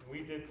 And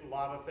we did a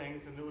lot of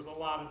things, and there was a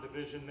lot of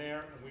division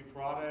there, and we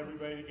brought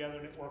everybody together,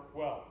 and it worked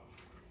well.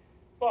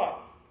 But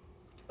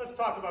let's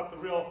talk about the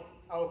real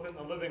elephant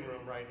in the living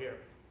room right here.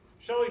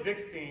 Shelley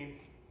Dickstein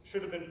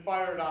should have been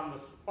fired on the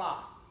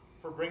spot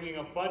for bringing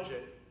a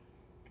budget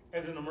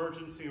as an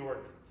emergency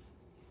ordinance.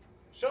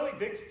 Shelley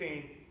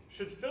Dickstein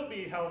should still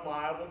be held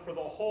liable for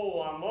the hole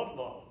on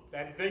Ludlow,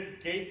 that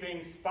big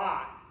gaping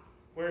spot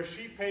where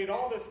she paid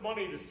all this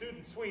money to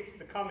Student Suites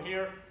to come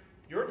here,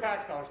 your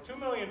tax dollars, $2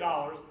 million,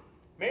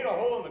 made a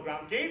hole in the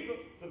ground, gave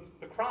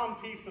the crown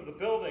piece of the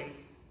building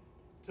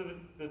to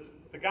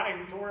the guy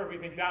who tore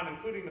everything down,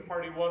 including the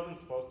part he wasn't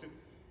supposed to.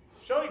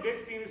 Shelley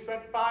Dickstein, who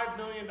spent $5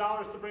 million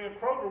to bring a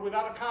Kroger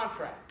without a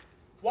contract.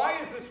 Why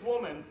is this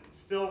woman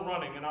still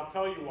running? And I'll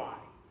tell you why.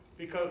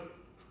 Because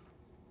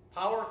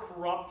power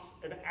corrupts,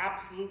 and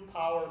absolute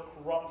power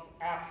corrupts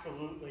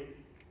absolutely.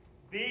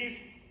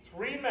 These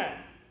three men,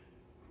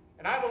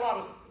 and I have a lot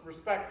of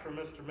respect for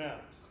Mr.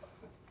 Mims,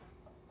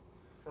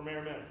 for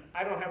Mayor Mims.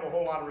 I don't have a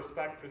whole lot of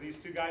respect for these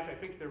two guys. I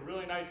think they're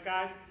really nice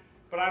guys,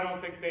 but I don't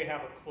think they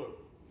have a clue.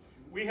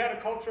 We had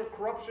a culture of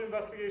corruption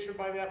investigation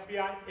by the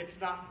FBI. It's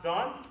not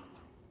done.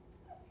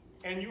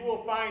 And you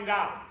will find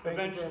out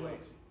eventually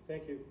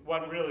Thank you.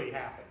 what really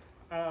happened.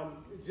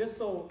 Just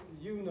so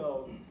you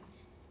know,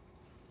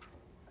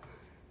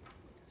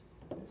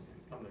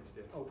 I'm next,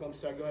 yeah. oh, I'm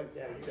sorry, go ahead.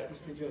 Yeah, you got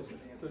Mr. Joseph.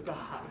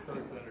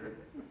 Sorry, Senator.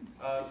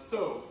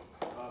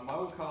 My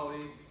old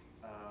colleague,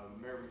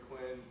 Mayor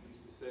McClin,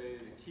 used to say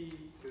the key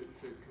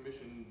to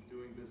commission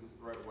doing business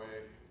the right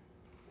way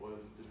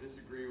was to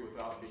disagree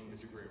without being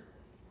disagreeable.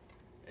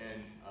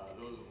 And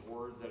those are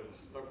words that have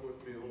stuck with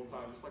me the whole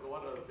time, just like a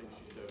lot of other things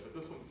she said. But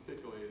this one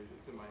particularly,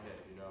 it's in my head,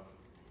 you know.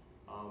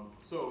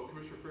 So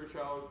Commissioner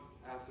Fairchild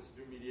asked us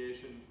to do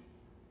mediation.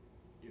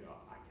 You know,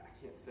 I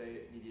can't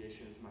say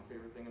mediation is my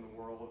favorite thing in the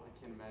world. I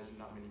can't imagine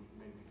not many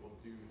people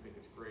do think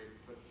it's great,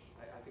 but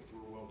I think we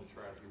were willing to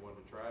try it. If you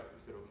wanted to try it,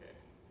 we said okay.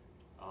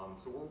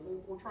 So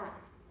we're trying.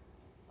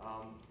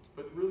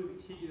 But really the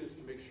key is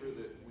to make sure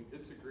that we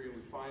disagree and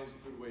we find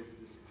good ways to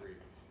disagree.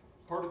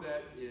 Part of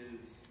that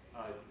is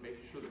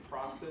making sure the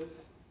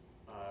process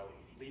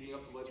leading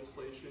up to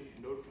legislation,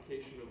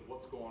 notification of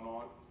what's going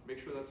on, make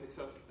sure that's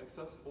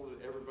accessible to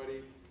everybody,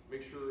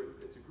 make sure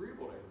it's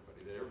agreeable to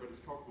everybody, that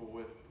everybody's comfortable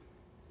with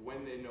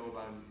when they know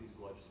about a piece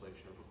of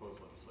legislation or proposed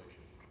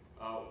legislation.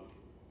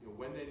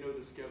 When they know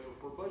the schedule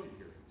for budget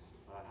hearings,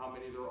 how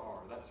many there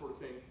are, that sort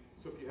of thing.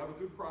 So if you have a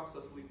good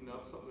process leading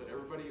up, something that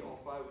everybody, all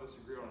five of us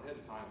agree on ahead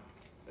of time,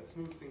 that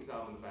smooths things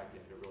out on the back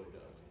end, it really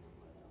does.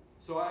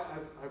 So I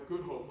have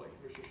good hope, like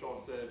Commissioner Shaw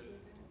said,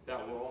 that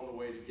we're on the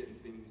way to getting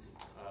things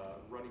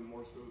running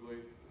more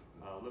smoothly,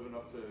 living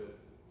up to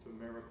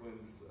Mayor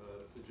McClin's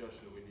suggestion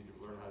that we need to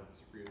learn how to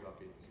disagree without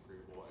being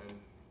disagreeable. And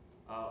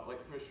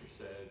like Commissioner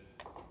said,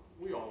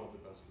 we all want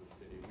the best for the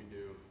city. We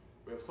do.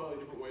 We have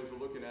slightly different ways of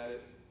looking at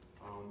it,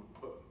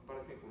 but I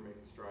think we're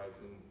making strides,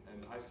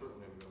 and I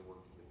certainly am going to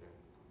work to get there.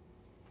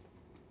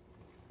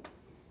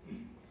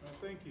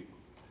 Thank you.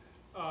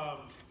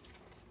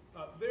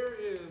 There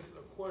is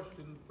a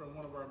question from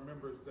one of our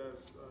members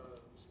that's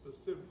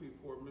specifically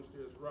for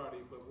Mr. Esrati,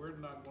 but we're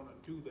not going to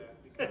do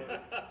that because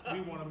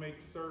we want to make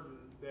certain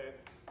that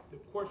the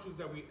questions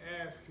that we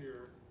ask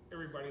here,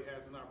 everybody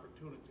has an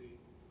opportunity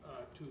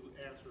to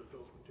answer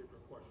those particular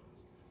questions.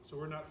 So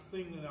we're not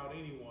singling out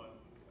anyone.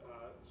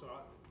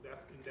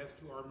 That's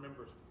to our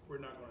members. We're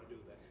not going to do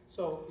that.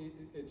 So,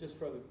 just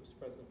further, Mr.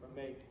 President, if I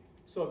may.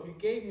 So if you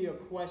gave me a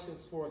question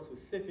for a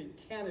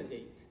specific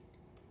candidate,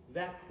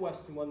 that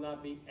question will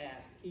not be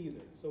asked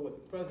either. So what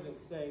the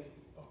President's saying,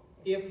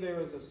 if there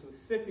is a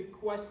specific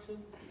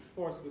question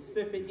for a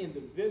specific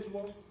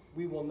individual,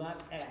 we will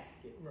not ask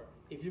it. Right.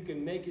 If you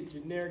can make it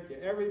generic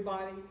to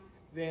everybody,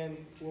 then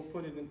we'll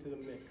put it into the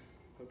mix,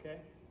 okay?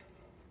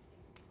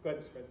 Go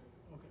ahead, Mr. President.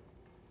 Okay.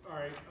 All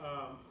right.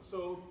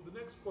 So the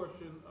next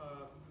question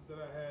that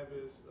I have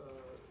is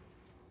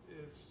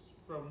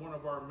from one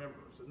of our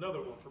members, another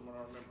one from one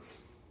of our members.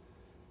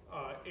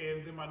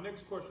 And then my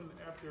next question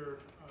after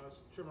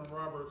Chairman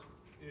Roberts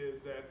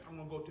is that I'm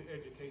going to go to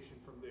education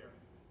from there.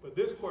 But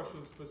this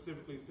question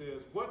specifically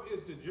says, what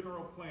is the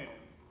general plan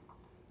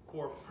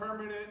for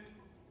permanent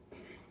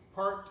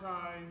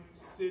part-time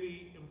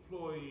city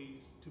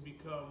employees to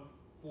become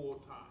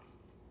full-time?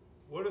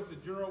 What is the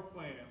general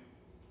plan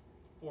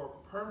for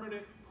a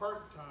permanent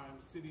part-time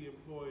city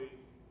employee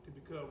to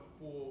become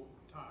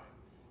full-time?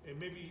 And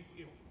maybe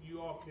if you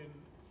all can,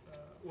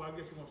 well, I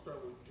guess we're going to start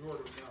with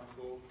Jordan now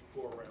and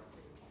go around.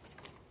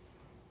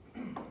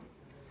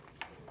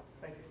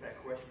 Thank you for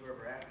that question,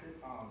 whoever asked it.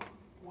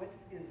 What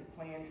is the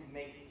plan to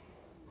make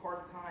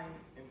part-time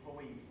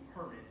employees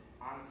permanent?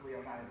 Honestly,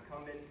 I'm not an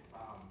incumbent.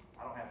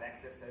 I don't have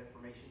access to that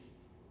information,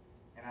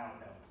 and I don't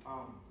know.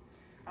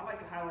 I'd like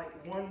to highlight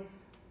one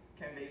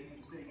candidate who's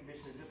a city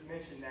commissioner just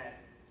mentioned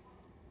that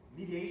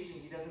mediation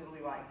he doesn't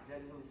really like. He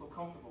doesn't really feel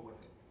comfortable with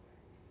it.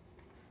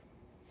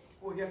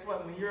 Well, guess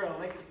what? When you're an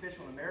elected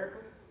official in America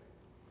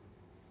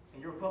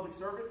and you're a public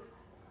servant,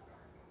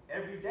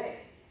 every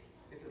day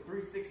it's a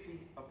 360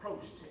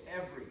 approach to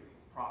every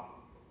problem.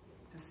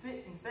 To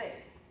sit and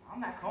say, I'm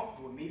not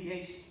comfortable with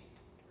mediation.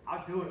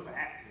 I'll do it if I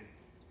have to.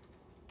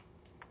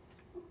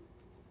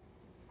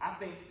 I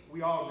think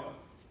we all know,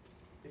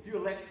 if you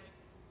elect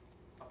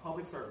a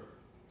public servant,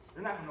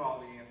 they're not going to know all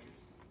the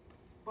answers.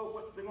 But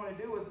what they're going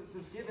to do is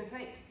just give and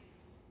take.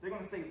 They're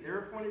going to say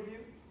their point of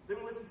view. They're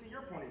going to listen to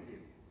your point of view.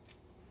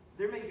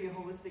 There may be a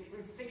holistic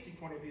 360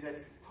 point of view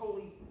that's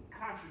totally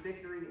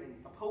contradictory and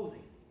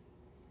opposing.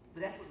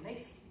 But that's what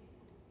makes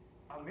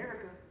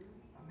America,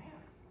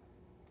 America.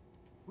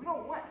 We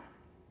don't want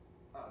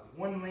a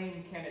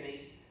one-lane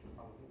candidate,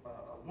 a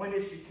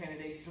one-issue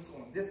candidate just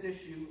on this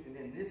issue, and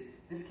then this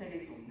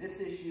candidate's on this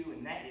issue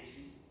and that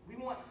issue. We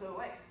want to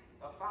elect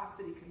a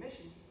 5-city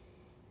commission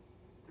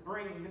to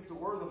bring Mr.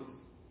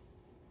 Wortham's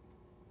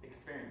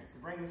experience, to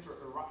bring Mr.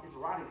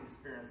 Esrati's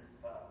experience,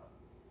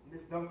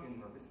 Ms.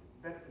 Duncan or Mr.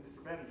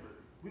 Bedinger.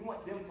 We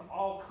want them to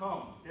all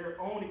come, their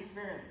own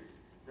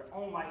experiences, their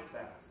own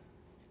lifestyles,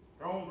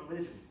 their own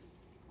religions,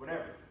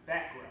 whatever,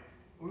 background.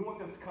 We want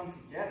them to come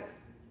together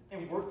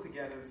and work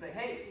together and say,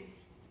 hey,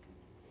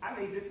 I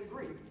may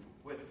disagree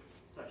with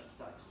such and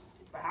such,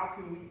 but how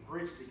can we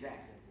bridge the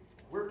gap?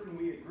 Where can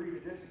we agree to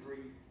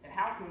disagree? And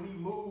how can we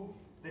move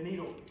the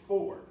needle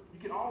forward? You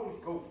can always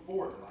go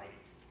forward in life,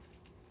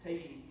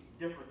 taking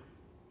different.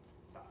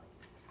 Stop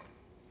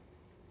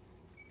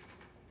it.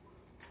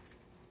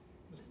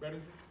 Mr.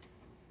 Bedinger?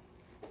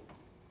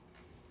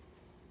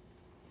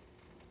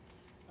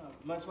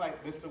 Much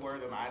like Mr.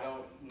 Wortham, I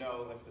don't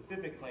know a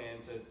specific plan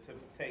to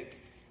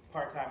take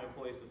part-time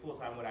employees to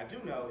full-time. What I do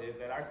know is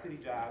that our city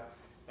jobs,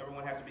 number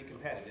one, have to be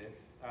competitive.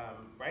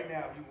 Right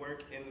now, if you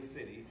work in the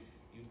city,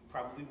 you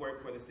probably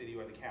work for the city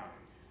or the county.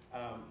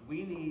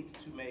 We need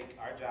to make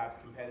our jobs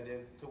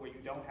competitive to where you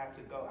don't have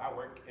to go. I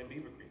work in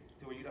Beaver Creek,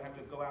 to where you don't have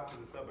to go out to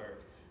the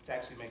suburbs to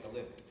actually make a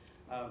living.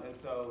 And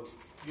so,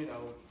 you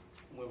know,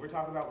 when we're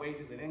talking about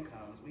wages and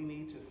incomes, we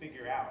need to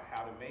figure out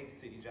how to make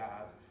city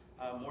jobs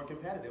more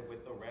competitive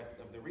with the rest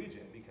of the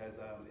region, because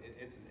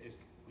it's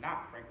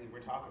not, frankly, we're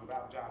talking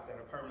about jobs that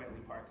are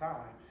permanently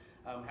part-time.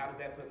 How does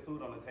that put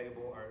food on the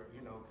table or,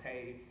 you know,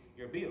 pay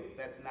your bills?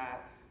 That's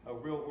not a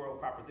real-world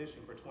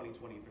proposition for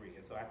 2023.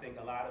 And so I think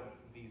a lot of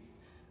these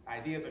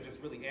ideas are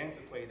just really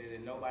antiquated,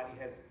 and nobody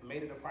has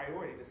made it a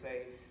priority to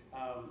say,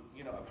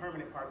 you know, a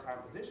permanent part-time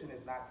position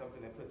is not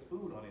something that puts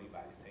food on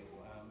anybody's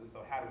table. And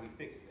so how do we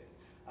fix this?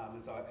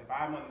 And so if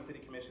I'm on the city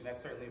commission,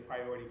 that's certainly a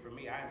priority for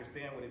me. I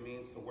understand what it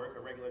means to work a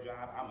regular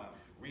job. I'm a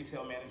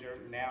retail manager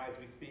now as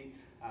we speak.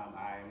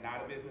 I am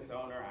not a business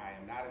owner. I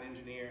am not an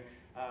engineer.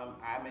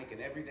 I make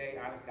an everyday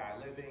honest guy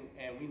living,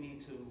 and we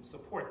need to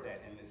support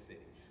that in this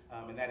city.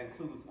 And that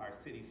includes our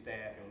city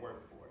staff and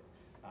workforce.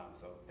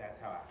 So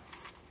that's how I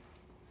feel.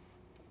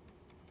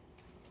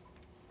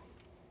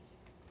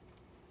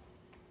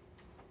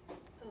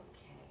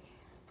 Okay,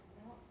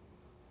 well,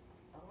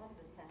 a lot of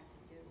this has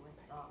to do with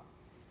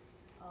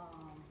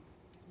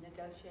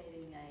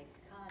negotiating a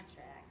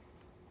contract.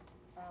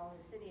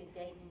 The city of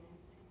Dayton,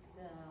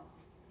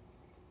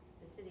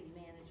 the city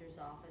manager's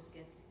office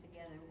gets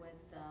together with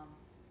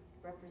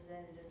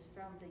representatives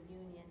from the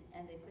union,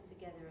 and they put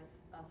together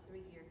a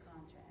 3-year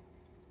contract.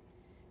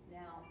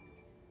 Now,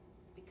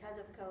 because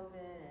of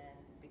COVID and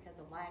because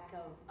of lack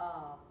of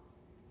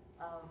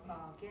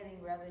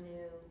getting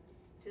revenue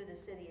to the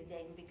city of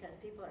Dayton, because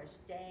people are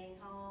staying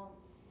home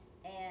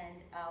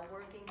and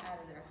working out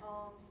of their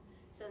homes,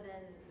 so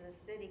then the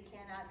city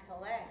cannot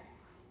collect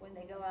when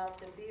they go out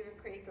to Beaver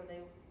Creek or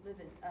they live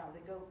in,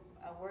 they go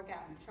work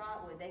out in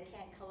Trotwood. They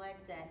can't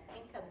collect that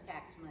income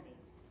tax money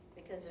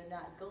because they're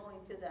not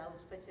going to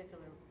those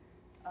particular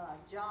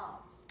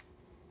jobs.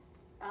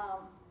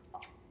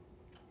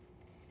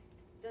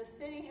 The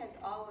city has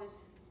always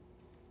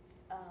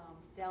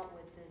dealt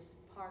with this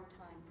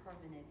part-time,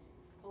 permanent,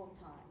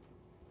 full-time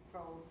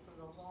for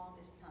the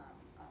longest time.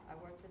 I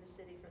worked for the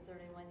city for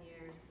 31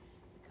 years.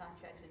 The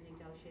contracts are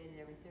negotiated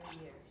every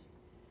 3 years.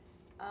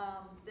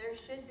 There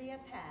should be a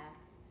path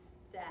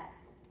that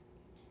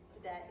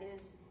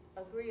is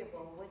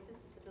agreeable with the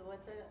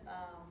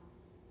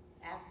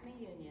ASME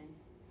union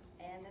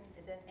and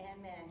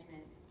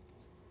management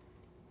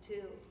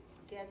to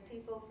get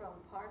people from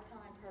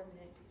part-time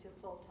permanent to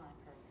full-time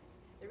permanent.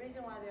 The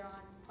reason why they're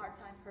on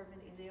part-time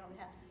permanent is you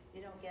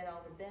don't get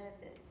all the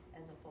benefits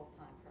as a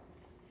full-time permanent.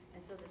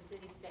 And so the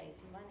city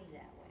saves money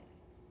that way.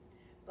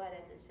 But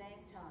at the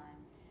same time,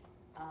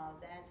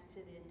 that's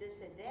to the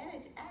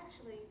disadvantage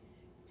actually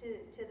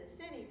to the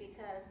city,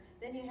 because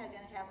then you're going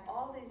to have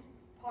all these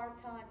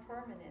part-time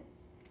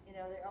permanents. You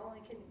know, they only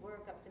can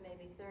work up to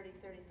maybe 30,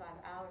 35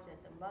 hours at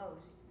the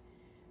most.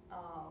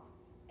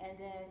 And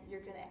then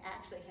you're going to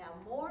actually have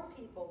more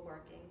people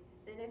working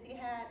than if you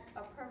had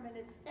a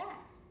permanent staff.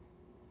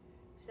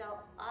 So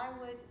I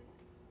would,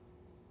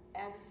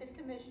 as a city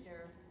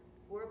commissioner,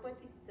 work with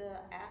the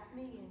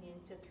ASME union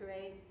to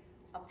create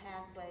a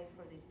pathway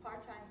for these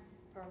part-time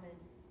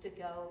permanents to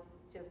go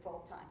to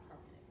full-time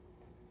permanent.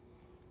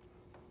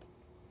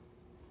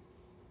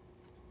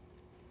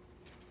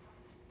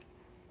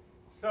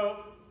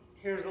 So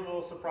here's a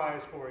little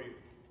surprise for you.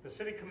 The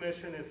city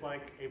commission is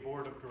like a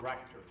board of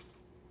directors.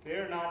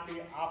 They're not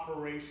the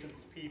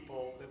operations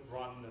people that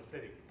run the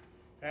city.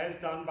 That is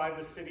done by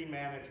the city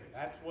manager.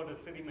 That's what a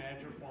city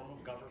manager form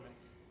of government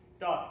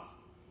does.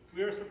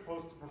 We are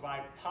supposed to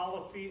provide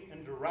policy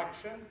and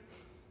direction.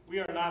 We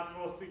are not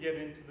supposed to get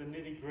into the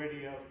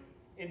nitty-gritty of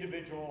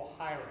individual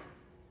hiring.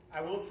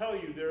 I will tell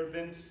you, there have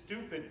been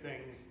stupid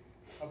things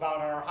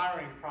about our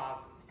hiring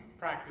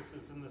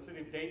practices in the city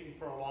of Dayton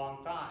for a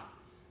long time.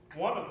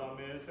 One of them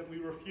is that we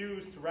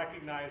refuse to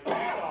recognize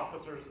police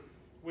officers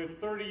with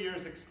 30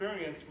 years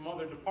experience from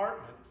other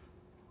departments,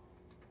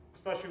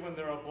 especially when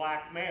they're a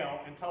black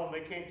male, and tell them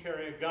they can't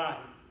carry a gun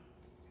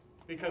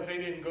because they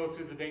didn't go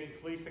through the Dayton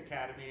Police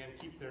Academy and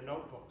keep their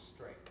notebooks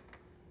straight.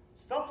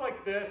 Stuff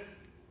like this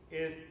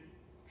is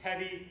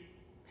petty,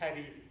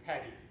 petty,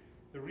 petty.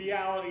 The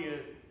reality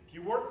is, if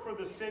you work for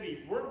the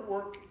city,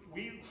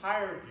 we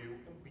hired you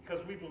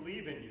because we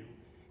believe in you,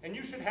 and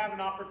you should have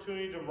an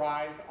opportunity to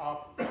rise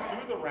up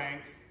through the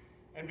ranks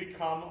and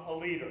become a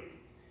leader.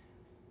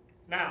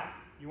 Now,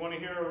 you want to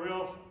hear a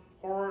real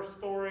horror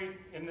story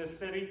in this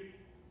city?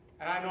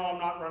 And I know I'm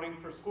not running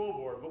for school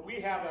board, but we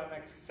have an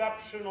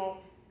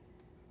exceptional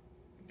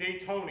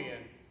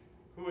Daytonian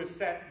who has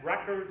set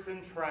records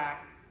in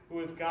track, who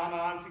has gone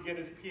on to get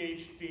his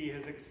PhD,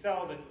 has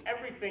excelled in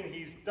everything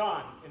he's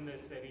done in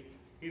this city.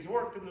 He's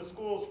worked in the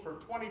schools for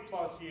 20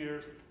 plus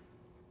years,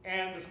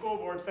 and the school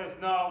board says,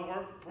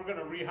 no, we're going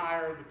to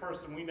rehire the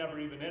person we never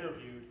even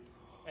interviewed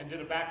and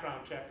did a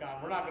background check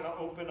on. We're not going to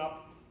open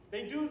up.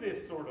 They do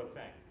this sort of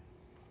thing.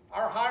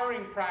 Our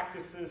hiring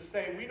practices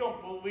say we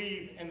don't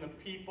believe in the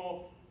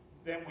people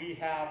that we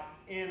have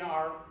in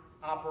our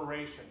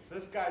operations.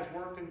 This guy's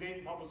worked in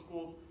Dayton Public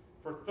Schools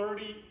for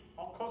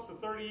close to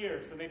 30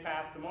 years, and they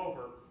passed him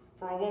over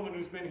for a woman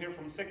who's been here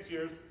from 6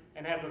 years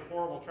and has a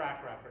horrible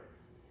track record.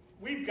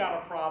 We've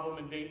got a problem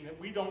in Dayton that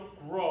we don't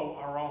grow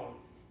our own.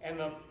 And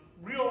the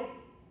real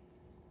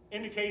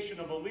indication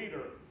of a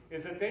leader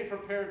is that they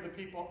prepared the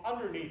people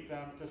underneath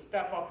them to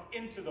step up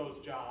into those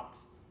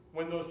jobs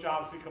when those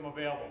jobs become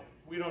available.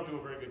 We don't do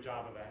a very good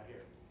job of that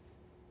here.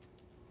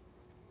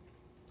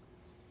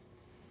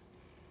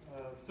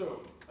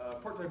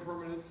 Part-time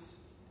permanents,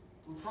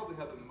 we probably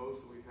had the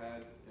most that we've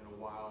had in a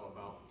while,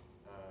 about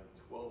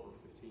 12 or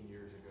 15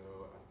 years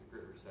ago after the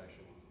Great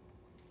Recession.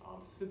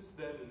 Since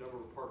then, the number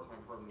of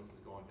part-time permanents has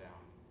gone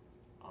down.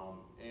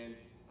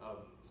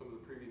 Some of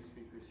the previous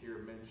speakers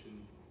here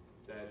mentioned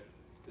that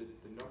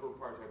the number of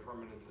part-time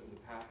permanents and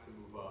the path to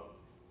move up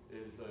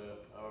is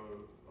a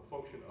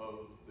function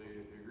of the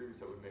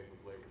agreements that we make with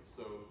labor.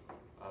 So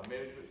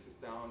management sits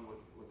down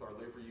with our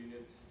labor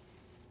unions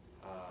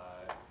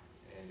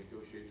and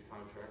negotiates a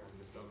contract, as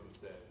Ms. Duncan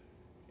said.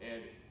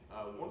 And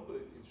one of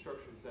the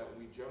instructions that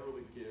we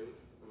generally give,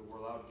 we're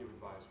allowed to give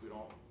advice. We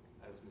don't,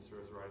 as Mr.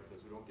 Esrati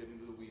says, we don't get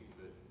into the weeds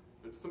of it.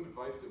 But some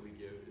advice that we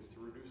give is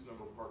to reduce the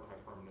number of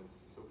part-time permanents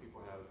so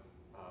people have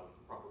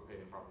proper pay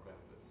and proper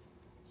benefits.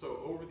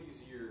 So over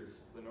these years,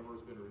 the number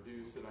has been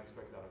reduced, and I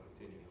expect that to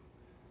continue.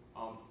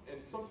 And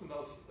something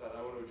else that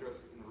I want to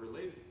address in a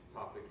related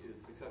topic is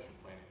succession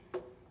planning.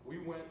 We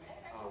went,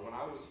 when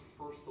I was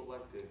first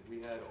elected,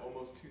 we had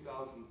almost 2,000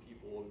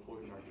 people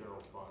employed in our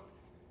general fund.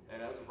 And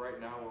as of right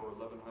now, we're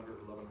 1,100,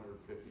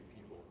 1,150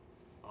 people.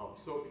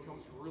 So it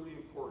becomes really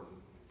important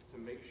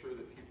to make sure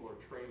that people are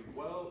trained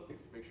well,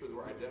 make sure that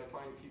we're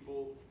identifying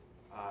people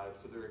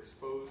so they're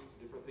exposed to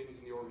different things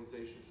in the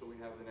organization so we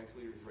have the next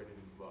leaders ready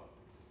to move up.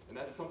 And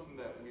that's something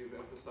that we've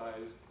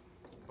emphasized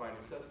by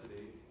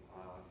necessity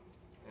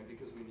and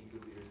because we need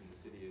good leaders in the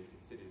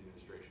city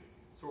administration.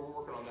 So we're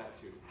working on that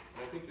too.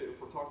 And I think that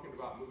if we're talking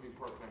about moving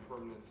part-time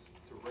permanents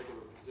to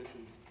regular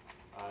positions,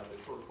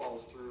 that sort of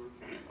follows through.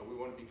 We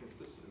want to be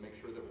consistent and make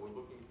sure that we're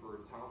looking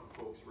for talented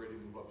folks ready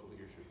to move up to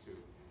leadership too.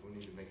 We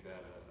need to make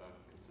that a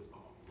consistent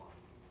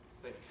line.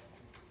 Thank you.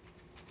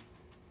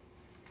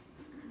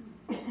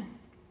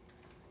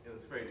 Yeah,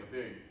 that's great. A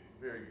very,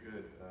 very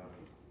good,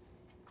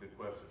 good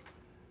question.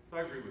 So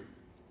I agree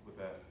with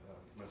that,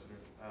 Commissioner.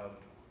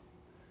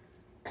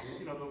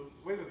 You know, the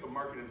way that the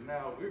market is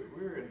now,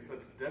 we're in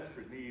such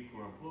desperate need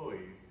for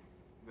employees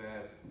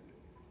that,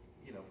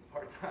 you know,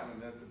 part-time,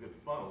 and that's a good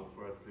funnel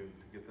for us to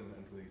get them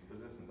into these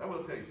positions. I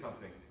will tell you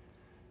something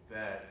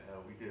that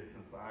we did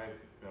since I've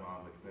been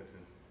on the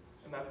commission,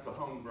 and that's the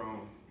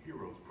Homegrown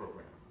Heroes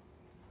program,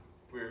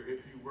 where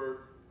if you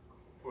work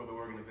for the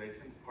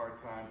organization,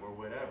 part-time or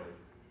whatever,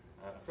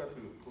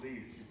 especially with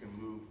police, you can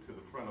move to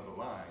the front of the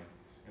line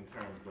in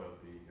terms of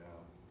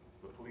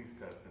the police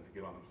testing to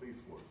get on the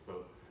police force.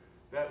 So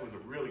that was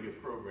a really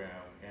good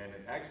program, and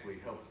it actually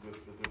helps with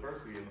the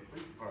diversity in the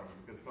police department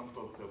because some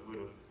folks that would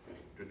have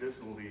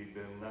traditionally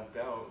been left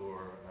out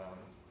or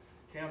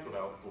canceled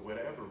out for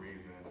whatever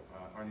reason,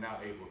 are now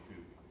able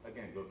to,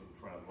 again, go to the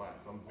front of the line.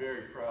 So I'm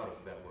very proud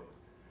of that work.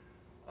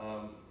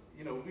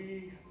 You know,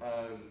 the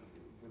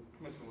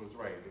commissioner was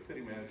right. The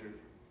city manager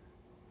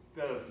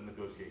does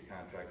negotiate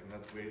contracts, and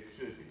that's the way it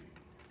should be.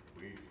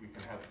 We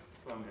can have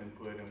some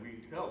input, and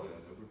we tell them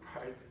that we're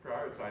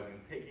prioritizing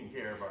taking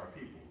care of our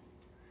people.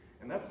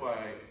 And that's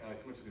why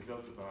Commissioner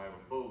Joseph and I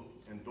were both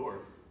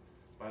endorsed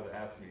by the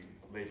AFSCME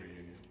labor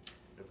union,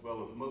 as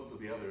well as most of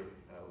the other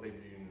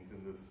labor unions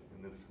in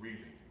this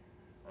region,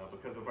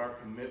 because of our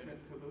commitment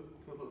to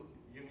the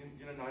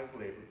unionized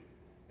labor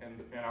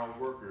and our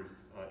workers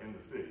in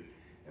the city.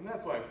 And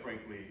that's why,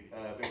 frankly,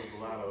 there was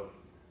a lot of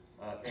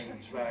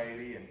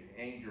anxiety and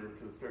anger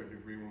to a certain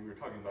degree when we were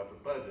talking about the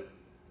budget,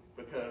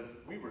 because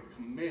we were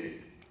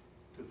committed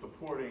to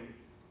supporting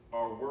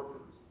our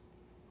workers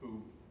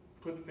who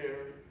put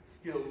their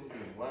skills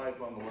and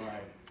lives on the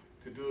line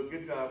to do a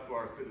good job for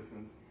our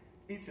citizens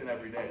each and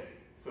every day.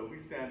 So we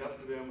stand up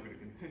for them. We're going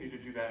to continue to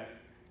do that,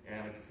 and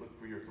I just look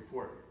for your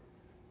support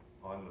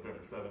on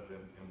November 7th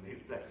and May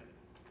 2nd.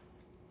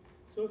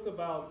 So it's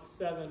about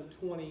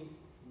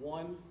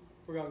 7:21.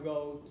 We're going to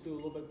go to a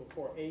little bit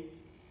before 8,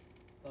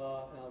 and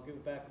I'll give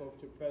it back over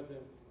to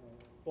President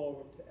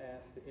Forward to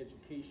ask the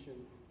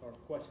education or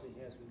question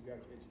he has with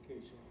regard to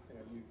education and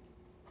our youth.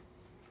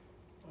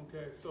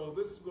 Okay, so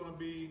this is going to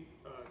be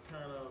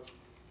kind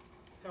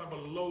of a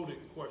loaded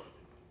question,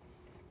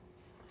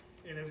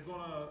 and it's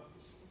going to,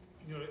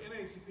 you know, the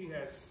NAACP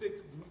has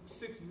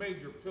six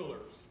major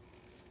pillars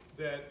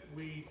that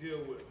we deal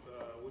with,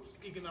 which is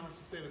economic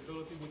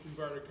sustainability, which we've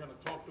already kind of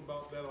talked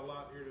about that a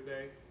lot here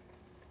today,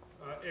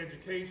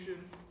 education,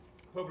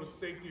 public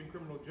safety and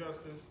criminal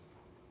justice,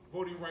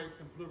 voting rights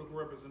and political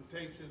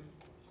representation,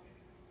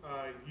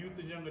 youth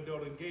and young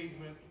adult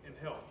engagement, and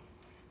health.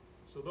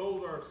 So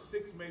those are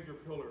 6 major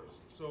pillars.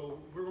 So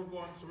we're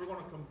going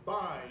to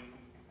combine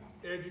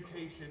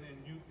education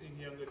and youth and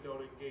young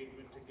adult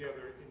engagement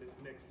together in this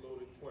next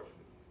loaded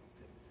question.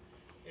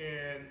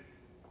 And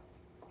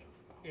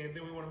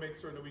then we want to make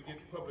certain that we get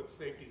to public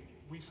safety.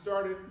 We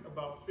started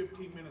about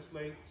 15 minutes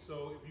late,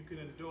 so if you can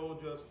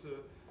indulge us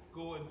to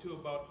go into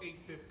about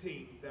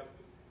 8:15, that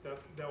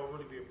will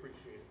really be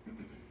appreciated.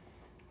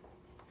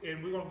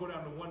 And we're going to go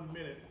down to 1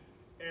 minute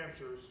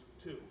answers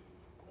too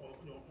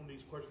on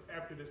these questions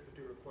after this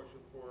particular question,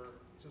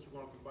 since we're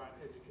going to combine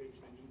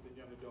education and youth and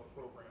young adult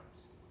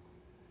programs.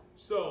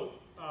 So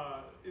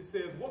it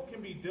says, what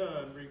can be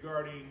done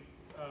regarding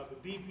the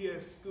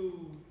DPS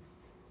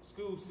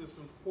school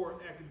system's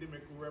poor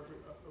academic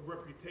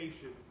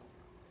reputation?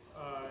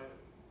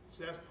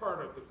 So that's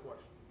part of the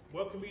question.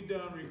 What can be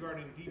done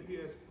regarding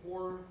DPS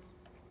poor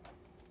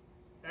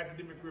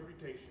academic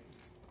reputation?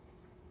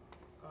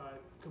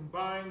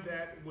 Combine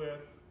that with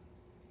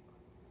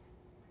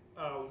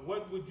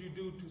what would you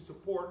do to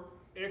support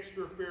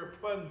extra fair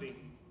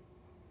funding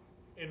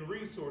and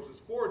resources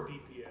for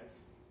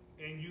DPS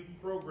and youth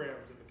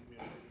programs in the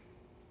community?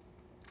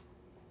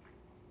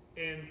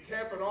 And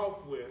cap it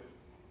off with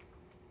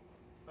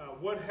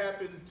what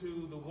happened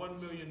to the $1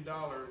 million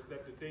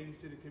that the Dayton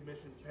City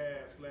Commission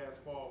passed last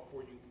fall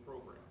for youth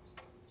programs.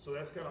 So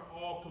that's kind of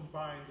all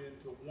combined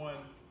into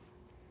one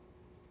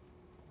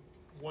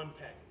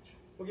package.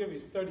 We'll give you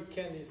 30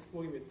 candidates.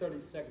 We'll give you 30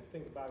 seconds.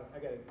 Think about it. I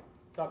got to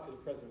talk to the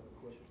president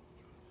real quick.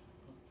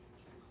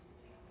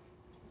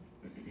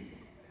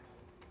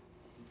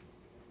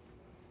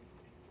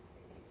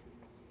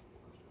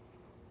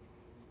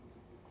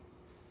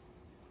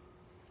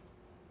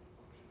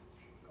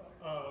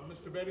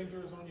 Mr.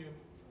 Bedinger is on you.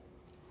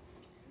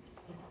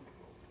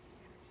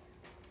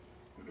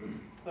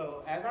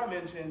 So, as I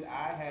mentioned,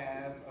 I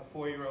have a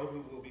 4-year-old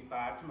who will be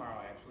 5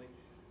 tomorrow, actually,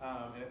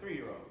 and a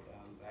 3-year-old.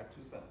 I have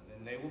 2 sons,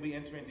 and they will be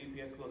entering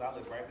DPS schools. I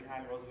live right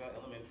behind Roosevelt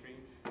Elementary,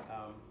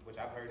 which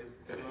I've heard is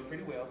doing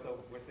pretty well,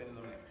 so we're sending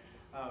them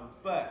there.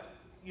 But,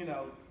 you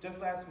know, just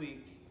last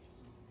week,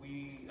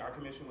 our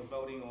commission was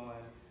voting on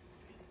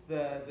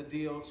the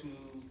deal to,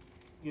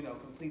 you know,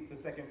 complete the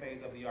 2nd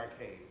phase of the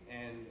arcade.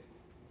 And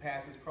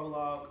past this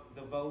prologue,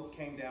 the vote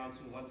came down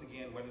to, once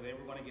again, whether they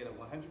were going to get a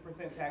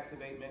 100% tax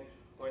abatement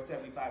or a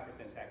 75%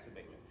 tax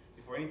abatement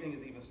before anything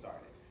is even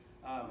started.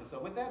 And so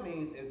what that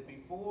means is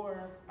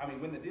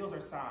when the deals are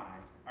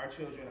signed, our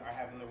children are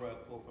having the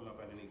rug pulled from up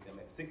underneath them.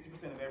 60%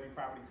 of every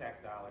property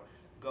tax dollar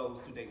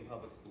goes to Dayton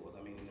Public Schools.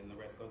 And the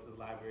rest goes to the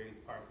libraries,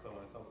 parks, so on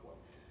and so forth.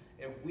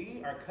 If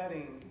we are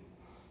cutting,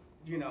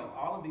 you know,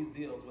 all of these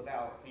deals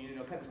without, you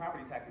know, cutting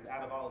property taxes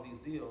out of all of these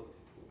deals,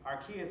 our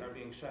kids are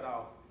being shut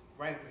off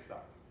right at the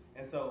start.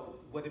 And so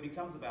what it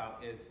becomes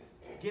about is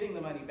getting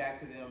the money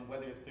back to them,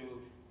 whether it's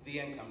through the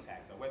income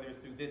tax or whether it's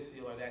through this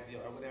deal or that deal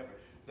or whatever.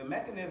 The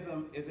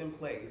mechanism is in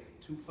place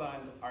to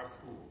fund our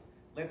schools.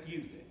 Let's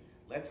use it.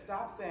 Let's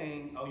stop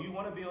saying, oh, you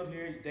want to build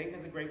here, Dayton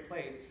is a great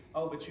place,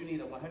 oh, but you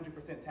need a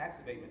 100% tax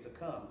abatement to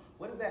come.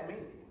 What does that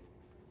mean?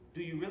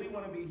 Do you really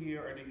want to be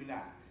here or do you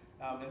not?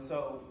 And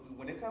so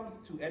when it comes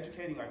to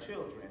educating our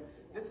children,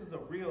 this is a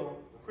real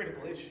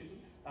critical issue.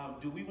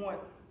 Do we want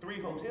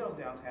 3 hotels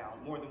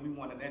downtown more than we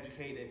want an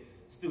educated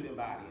student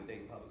body in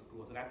Dayton Public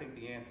Schools? And I think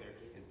the answer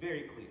is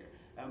very clear.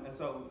 And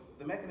so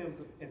the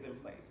mechanism is in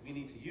place. We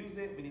need to use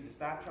it. We need to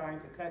stop trying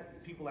to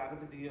cut people out of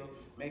the deal,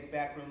 make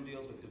backroom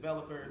deals with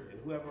developers and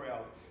whoever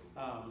else,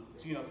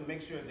 to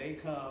make sure they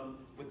come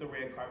with the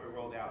red carpet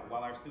rolled out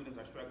while our students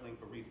are struggling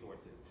for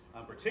resources.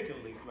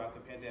 Particularly throughout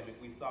the pandemic,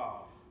 we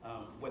saw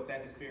what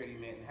that disparity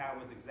meant and how it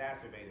was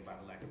exacerbated by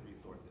the lack of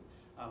resources.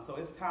 So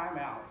it's time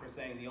out for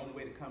saying the only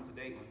way to come to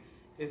Dayton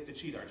is to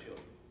cheat our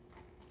children.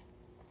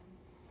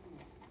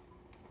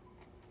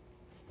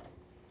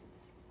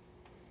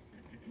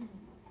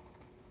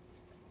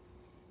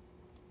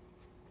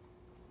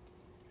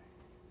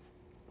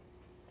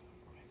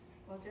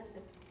 Well, just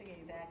to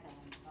piggyback on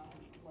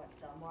what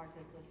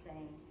Marcus was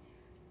saying,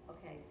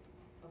 okay,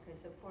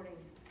 supporting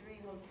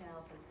 3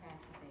 hotels with tax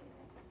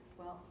abatement.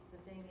 Well, the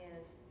thing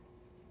is,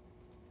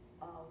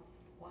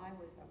 why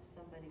would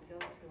somebody go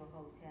to a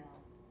hotel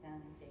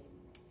down in Dayton?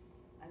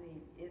 I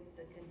mean, if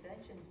the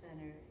convention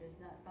center is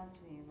not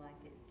functioning like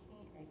it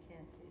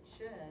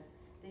should,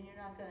 then you're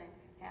not going to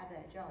have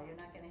that draw. You're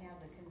not going to have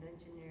the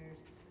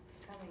conventioners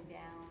coming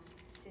down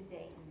to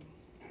Dayton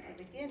to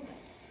begin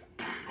with.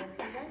 The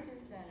convention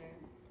center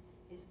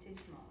is too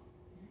small.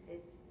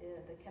 It's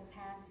the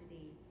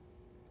capacity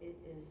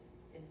is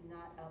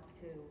not up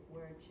to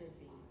where it should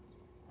be.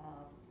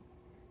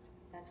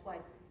 That's why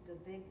the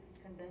big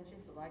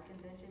conventions, the large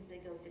conventions,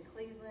 they go to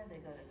Cleveland, they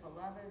go to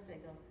Columbus, they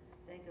go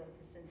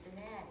to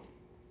Cincinnati.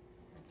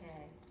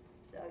 Okay,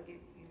 so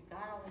you've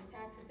got all this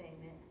tax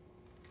abatement,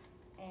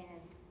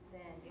 and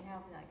then you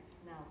have like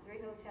now 3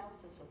 hotels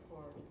to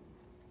support.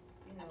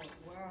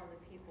 Where are the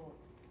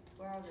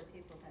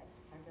people that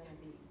are going to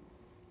be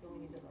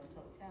going into those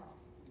hotels?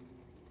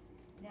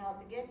 Now,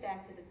 to get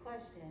back to the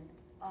question,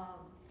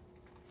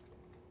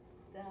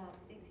 the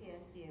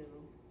DPSU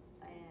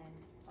and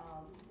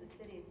the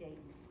City of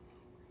Dayton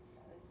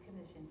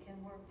Commission can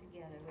work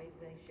together.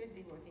 They should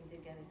be working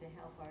together to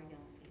help our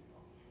young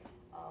people.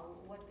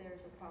 What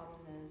there's a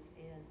problem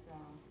is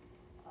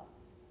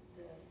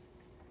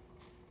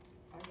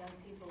our young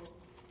people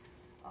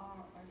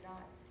are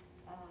not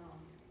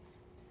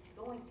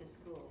going to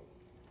school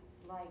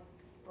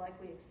like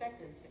we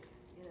expected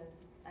to,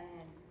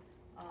 and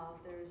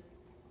there's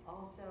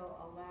also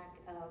a lack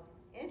of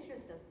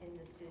interest in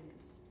the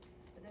students.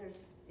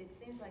 It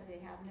seems like they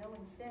have no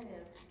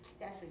incentive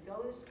to actually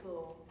go to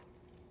school,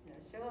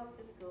 show up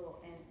to school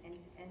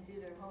and do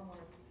their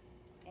homework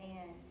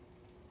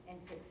and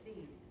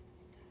succeed.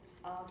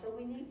 So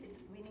we need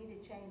to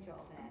change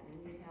all that,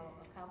 and we need to have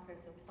a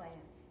comprehensive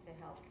plan to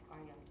help our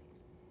young people.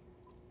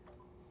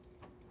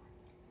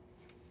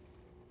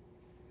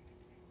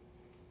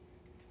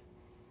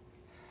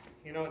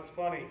 It's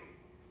funny.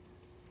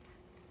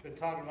 Been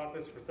talking about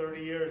this for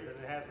 30 years, and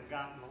it hasn't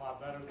gotten a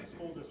lot better. The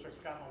school district's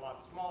gotten a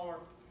lot smaller.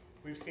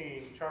 We've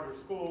seen charter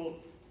schools.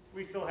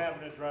 We still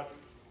haven't addressed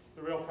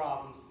the real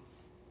problems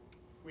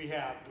we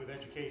have with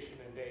education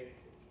in Dayton.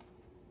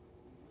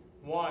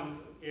 One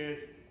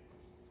is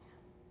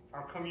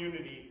our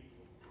community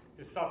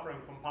is suffering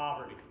from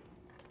poverty.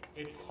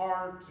 It's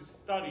hard to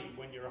study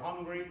when you're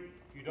hungry.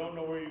 You don't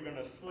know where you're going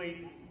to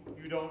sleep.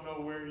 You don't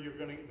know where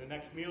the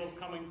next meal's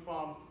coming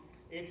from.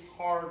 It's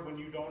hard when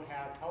you don't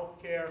have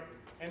health care.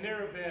 And there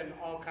have been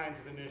all kinds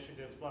of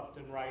initiatives left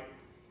and right.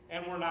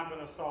 And we're not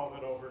going to solve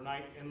it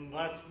overnight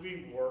unless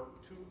we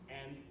work to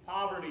end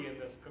poverty in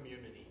this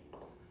community.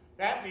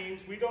 That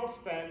means we don't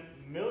spend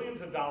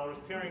millions of dollars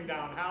tearing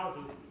down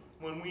houses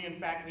when we in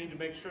fact need to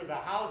make sure the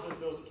houses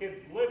those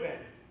kids live in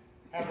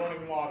have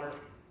running water,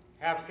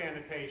 have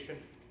sanitation,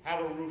 have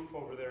a roof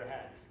over their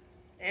heads.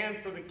 And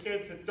for the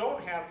kids that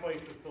don't have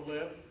places to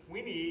live,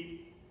 we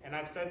need, and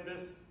I've said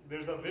this,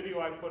 there's a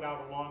video I put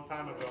out a long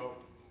time ago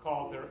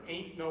called There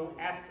Ain't No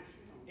F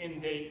in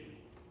Dayton.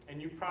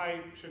 And you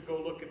probably should go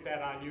look at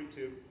that on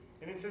YouTube.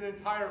 And it's an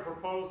entire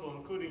proposal,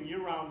 including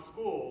year-round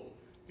schools,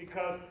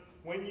 because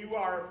when you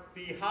are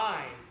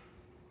behind,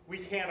 we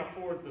can't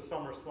afford the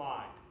summer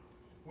slide.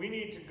 We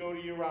need to go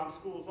to year-round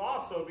schools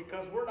also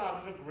because we're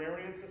not an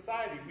agrarian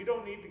society. We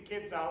don't need the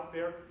kids out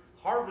there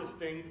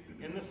harvesting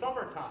in the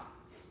summertime.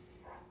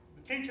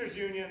 The teachers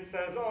union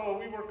says, oh,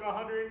 we work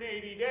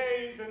 180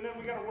 days and then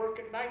we got to work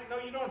at night. No,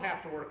 you don't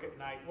have to work at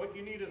night. What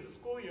you need is a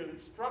school year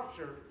that's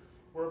structured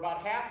where about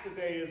half the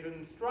day is in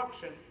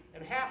instruction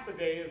and half the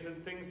day is in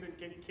things that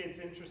get kids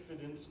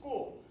interested in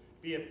school,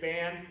 be it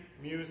band,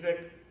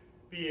 music,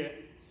 be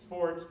it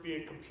sports, be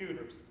it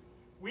computers.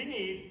 We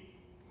need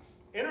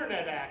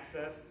internet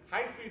access,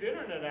 high-speed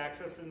internet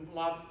access in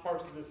lots of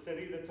parts of the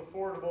city that's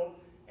affordable,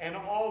 and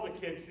all the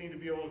kids need to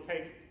be able to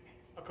take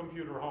a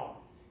computer home.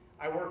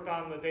 I worked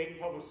on the Dayton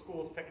Public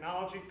Schools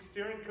Technology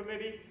Steering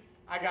Committee.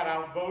 I got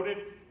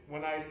outvoted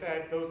when I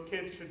said those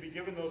kids should be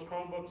given those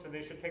Chromebooks and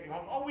they should take them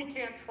home. Oh, we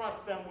can't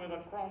trust them with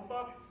a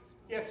Chromebook.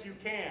 Yes, you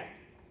can.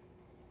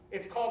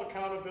 It's called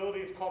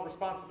accountability. It's called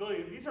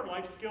responsibility. These are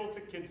life skills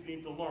that kids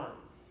need to learn.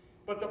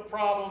 But the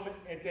problem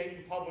at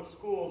Dayton Public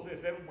Schools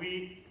is that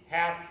we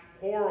have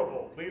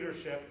horrible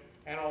leadership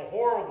and a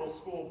horrible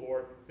school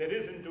board that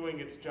isn't doing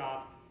its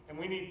job. And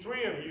we need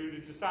 3 of you to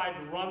decide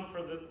to run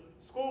for the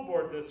school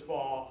board this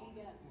fall.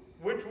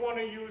 Which one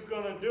of you is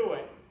going to do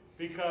it?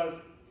 because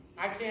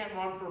I can't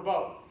run for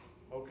both,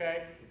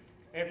 okay?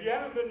 And if you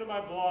haven't been to my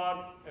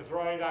blog,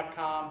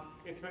 Esrati.com,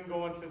 it's been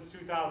going since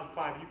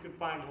 2005. You can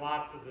find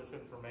lots of this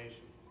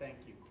information. Thank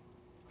you.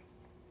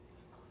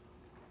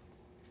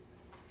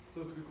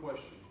 So it's a good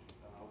question.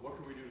 What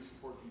can we do to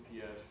support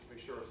DPS, make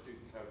sure our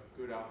students have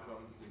good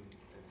outcomes and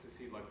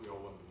succeed like we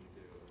all want them to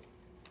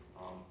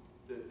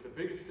do? The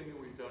biggest thing that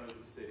we've done as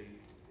a city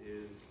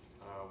is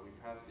we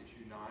passed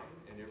issue 9,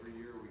 and every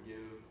year we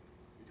give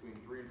between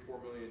 $3 and $4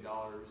 million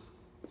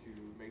to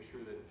make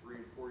sure that 3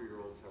 and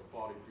 4-year-olds have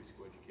quality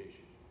preschool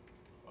education.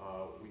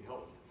 We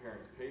help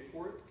parents pay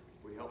for it.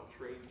 We help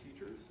train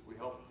teachers. We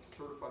help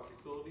certify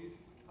facilities,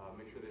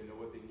 make sure they know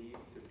what they need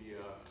to be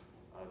a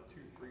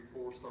 2, 3,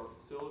 4-star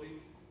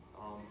facility.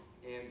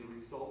 And the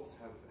results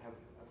have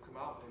come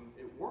out, and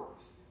it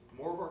works.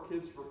 More of our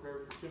kids are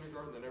prepared for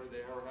kindergarten than ever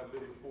they ever have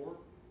been before.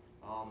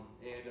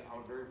 And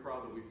I'm very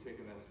proud that we've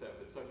taken that step.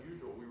 It's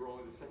unusual. We were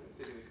only the 2nd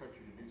city in the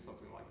country to do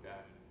something like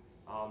that.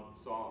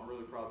 So I'm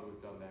really proud that we've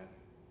done that.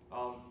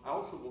 I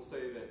also will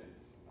say that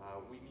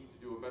we need to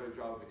do a better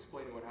job of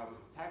explaining what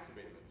happens with tax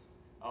abatements.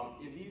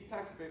 In these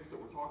tax abatements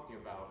that we're talking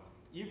about,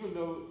 even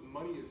though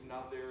money is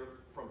not there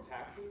from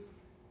taxes,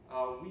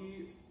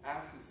 we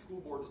ask the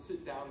school board to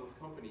sit down with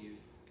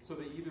companies so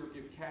they either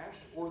give cash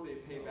or they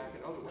pay back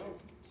in other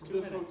ways. For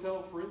this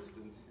hotel, for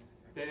instance,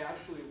 they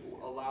actually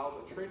allowed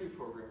a training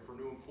program for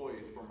new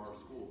employees from our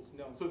schools.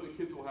 No. So the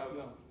kids will have...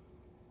 No.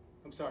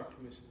 I'm sorry,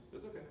 Commissioner.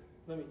 That's okay.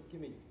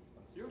 Give me.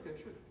 You're okay,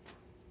 sure.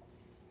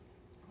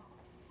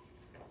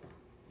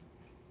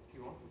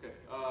 You want? Okay.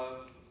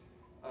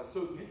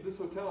 So this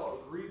hotel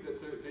agreed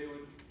that they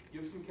would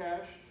give some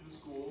cash to the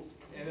schools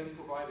and then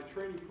provide a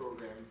training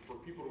program for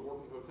people to work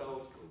in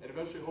hotels and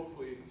eventually,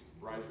 hopefully,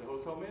 rise to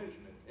hotel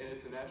management. And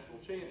it's a national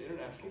chain,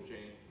 international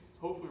chain.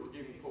 So hopefully we're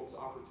giving folks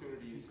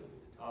opportunities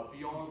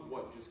beyond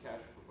what just cash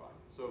will provide.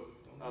 So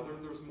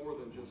there's more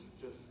than just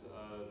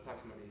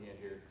tax money in hand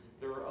here.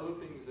 There are other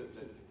things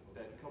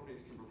that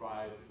companies can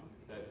provide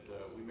that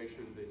we make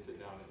sure that they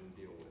sit down and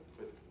deal with.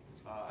 But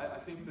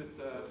I think that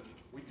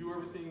we do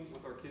everything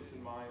with our kids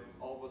in mind.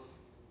 All of us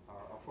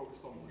are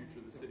focused on the future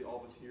of the city,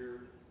 all of us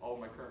here, all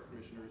of my current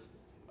commissioners.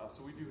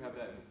 So we do have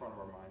that in the front of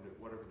our mind at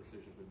whatever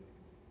decisions we make.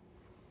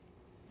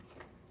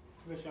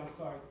 Commissioner, I'm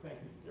sorry. Thank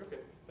you. You're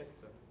okay. Thank you,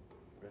 sir.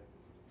 Great.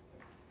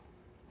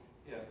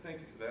 Yeah, thank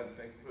you for that, and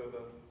thank you for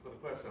the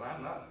question.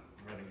 I'm not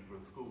running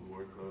for the school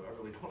board, so I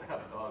really don't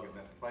have a dog in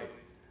that fight.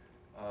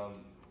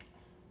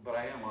 But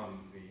I am on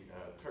the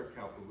Turk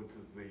Council, which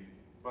is the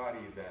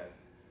body that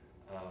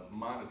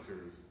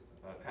monitors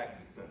tax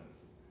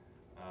incentives.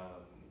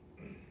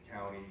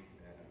 County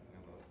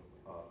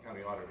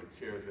county auditor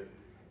chairs it,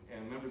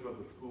 and members of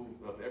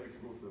every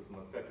school system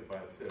affected by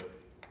a TIF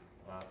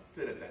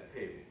sit at that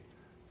table.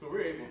 So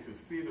we're able to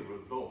see the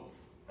results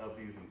of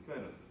these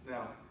incentives.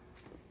 Now,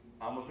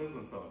 I'm a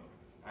business owner.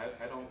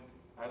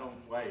 I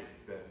don't like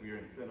that we are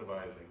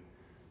incentivizing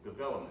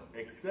development,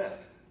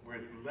 except where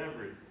it's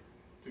leveraged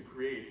to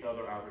create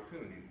other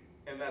opportunities.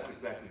 And that's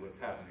exactly what's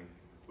happening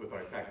with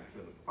our tax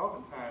incentives.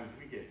 Oftentimes,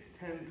 we get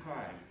 10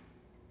 times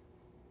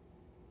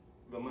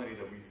the money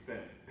that we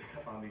spent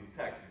on these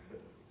tax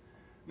incentives.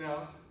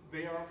 Now,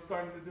 they are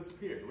starting to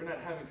disappear. We're not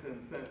having to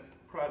incent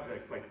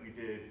projects like we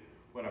did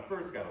when I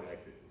first got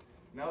elected.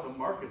 Now the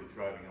market is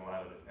driving a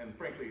lot of it, and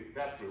frankly,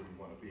 that's where we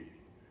want to be.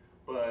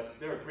 But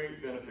there are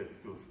great benefits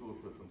to a school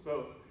system.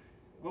 So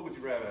what would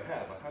you rather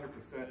have,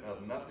 100%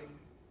 of nothing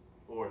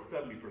or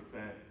 70%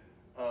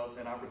 of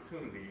an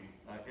opportunity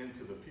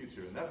into the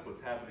future? And that's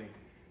what's happening.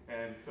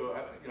 And so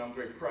I'm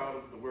very proud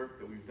of the work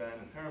that we've done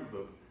in terms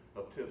of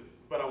TIFs,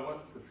 but I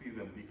want to see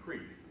them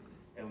decrease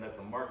and let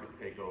the market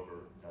take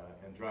over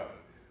and drive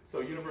it.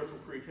 So universal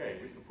pre-K,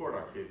 we support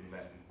our kids in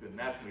that. We've been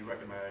nationally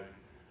recognized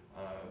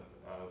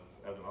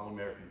as an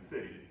all-American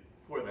city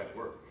for that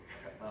work.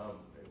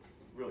 It's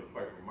really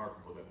quite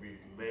remarkable that we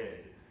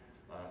led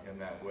in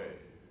that way.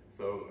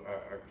 So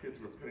our kids,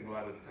 were putting a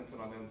lot of attention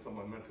on them.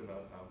 Someone mentioned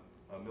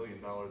 $1 million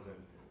in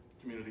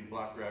community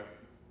block grant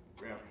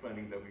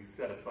funding that we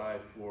set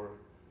aside for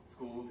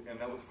schools, and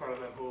that was part of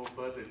that whole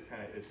budget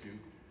kind of issue.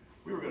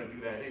 We were going to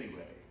do that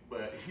anyway,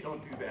 but you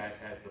don't do that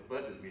at the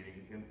budget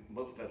meeting, and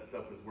most of that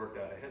stuff is worked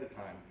out ahead of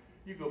time.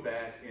 You go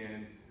back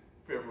in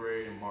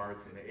February and March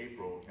and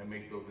April and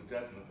make those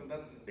adjustments, and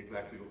that's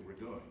exactly what we're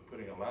doing,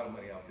 putting a lot of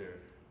money out there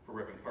for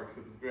rec and parks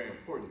because it's very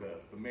important to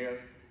us. The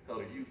mayor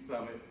held a youth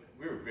summit.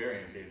 We were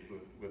very engaged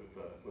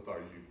with our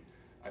youth.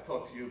 I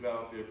talked to you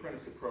about the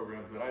apprenticeship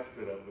programs that I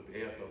stood up with the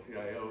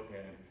AFL-CIO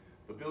and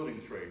the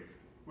building trades.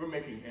 We're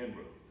making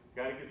inroads.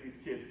 Got to get these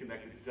kids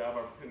connected to job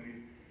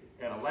opportunities,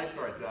 and a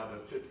lifeguard job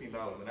at $15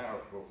 an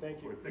hour for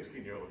a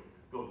 16-year-old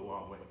goes a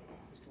long way.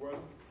 Mr.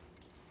 Wortham?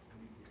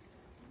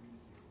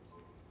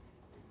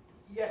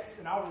 Yes,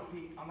 and I'll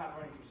repeat, I'm not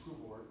running for school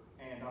board,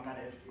 and I'm not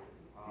an educator.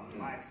 In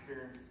my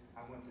experience,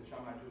 I went to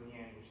Shaw and Jordan,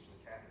 which is a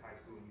Catholic high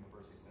school in the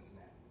University of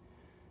Cincinnati.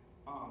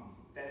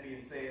 That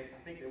being said, I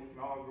think that we can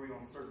all agree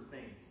on certain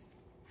things.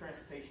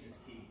 Transportation is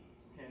key.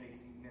 Some candidates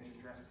mentioned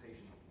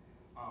transportation.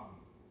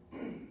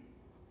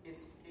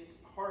 It's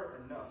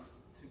hard enough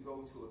to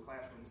go to a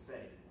classroom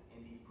setting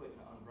and be put in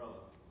an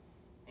umbrella,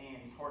 and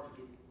it's hard to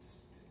get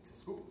to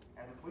school.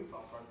 As a police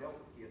officer, I dealt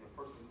with kids. I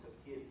personally took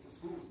kids to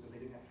schools because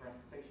they didn't have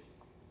transportation.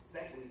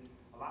 Secondly,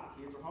 a lot of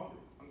kids are hungry.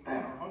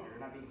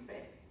 They're not being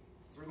fed.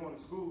 So they're going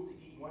to school to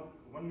eat one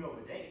meal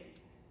a day,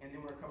 and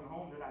then when they're coming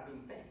home, they're not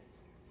being fed.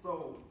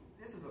 So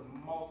this is a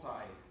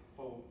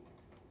multi-fold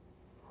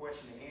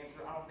question to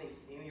answer. I don't think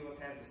any of us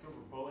have the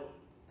silver bullet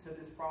to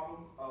this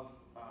problem of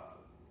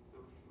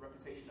the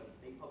reputation of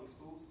Dayton Public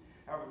Schools.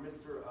 However,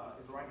 Mr.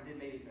 Esrati did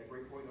make a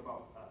great point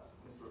about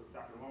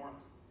Dr.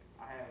 Lawrence.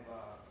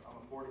 I'm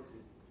afforded to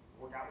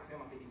work out with him.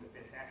 I think he's a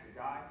fantastic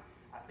guy.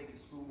 I think the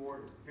school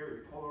board is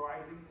very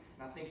polarizing,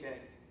 and I think that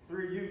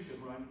 3 of you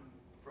should run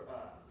for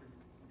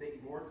Dayton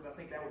board, because I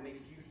think that would make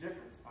a huge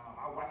difference.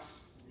 I watch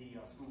the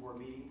school board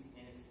meetings,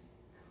 and it's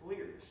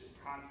clear. It's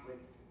just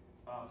conflict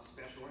of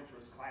special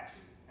interest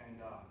clashing. And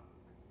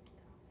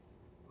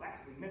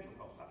lastly, mental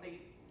health. I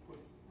think with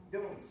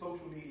dealing with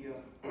social media,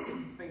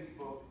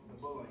 Facebook, the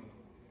bullying,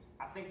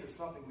 I think there's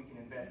something we can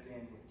invest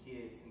in with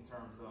kids in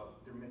terms of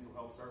their mental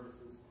health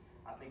services.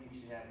 I think we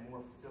should have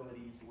more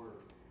facilities where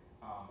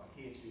a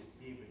kid should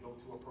be able to go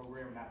to a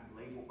program and not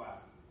be labeled by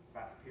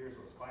his peers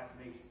or his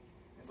classmates.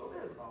 And so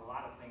there's a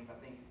lot of things I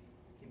think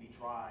can be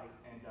tried,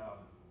 and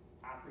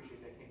I appreciate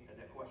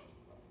that question.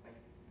 So thank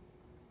you.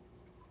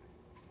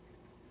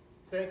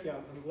 Thank you.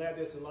 I'm glad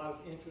there's a lot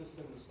of interest,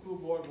 and the school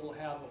board will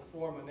have a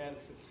forum on that in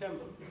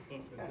September,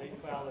 because they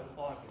file in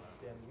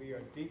August. And we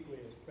are deeply,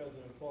 as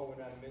President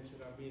Forward and I mentioned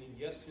our meeting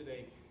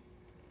yesterday,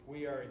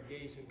 we are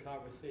engaged in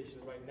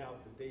conversation right now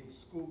with the Dayton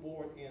School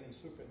Board and the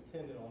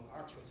superintendent on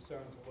our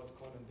concerns of what's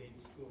going on in Dayton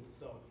schools.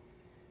 So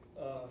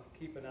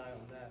keep an eye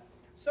on that.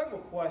 Several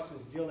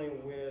questions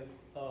dealing with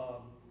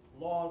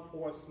law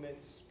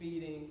enforcement,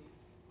 speeding,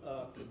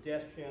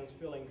 pedestrians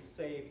feeling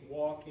safe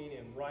walking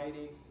and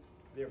riding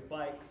their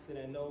bikes. And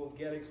I know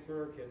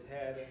Gettysburg has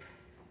had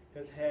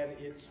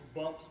its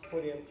bumps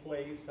put in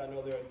place. I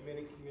know there are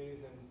many communities,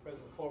 and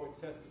President Forward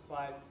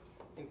testified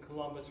in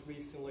Columbus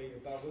recently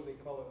about what they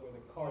call it, where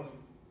the cars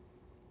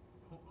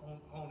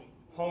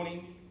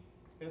honing.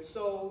 And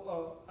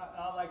so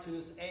I'd like to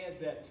just add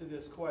that to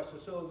this question.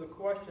 So the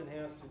question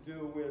has to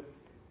do with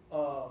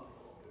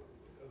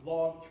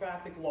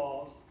traffic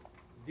laws,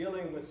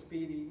 dealing with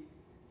speeding,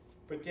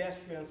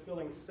 pedestrians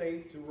feeling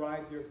safe to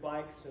ride their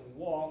bikes and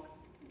walk,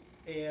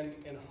 and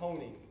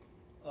honing,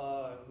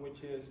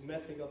 which is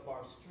messing up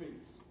our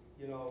streets,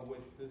 you know,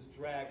 with this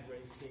drag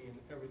racing and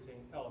everything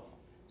else.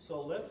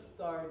 So let's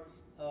start,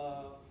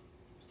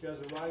 Mr.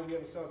 Esrati, we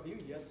haven't started with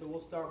you yet, so we'll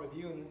start with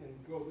you and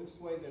go this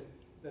way,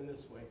 then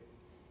this way.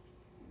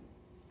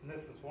 And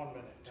this is 1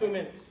 minute. 2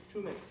 minutes.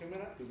 2 minutes. 2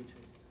 minutes?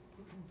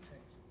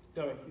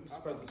 Sorry,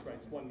 Mr. President's right,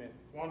 it's 1 minute.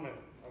 1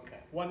 minute, okay.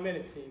 1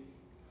 minute, team.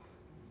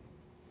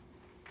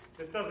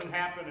 This doesn't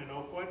happen in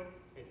Oakwood.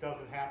 It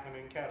doesn't happen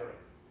in Kettering.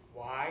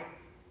 Why?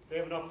 They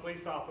have enough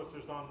police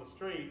officers on the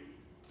street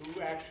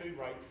who actually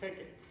write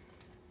tickets.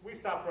 We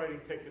stopped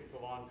writing tickets a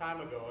long time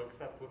ago,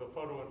 except with a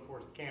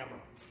photo-enforced camera.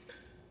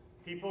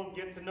 People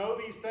get to know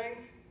these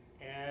things,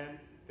 and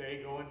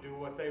they go and do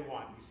what they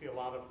want. You see a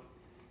lot of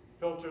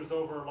filters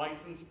over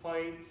license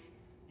plates.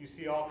 You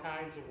see all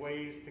kinds of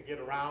ways to get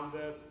around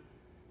this.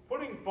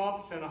 Putting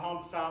bumps and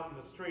humps out in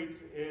the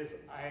streets is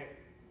a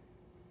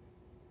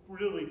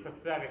really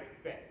pathetic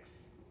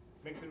fix.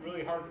 Makes it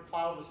really hard to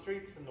plow the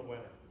streets in the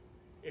winter.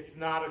 It's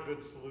not a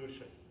good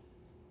solution.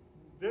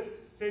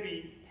 This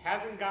city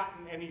hasn't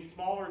gotten any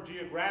smaller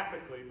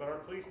geographically, but our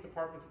police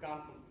department's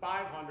gone from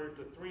 500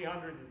 to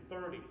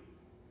 330.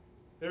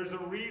 There's a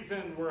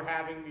reason we're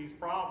having these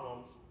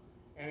problems,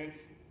 and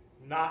it's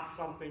not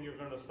something you're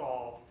going to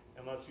solve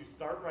unless you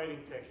start writing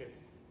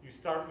tickets, you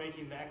start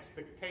making the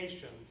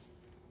expectations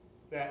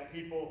that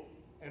people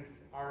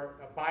are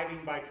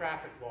abiding by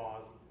traffic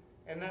laws,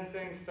 and then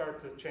things start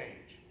to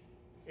change.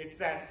 It's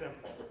that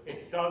simple.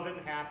 It doesn't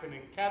happen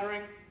in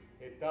Kettering.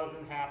 It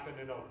doesn't happen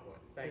in Oakwood.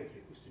 Thank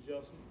you. Mr.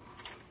 Joseph?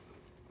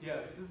 Yeah,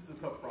 this is a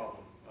tough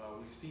problem.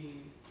 We've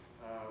seen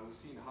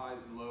highs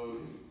and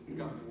lows. It's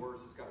gotten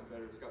worse. It's gotten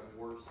better. It's gotten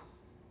worse.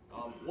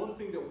 One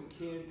thing that we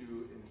can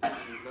do in the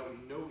city, that we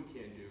know we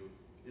can do,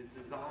 is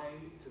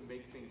design to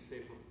make things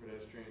safer for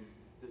pedestrians.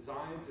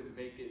 Design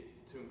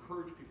to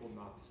encourage people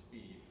not to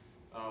speed.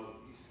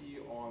 You see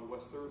on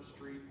West 3rd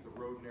Street, the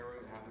road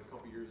narrowing that happened a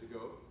couple years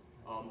ago.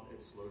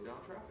 It slowed down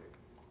traffic.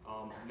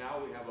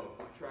 Now we have a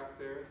bike track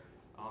there.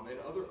 And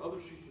other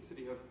streets in the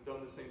city have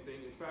done the same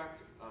thing. In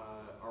fact,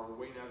 our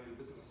Wayne Avenue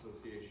Business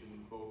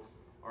Association folks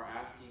are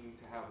asking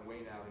to have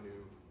Wayne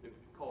Avenue, they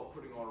call it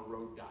putting on a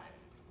road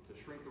diet, to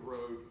shrink the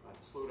road,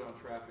 to slow down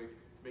traffic,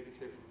 to make it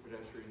safer for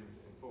pedestrians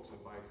and folks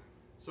on bikes.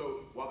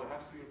 So while there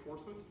has to be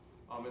enforcement,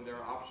 and there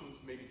are options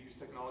maybe to use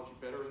technology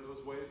better in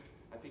those ways,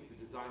 I think the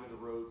design of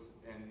the roads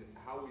and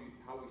how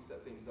we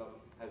set things up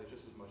has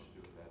just as much to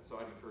do with that. So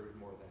I'd encourage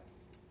more of that.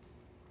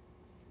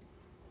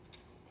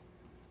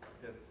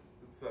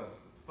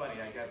 It's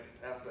funny, I got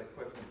asked that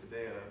question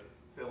today at a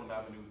Salem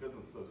Avenue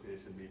Business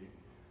Association meeting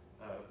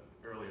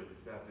earlier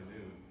this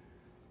afternoon.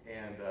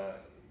 And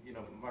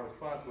my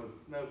response was,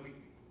 no,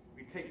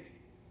 we take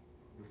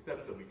the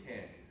steps that we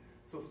can.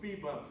 So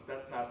speed bumps,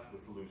 that's not the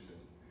solution,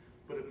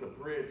 but it's a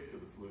bridge to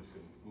the solution.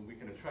 When we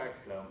can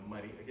attract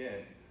money,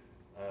 again,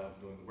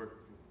 doing the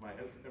work with my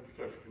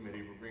infrastructure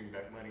committee, we're bringing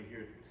back money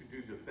here to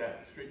do just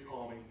that, street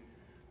calming,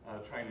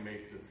 trying to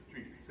make the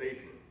streets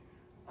safer.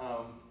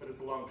 But it's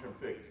a long-term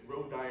fix.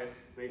 Road diets,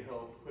 they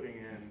help putting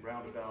in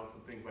roundabouts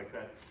and things like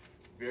that.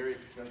 Very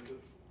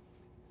expensive,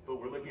 but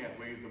we're looking at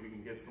ways that we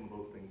can get some of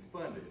those things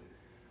funded.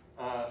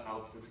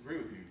 I'll disagree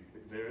with you.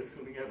 There is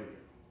filming everywhere.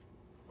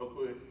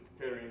 Oakwood,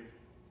 Kettering,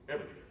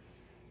 everywhere.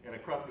 And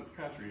across this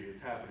country it's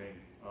happening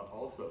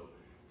also.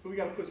 So we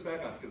got to push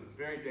back on it because it's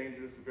very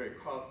dangerous and very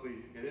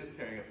costly. It is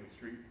tearing up the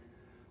streets.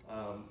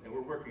 And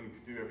we're working to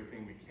do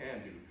everything we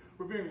can do.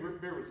 We're being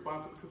very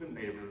responsive to the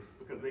neighbors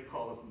because they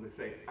call us and they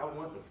say, I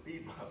want a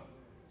speed bump.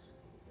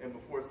 And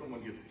before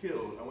someone gets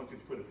killed, I want you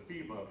to put a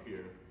speed bump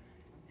here.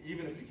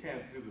 Even if you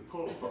can't do the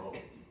total solve,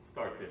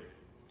 start there.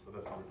 So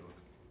that's what we're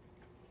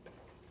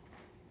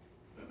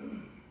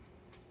doing.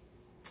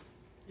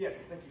 Yes,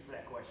 thank you for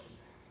that question.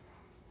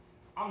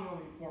 I'm the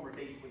only former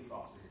Dayton police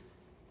officer here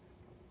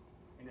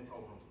in this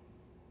whole room.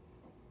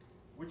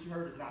 What you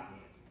heard is not the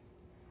answer.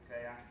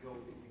 Okay, I can go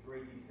into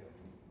great detail.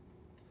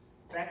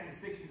 Back in the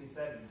 60s and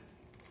 70s,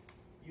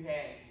 you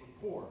had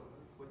rapport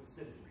with the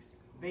citizens.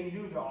 They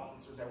knew the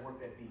officer that worked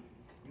that beat.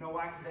 You know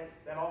why? Because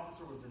that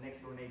officer was their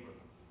next door neighbor.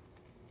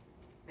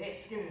 They had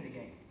skin in the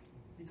game.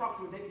 If you talk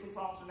to a Dayton police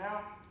officer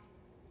now,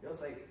 they'll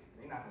say,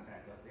 they're not going to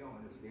back us. They don't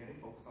understand. They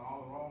focus on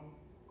all the wrong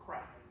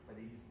crap, but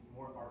they use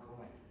more artful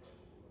language.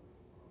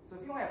 So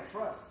if you don't have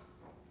trust,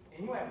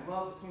 and you don't have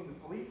love between the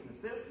police and the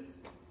citizens,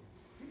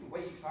 you can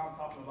waste your time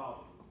talking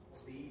about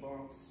speed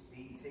bumps,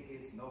 speed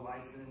tickets, no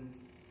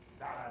license,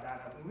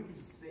 I mean, we could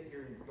just sit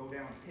here and go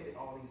down and pivot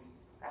all these.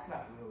 That's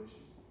not the real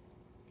issue.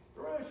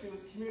 The real issue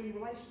is community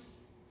relations.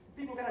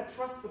 People got to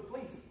trust the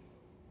police.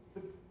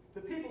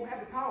 The people have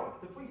the power.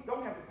 The police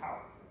don't have the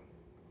power.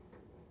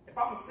 If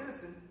I'm a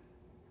citizen,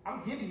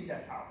 I'm giving you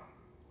that power.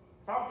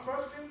 If I don't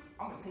trust you,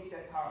 I'm going to take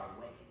that power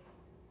away.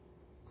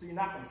 So you're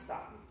not going to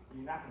stop me.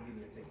 You're not going to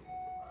give me a ticket.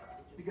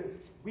 Because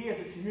we as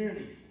a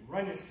community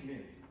run this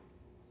community.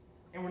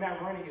 And we're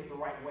not running it the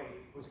right way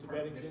with the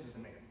current commissioners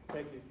and mayor.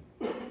 Thank you.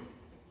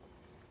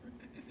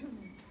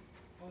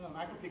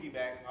 I can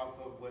piggyback off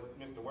of what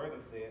Mr.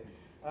 Wortham said.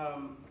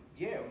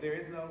 Yeah, there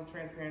is no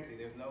transparency.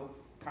 There's no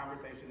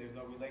conversation. There's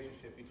no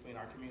relationship between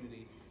our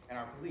community and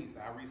our police.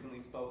 I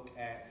recently spoke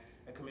at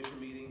a commission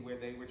meeting where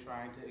they were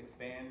trying to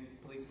expand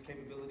police's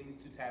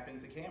capabilities to tap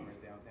into cameras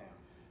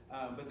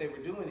downtown. But they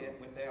were doing it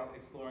without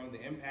exploring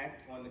the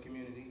impact on the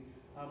community,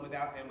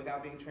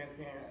 without being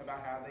transparent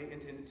about how they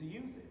intended to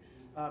use it.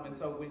 And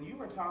so when you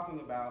are talking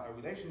about a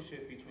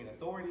relationship between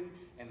authority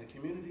and the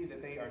community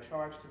that they are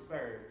charged to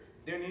serve,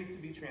 there needs to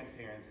be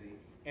transparency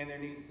and there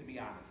needs to be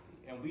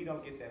honesty. And we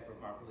don't get that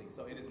from our police.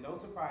 So it is no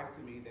surprise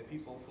to me that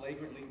people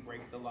flagrantly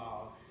break the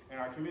law in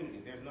our community.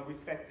 There's no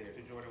respect there,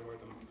 to Jordan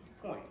Wortham's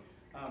point.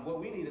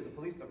 What we need is a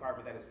police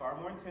department that is far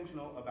more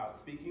intentional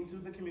about speaking to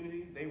the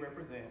community they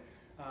represent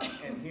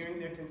and hearing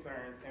their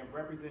concerns and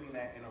representing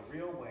that in a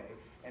real way,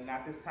 and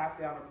not this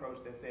top-down approach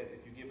that says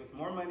if you give us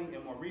more money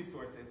and more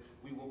resources,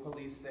 we will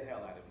police the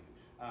hell out of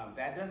you.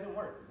 That doesn't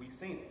work. We've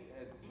seen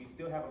it. We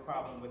still have a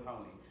problem with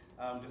honing,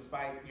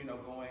 despite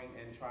going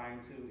and trying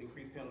to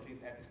increase penalties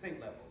at the state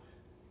level.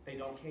 They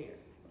don't care.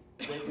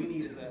 What we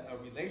need is a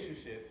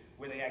relationship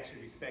where they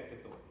actually respect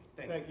authority.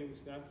 Thank you,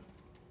 Mr. Duncan.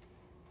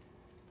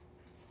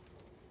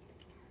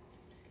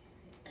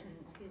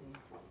 Excuse me.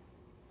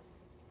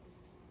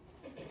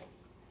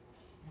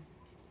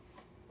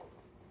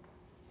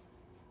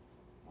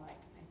 Well,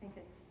 I think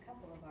a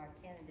couple of our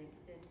candidates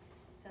did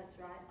touch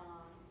right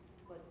on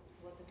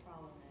what the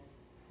problem is.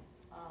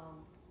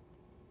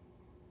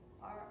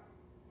 Our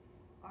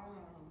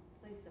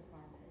police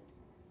department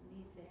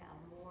needs to have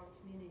more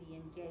community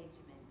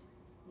engagement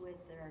with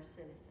their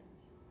citizens.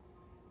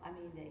 I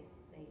mean, they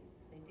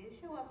do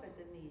show up at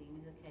the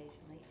meetings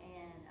occasionally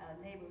and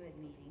neighborhood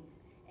meetings,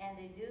 and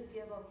they do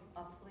give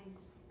a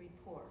police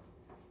report,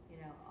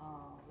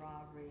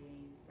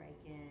 robberies,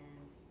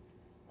 break-ins,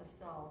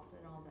 assaults,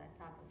 and all that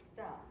type of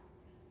stuff.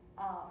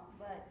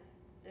 But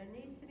there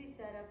needs to be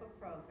set up a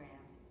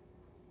program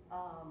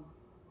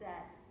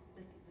that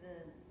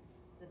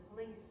the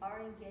police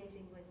are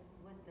engaging with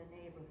the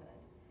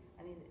neighborhood.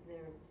 I mean,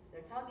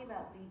 they're talking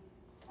about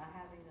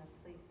having a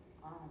police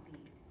on a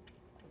beat,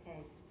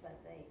 okay,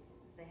 but they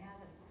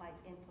haven't quite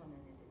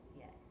implemented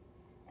it yet.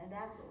 And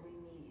that's what we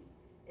need,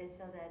 is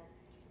so that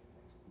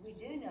we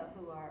do know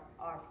who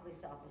our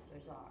police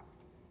officers are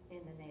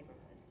in the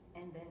neighborhoods,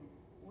 and then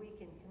we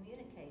can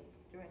communicate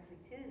directly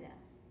to them.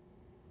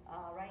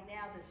 Right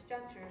now, the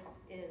structure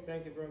is...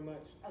 Thank you very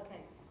much.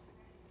 Okay.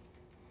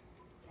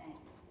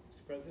 Thanks.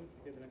 Mr. President,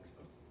 you have the next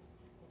one.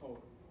 Oh,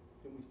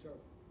 then we start.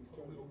 We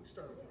started. We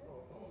started.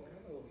 Oh,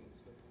 okay.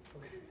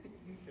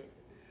 Okay.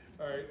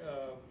 All right.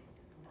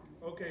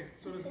 Okay.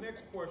 So this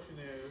next question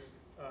is,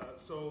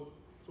 so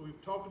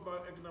we've talked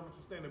about economic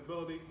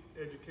sustainability,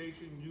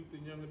 education, youth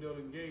and young adult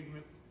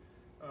engagement.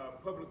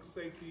 public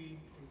safety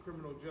and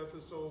criminal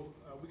justice. So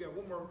we got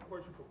one more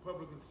question for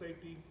public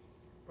safety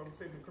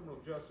and criminal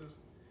justice.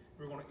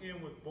 We're going to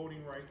end with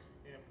voting rights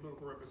and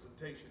political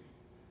representation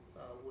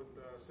with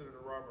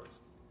Senator Roberts.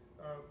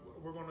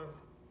 We're going to,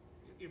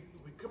 if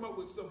we come up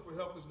with something for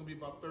help, it's going to be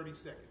about 30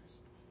 seconds.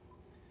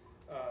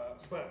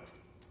 But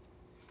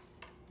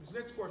this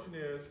next question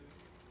is,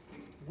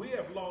 we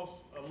have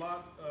lost a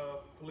lot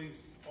of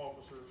police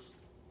officers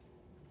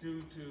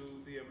due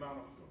to the amount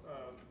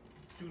of,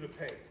 due to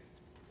pay.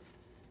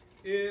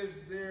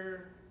 Is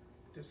there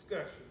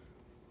discussion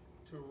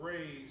to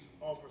raise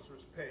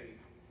officers' pay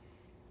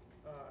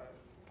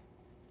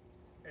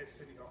at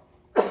City Hall?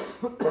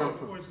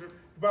 Or is there,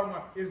 bottom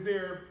line, is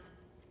there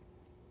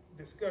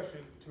discussion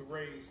to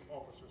raise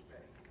officers'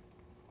 pay?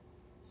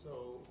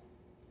 So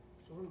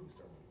who do we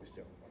start with?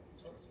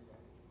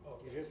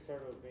 You just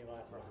started with me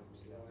last time,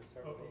 so you want to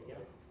start with me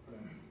again?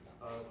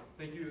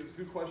 Thank you. It's a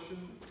good question.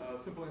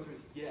 Simple answer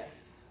is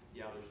yes.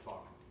 Yeah, there's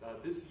talk.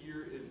 This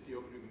year is the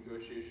opening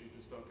negotiations,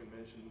 as Duncan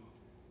mentioned.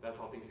 That's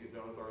how things get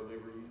done with our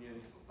labor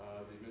unions.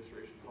 The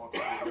administration talks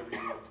to the labor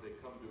unions. They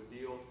come to a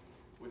deal.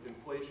 With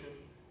inflation,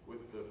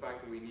 with the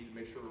fact that we need to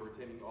make sure we're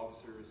retaining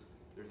officers,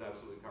 there's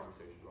absolutely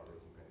conversation about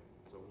raising pay.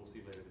 So we'll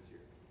see later this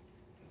year.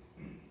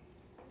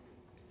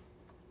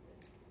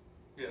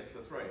 Yes,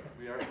 that's right.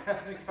 We are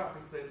having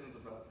conversations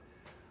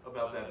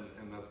about that,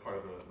 and that's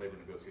part of the labor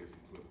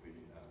negotiations with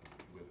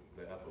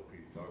the FOP.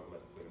 So I'll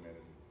let the city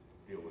manager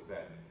deal with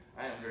that.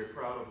 I am very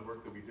proud of the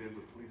work that we did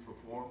with police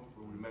reform,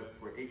 where we met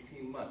for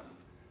 18 months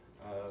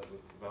with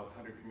about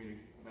 100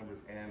 community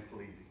members and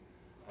police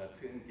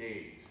to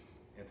engage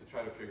and to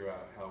try to figure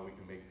out how we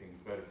can make things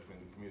better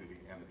between the community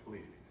and the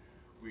police.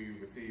 We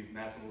received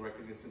national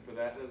recognition for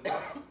that as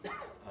well.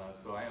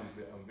 So I'm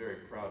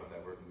very proud of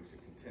that work, and we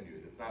should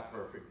continue it. It's not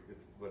perfect. It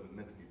wasn't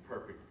meant to be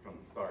perfect from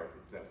the start.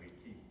 It's that we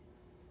keep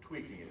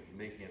tweaking it and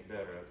making it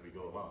better as we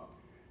go along.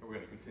 And we're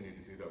going to continue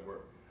to do that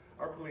work.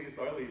 Our police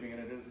are leaving,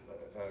 and it is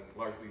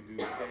largely due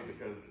to pay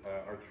because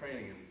our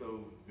training is so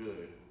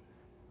good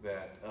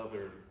that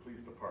other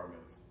police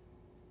departments,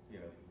 you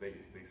know, they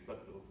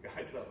suck those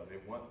guys up, and they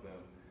want them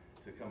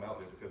to come out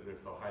there because they're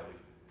so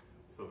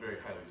very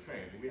highly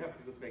trained. And we have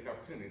to just make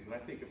opportunities. And I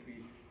think if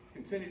we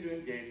continue to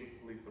engage with the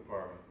police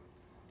department,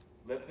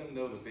 let them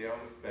know that they are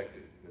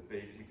respected, that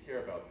we care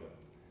about them,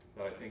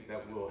 that I think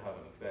that will have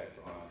an effect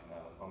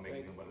on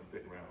making them want to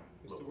stick around.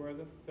 Mr.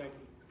 Wortham, thank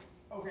you.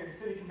 Okay, the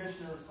city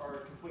commissioners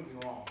are completely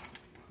wrong.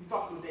 You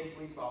talk to a Dayton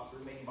police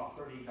officer making about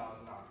 $38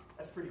 an hour.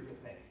 That's pretty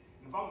good pay.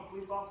 And if I'm a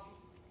police officer,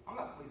 I'm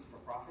not policing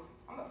for profit.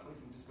 I'm not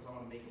policing just because I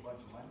want to make a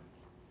bunch of money.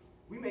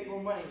 We make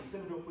more money than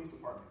Centerville Police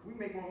Department. We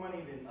make more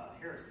money than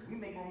Harrison. We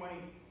make more money.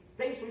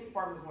 Dayton Police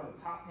Department is one of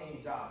the top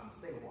paying jobs in the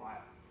state of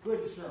Ohio.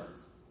 Good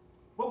insurance.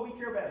 What we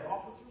care about as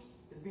officers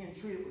is being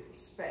treated with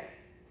respect,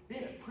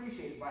 being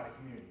appreciated by the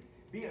community,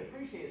 being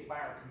appreciated by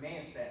our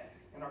command staff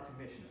and our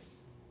commissioners.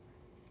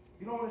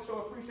 If you don't want to show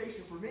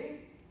appreciation for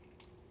me,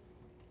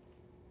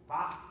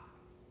 bye.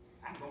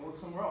 I can go work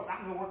somewhere else. I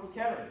can go work with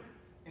Kettering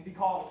and be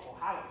called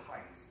Ohio's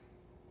finest.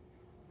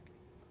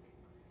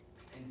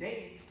 In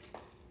Dayton,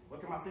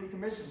 look at my city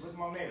commissioners, look at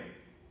my mayor,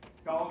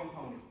 dog and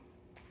pony.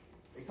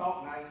 They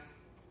talk nice.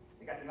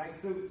 They got the nice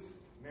suits.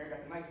 Mayor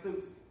got the nice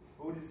suits.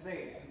 What would you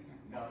say?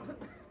 No.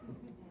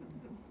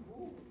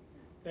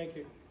 Thank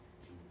you.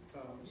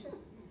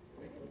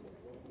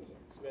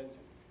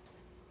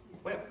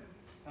 Well,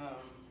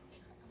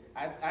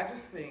 I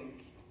just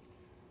think,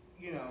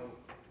 you know,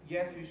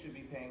 yes, we should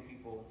be paying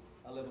people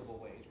a livable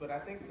wage, but I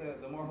think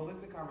the more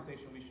holistic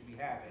conversation we should be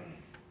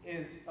having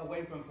is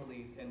away from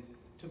police and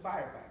to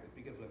firefighters,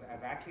 because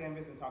as I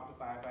canvass and talk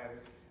to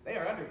firefighters, they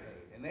are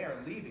underpaid and they are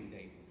leaving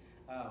Dayton,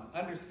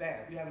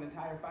 understaffed. You have an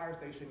entire fire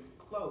station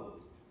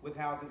closed with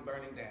houses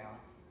burning down,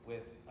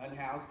 with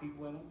unhoused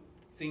people in them,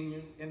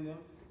 seniors in them.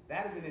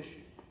 That is an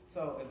issue.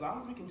 So as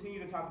long as we continue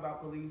to talk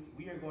about police,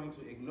 we are going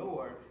to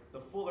ignore the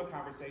fuller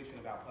conversation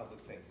about public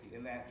safety,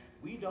 and that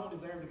we don't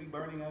deserve to be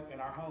burning up in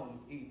our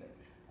homes either.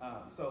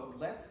 So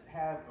let's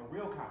have a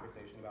real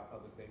conversation about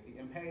public safety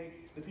and pay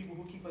the people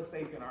who keep us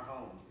safe in our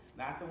homes,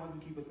 not the ones who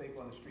keep us safe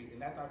on the street,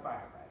 and that's our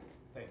firefighters.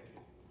 Thank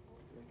you.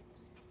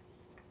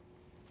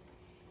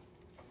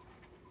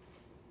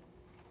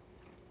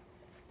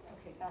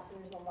 Okay, gosh,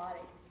 there's a lot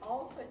of,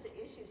 all sorts of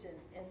issues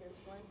in this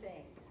one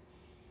thing.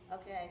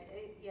 Okay,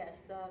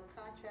 yes, the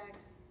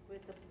contracts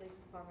with the police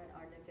department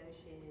are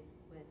negotiated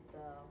with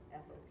the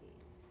FOP.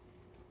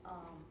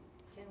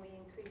 Can we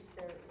increase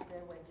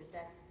their wages?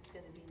 That's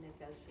going to be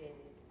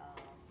negotiated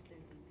through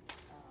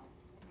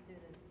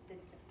the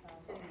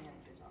city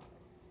manager's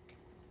office.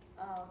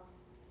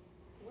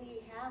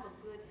 We have a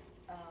good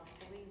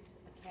police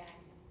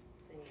academy.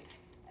 See,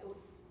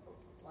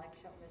 like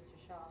Mr.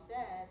 Shaw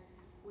said,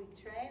 we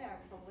train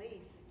our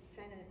police,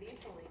 train them to be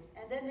police,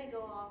 and then they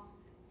go off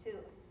to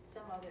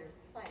some other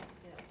place,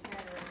 you know,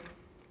 Kettering,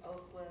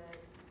 Oakwood,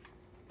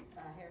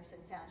 Harrison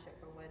Township,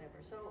 or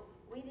whatever. So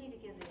we need to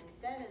give the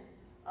incentive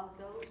of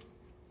those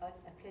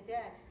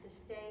cadets to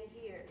stay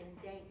here in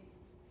Dayton,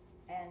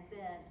 and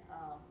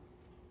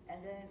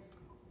then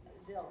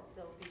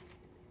they'll be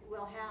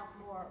we'll have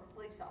more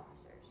police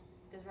officers,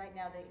 because right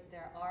now they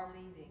are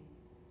leaving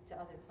to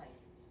other places.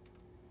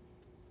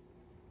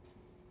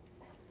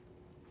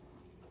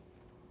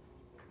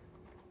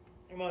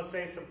 I'm going to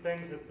say some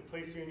things that the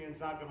police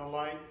union's not going to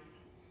like.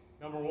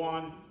 Number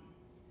one,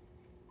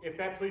 if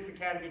that police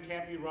academy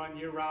can't be run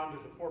year-round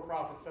as a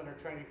for-profit center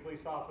training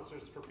police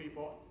officers for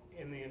people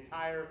in the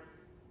entire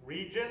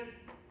region,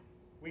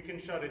 we can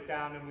shut it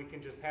down and we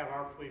can just have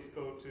our police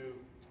go to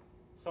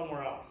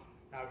somewhere else.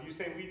 Now, if you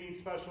say we need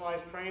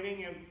specialized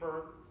training and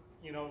for,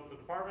 you know, the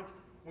departments,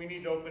 we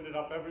need to open it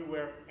up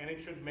everywhere, and it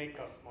should make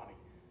us money.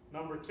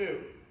 Number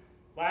two,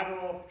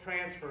 lateral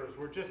transfers.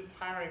 We're just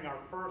hiring our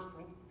first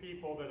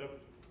people that have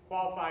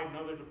qualified in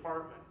other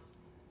departments.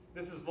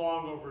 This is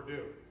long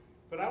overdue.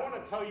 But I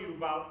want to tell you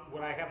about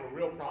what I have a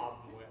real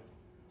problem with.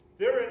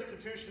 There are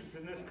institutions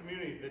in this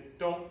community that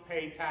don't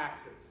pay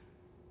taxes,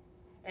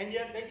 and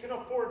yet they can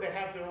afford to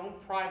have their own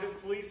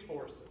private police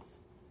forces.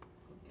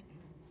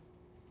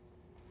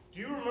 Do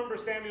you remember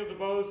Samuel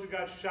DuBose, who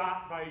got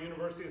shot by a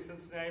University of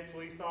Cincinnati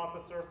police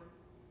officer?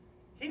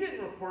 He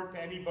didn't report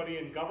to anybody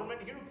in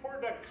government. He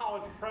reported to a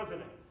college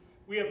president.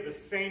 We have the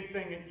same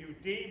thing at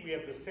UD. We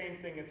have the same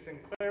thing at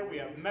Sinclair. We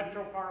have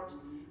Metro Parks.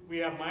 We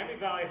have Miami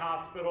Valley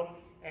Hospital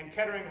and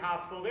Kettering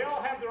Hospital. They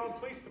all have their own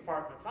police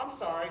departments. I'm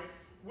sorry.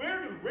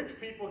 Where do rich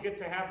people get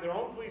to have their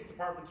own police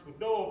departments with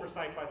no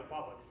oversight by the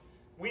public?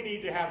 We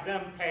need to have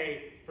them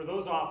pay for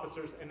those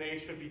officers, and they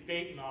should be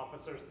Dayton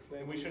officers,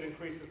 and we should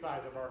increase the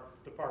size of our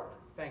department.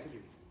 Thank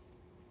you.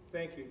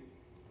 Thank you.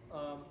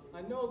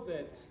 I know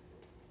that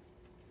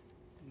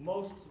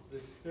most of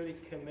the city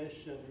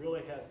commission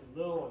really has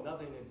little or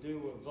nothing to do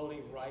with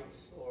voting rights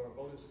or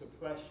voter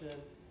suppression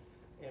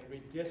and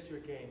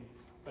redistricting,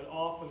 but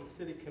often the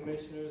city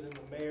commissioners and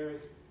the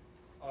mayors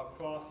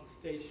across the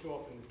state show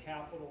up in the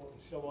Capitol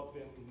and show up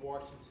in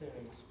Washington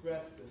and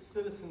express the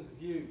citizens'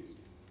 views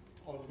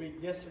on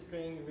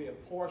redistricting,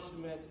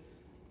 reapportionment,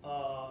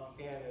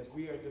 and as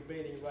we are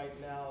debating right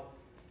now,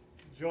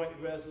 joint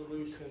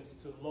resolutions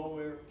to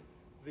lower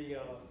the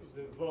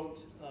vote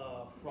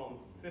from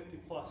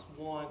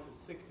 50+1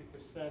 to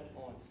 60%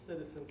 on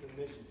citizens'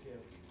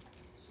 initiative.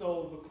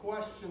 So the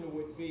question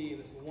would be,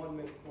 and it's a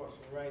one-minute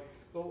question, right?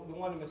 The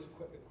one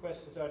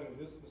question starting with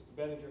this, Mr.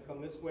 Bedinger,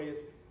 come this way, is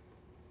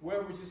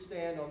where would you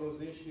stand on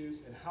those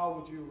issues, and how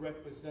would you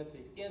represent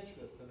the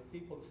interests of the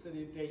people of the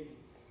city of Dayton,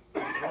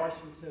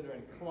 Washington, or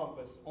in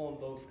Columbus on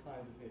those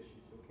kinds of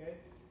issues, okay?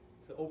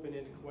 It's an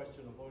open-ended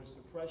question of voter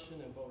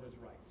suppression and voters'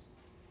 rights.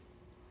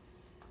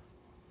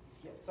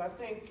 Yes, so I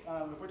think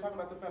if we're talking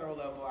about the federal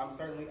level, I'm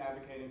certainly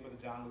advocating for the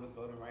John Lewis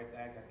Voting Rights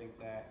Act. I think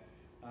that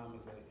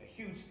is a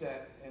huge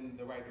step in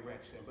the right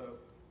direction. But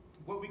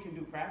what we can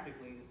do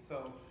practically,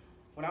 so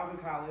when I was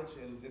in college,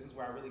 and this is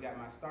where I really got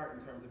my start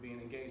in terms of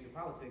being engaged in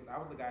politics, I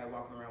was the guy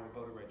walking around with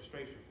voter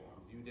registration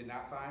forms. You did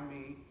not find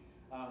me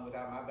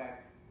without my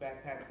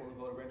backpack full of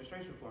voter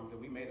registration forms,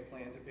 and we made a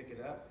plan to pick it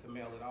up, to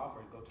mail it off,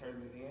 or go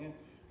turn it in.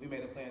 We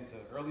made a plan to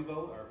early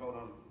vote or vote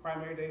on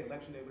primary day,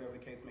 election day, whatever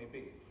the case may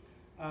be.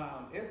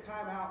 It's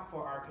time out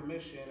for our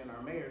commission and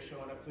our mayor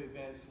showing up to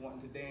events,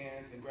 wanting to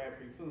dance and grab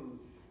free food,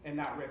 and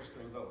not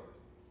registering voters.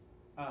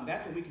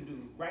 That's what we can do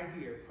right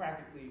here,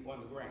 practically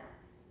on the ground,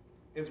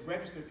 is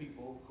register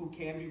people who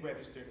can be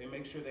registered and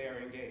make sure they are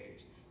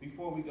engaged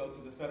before we go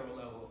to the federal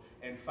level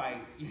and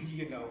fight,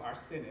 you know, our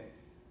Senate,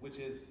 which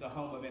is the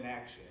home of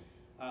inaction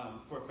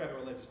for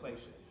federal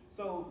legislation.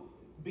 So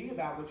be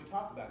about what you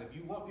talked about. If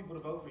you want people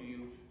to vote for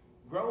you,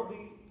 grow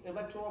the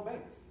electoral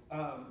base.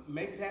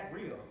 Make that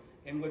real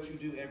in what you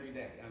do every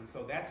day.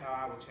 So that's how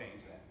I would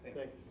change that. Thank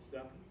you. Ms.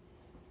 Duncan.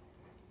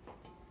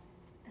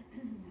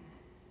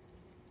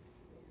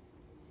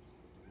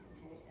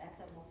 That's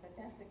a more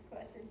fantastic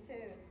question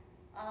too.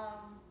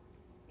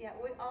 Yeah,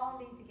 we all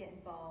need to get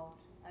involved.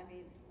 I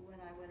mean,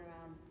 when I went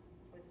around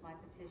with my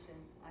petition,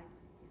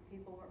 if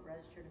people weren't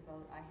registered to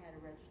vote, I had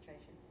a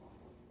registration form,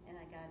 and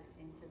I got it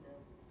into the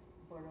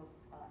Board of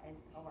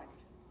Elections.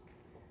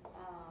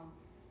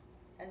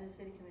 As a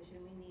city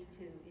commission, we need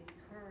to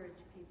encourage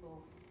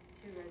people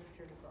to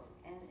register to vote,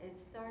 and it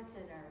starts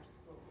at our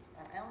schools,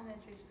 our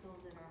elementary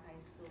schools and our high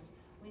schools.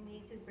 We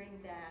need to bring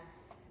back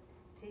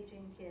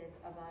teaching kids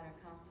about our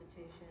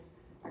Constitution,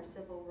 our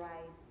civil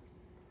rights,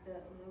 the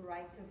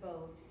right to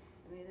vote.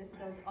 I mean, this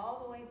goes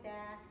all the way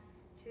back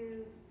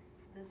to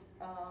this,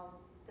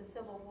 the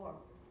Civil War.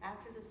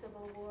 After the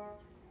Civil War,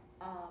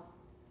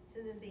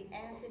 Susan B.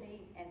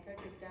 Anthony and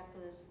Frederick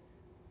Douglass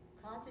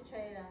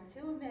concentrated on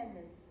 2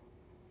 amendments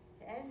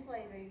to end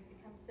slavery,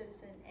 become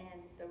citizen, and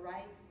the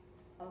right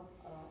of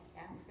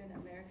African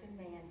American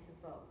man to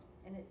vote.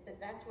 And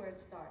that's where it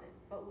started.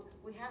 But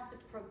we have to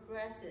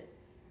progress it.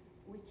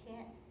 We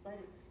can't let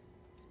it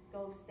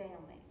go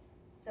stalemate.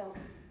 So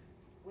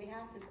we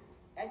have to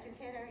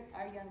educate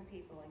our young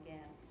people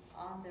again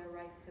on their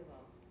right to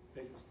vote.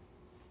 Thank you.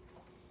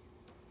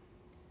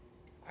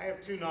 I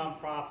have 2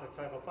 nonprofits.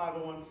 I have a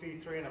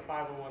 501c3 and a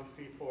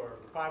 501c4.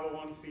 The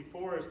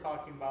 501c4 is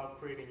talking about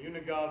creating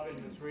Unigov in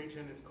this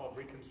region. It's called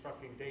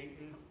Reconstructing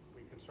Dayton,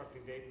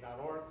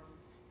 reconstructingdayton.org.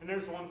 And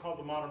there's one called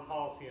the Modern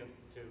Policy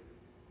Institute.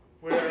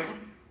 where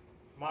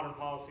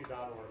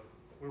modernpolicy.org,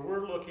 where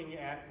we're looking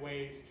at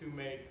ways to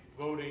make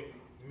voting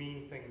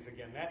mean things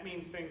again. That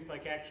means things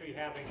like actually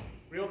having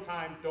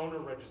real-time donor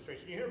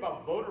registration. You hear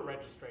about voter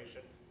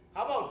registration.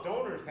 How about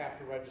donors have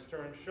to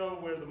register and show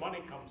where the money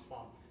comes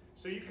from?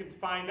 So you can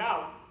find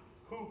out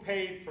who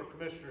paid for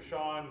Commissioner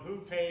Shaw and who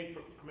paid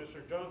for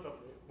Commissioner Joseph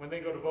when they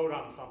go to vote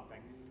on something.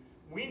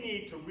 We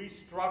need to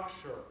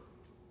restructure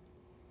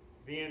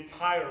the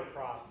entire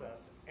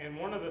process. And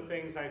one of the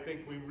things I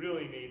think we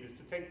really need is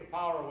to take the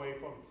power away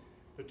from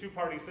the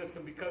two-party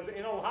system, because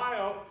in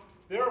Ohio,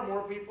 there are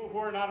more people who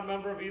are not a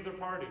member of either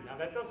party. Now,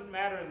 that doesn't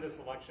matter in this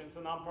election. It's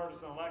a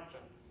nonpartisan election.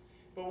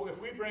 But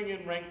if we bring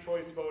in ranked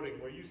choice voting,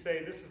 where you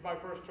say, this is my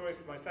first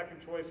choice, my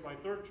second choice, my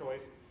third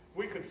choice,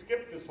 we could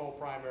skip this whole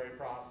primary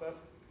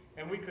process,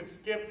 and we could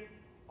skip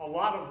a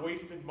lot of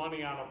wasted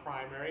money on a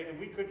primary, and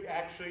we could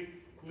actually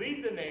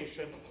lead the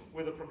nation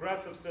with a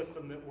progressive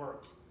system that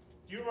works.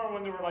 Do you remember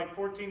when there were like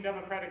 14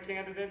 Democratic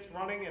candidates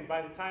running, and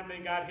by the time they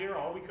got here,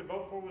 all we could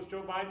vote for was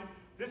Joe Biden?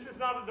 This is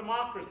not a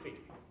democracy.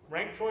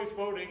 Ranked choice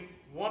voting,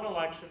 one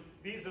election,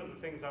 these are the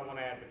things I want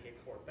to advocate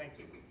for. Thank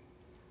you.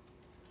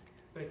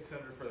 Thank you,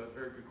 Senator, for that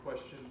very good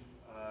question.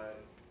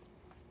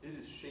 It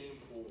is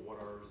shameful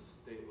what our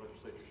state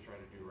legislature is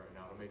trying to do right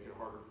now to make it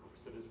harder for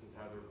citizens to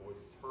have their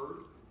voices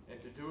heard, and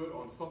to do it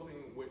on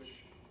something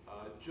which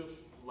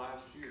just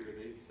last year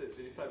they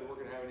decided they weren't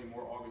going to have any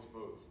more August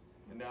votes,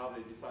 and now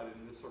they decided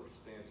in this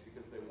circumstance,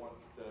 because they want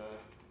to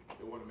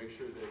make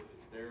sure that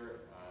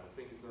their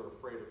things they're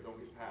afraid of don't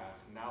get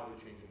passed. Now they're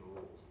changing the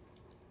rules.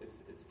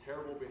 It's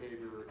terrible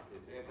behavior.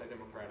 It's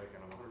anti-democratic, and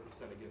I'm 100%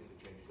 against the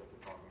changes that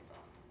they're talking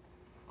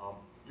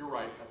about. You're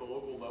right, at the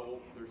local level,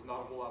 there's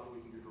not a whole lot that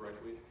we can do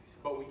directly,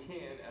 but we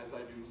can, as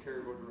I do,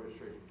 carry voter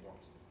registration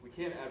forms. We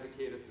can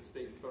advocate at the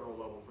state and federal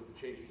level for the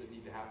changes that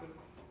need to happen.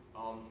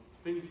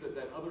 Things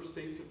that other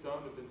states have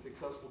done, have been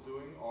successful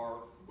doing, are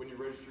when you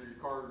register your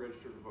car, you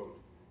register to vote.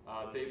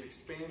 They've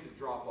expanded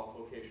drop-off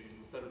locations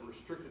instead of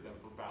restricted them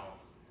for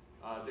ballots.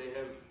 They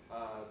have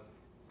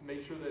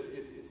made sure that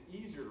it's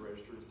easier to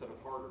register instead of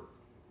harder.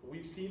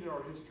 We've seen in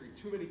our history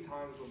too many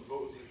times when the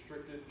vote was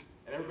restricted,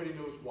 and everybody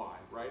knows why,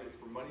 right? It's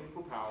for money and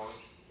for power,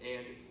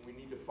 and we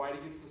need to fight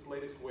against this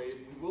latest wave.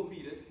 We will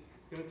beat it.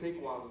 It's going to take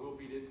a while. We'll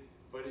beat it,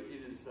 but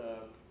it's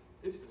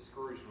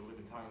discouraging to live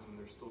in times when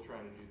they're still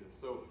trying to do this.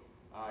 So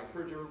I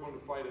encourage everyone to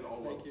fight at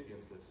all levels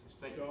against this.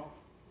 Thank you.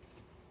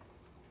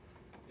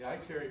 Yeah, I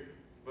carry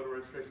voter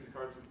registration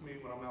cards with me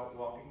when I'm out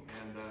walking,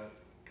 and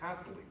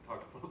constantly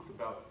talk to folks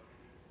about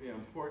the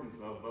importance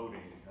of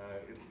voting.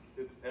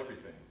 It's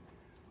everything.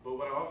 But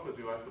what I also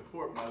do, I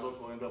support my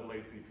local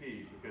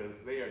NAACP, because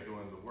they are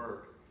doing the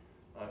work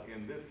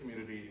in this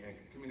community and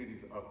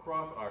communities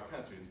across our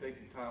country. And thank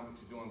you, Tom, what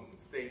you're doing with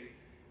the state.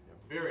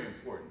 Very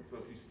important. So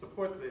if you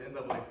support the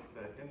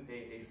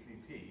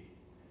NAACP,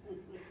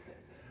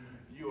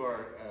 you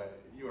are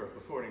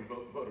supporting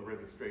voter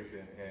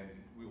registration, and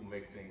we will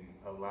make things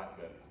a lot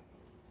better.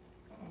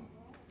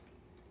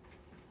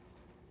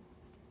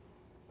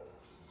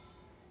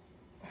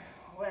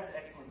 Well, that's an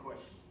excellent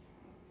question.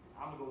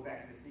 I'm going to go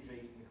back to the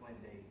C.J. McClellan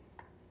days.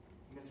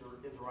 Mr.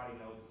 Esrati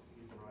knows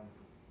he's been running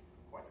for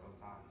quite some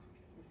time.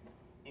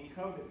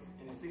 Incumbents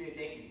in the city of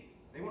Dayton,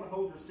 they want to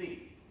hold their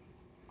seat.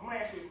 I'm going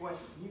to ask you a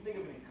question. Can you think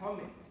of an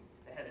incumbent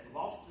that has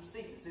lost their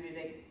seat in the city of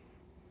Dayton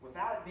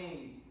without it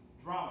being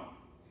drama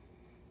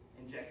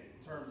injected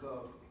in terms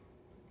of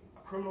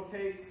a criminal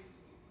case,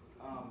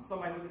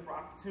 somebody looking for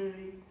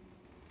opportunity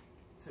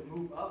to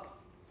move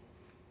up?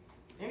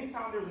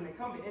 Anytime there's an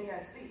incumbent in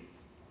that seat,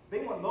 they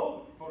want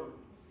low voter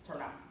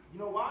turnout. You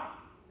know why?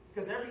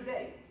 Because every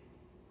day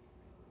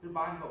they're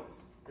buying votes.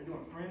 They're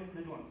doing friends.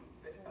 They're doing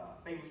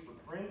favors for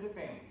friends and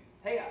family.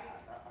 Hey, I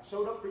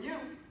showed up for you.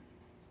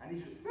 I need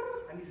you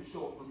to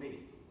show up for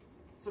me.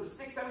 So the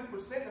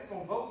 6-7% that's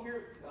going to vote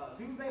here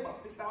Tuesday, about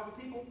 6,000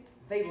 people,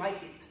 they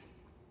like it.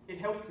 It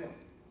helps them.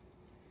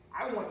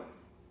 I want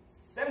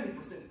 70%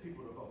 of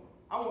people to vote.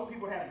 I want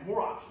people to have more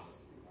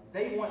options.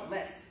 They want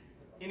less.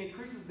 It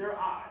increases their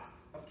odds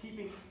of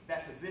keeping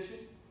that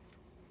position.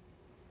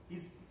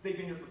 They've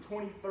been here for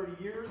 20,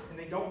 30 years, and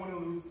they don't want to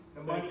lose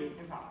the money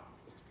and power.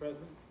 Mr.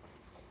 President?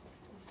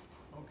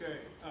 Okay,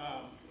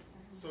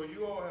 so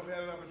you all have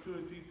had an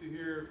opportunity to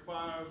hear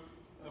 5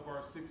 of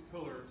our 6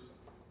 pillars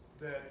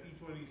that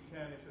each one of these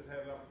candidates has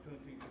had an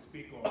opportunity to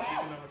speak on: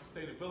 economic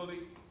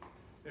sustainability,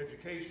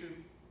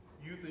 education,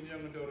 youth and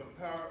young adult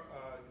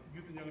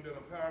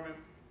empowerment,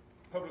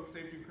 public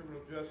safety and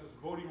criminal justice,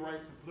 voting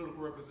rights and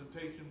political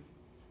representation.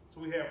 So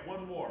we have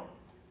one more,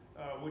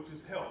 which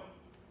is health.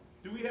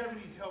 Do we have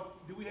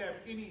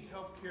any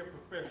healthcare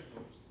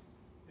professionals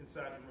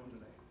inside the room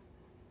today?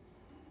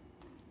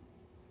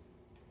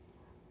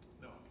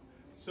 No.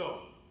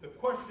 So the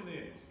question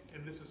is,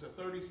 and this is a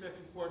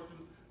 30-second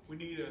question, we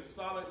need a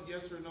solid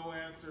yes or no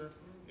answer,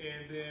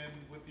 and then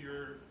with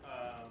the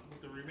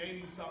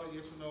remaining solid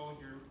yes or no,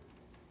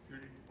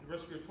 the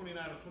rest of your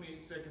 29 or 28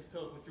 seconds,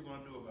 tell us what you're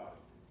going to do about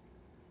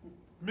it.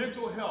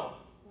 Mental health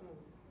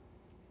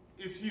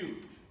is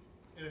huge,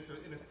 and it's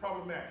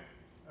problematic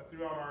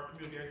throughout our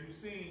community. As you've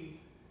seen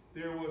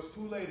there was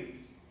two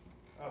ladies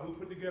who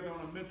put together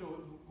a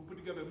mental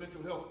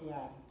health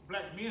forum,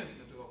 Black men's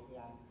mental health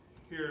forum,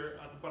 here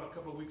about a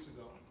couple of weeks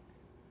ago.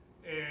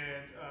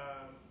 And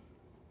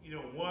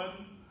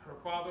one, her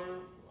father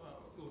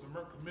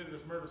was committed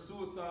as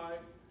murder-suicide.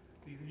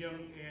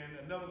 And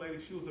another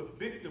lady, she was a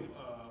victim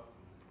of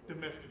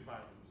domestic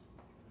violence.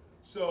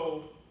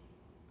 So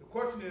the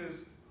question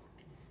is,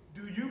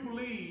 do you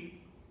believe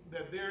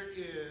that there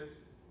is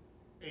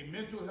a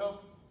mental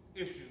health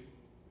issue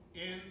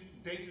in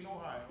Dayton,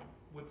 Ohio,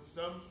 with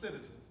some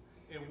citizens,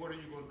 and what are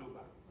you going to do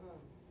about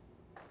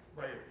it?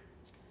 Right here.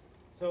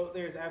 So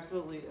there's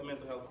absolutely a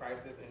mental health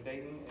crisis in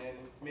Dayton and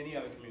many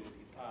other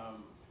communities.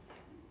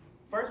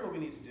 First, what we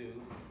need to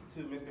do,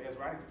 to Mr.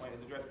 Esrati's point,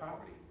 is address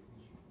poverty.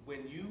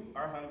 When you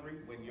are hungry,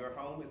 when your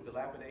home is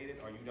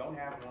dilapidated or you don't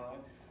have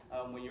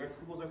one, when your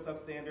schools are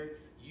substandard,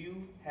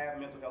 you have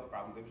mental health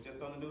problems. It was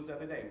just on the news the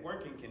other day.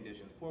 Working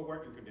conditions, poor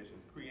working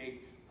conditions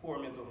create poor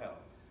mental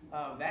health.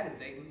 That is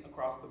Dayton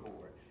across the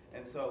board.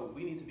 And so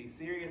we need to be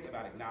serious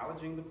about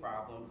acknowledging the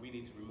problem. We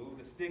need to remove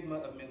the stigma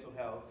of mental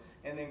health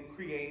and then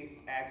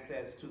create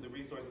access to the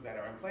resources that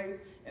are in place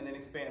and then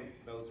expand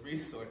those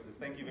resources.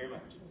 Thank you very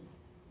much.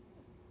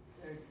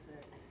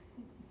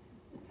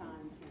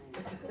 Time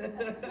change.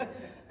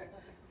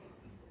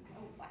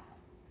 Oh, wow.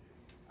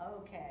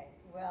 Okay.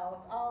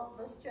 Well, with all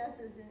the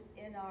stresses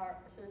in our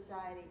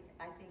society,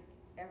 I think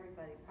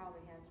everybody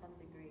probably has some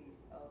degree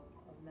of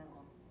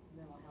mental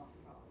health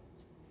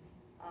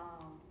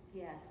problems.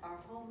 Yes, our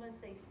homeless,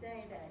 they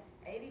say that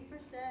 80%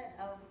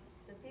 of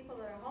the people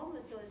that are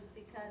homeless is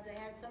because they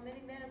had so many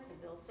medical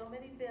bills, so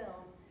many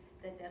bills,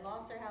 that they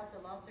lost their house,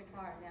 they lost their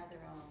car, and now they're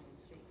on the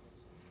street.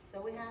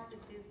 So we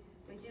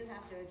do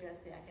have to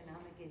address the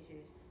economic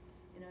issues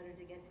in order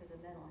to get to the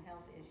mental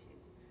health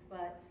issues.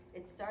 But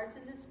it starts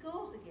in the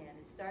schools again.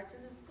 It starts in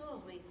the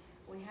schools.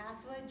 We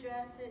have to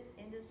address it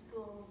in the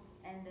schools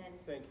and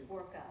then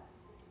work up.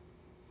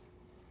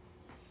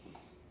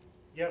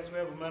 Yes, we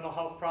have a mental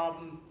health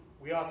problem.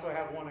 We also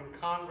have one in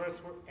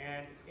Congress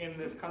and in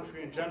this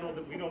country in general,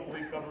 that we don't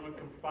believe government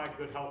can provide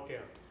good health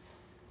care.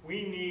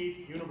 We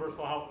need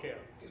universal health care.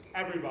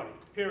 Everybody,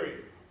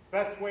 period.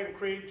 Best way to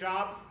create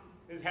jobs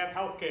is have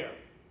health care.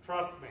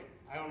 Trust me,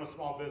 I own a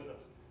small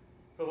business.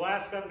 For the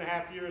last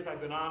 7.5 years, I've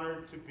been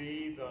honored to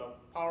be the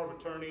power of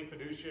attorney,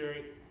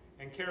 fiduciary,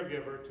 and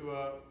caregiver to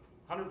a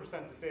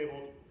 100%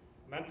 disabled,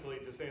 mentally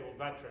disabled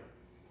veteran.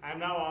 I'm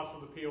now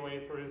also the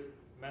POA for his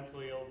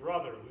mentally ill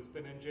brother, who's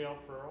been in jail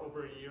for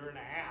over 1.5 years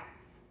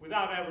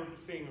without ever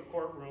seeing a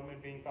courtroom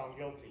and being found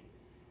guilty.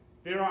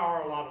 There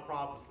are a lot of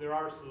problems. There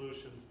are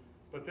solutions,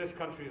 but this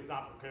country is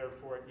not prepared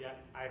for it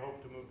yet. I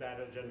hope to move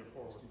that agenda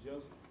forward. Mr.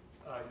 Joseph?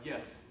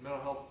 Yes,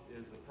 mental health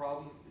is a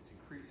problem. It's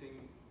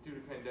increasing due to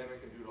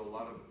pandemic and due to a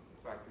lot of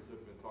factors that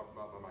have been talked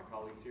about by my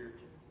colleagues here.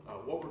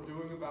 What we're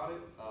doing about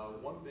it,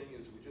 one thing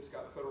is we just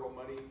got federal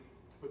money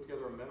to put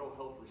together a mental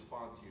health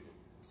response unit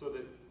so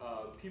that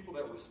people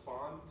that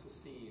respond to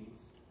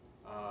scenes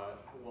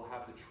will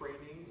have the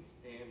training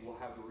and will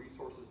have the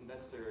resources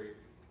necessary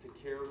to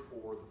care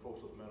for the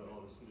folks with mental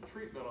illness and to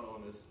treat mental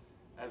illness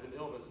as an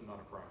illness and not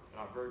a crime. And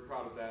I'm very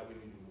proud of that. We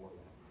need to do more of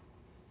that.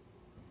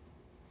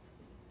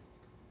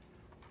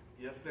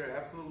 Yes, there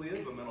absolutely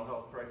is a mental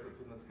health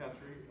crisis in this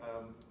country,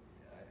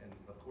 and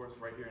of course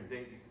right here in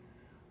Dayton.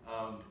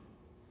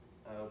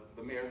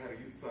 The mayor had a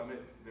youth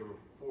summit. There were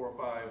 4 or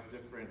 5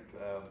 different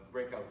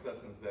breakout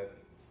sessions that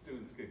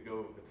students could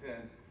go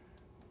attend.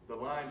 The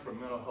line for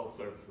mental health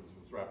services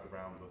was wrapped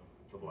around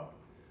the block.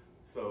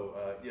 So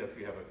yes,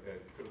 we have a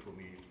critical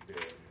need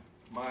there.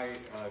 My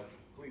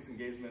police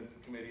engagement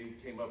committee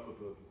came up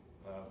with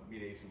a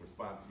mediation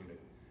response unit,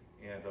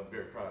 and I'm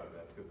very proud of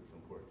that because it's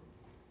important.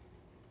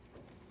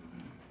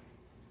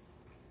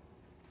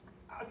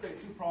 I'd say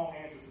the two-pronged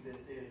answer to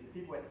this is the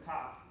people at the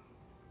top,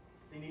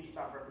 they need to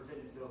stop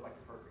representing themselves like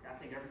they're perfect. I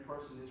think every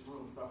person in this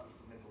room suffers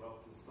from mental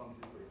health to some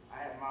degree.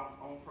 I have my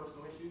own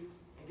personal issues,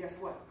 and guess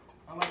what?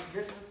 Unlike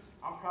commissioners,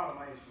 I'm proud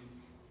of my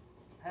issues.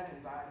 I have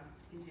anxiety,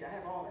 PT, I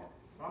have all that.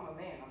 But I'm a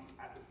man,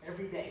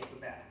 every day it's a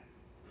battle.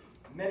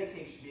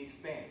 Medicaid should be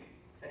expanded.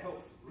 That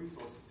helps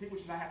resources. People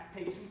should not have to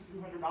pay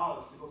 $200-300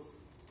 to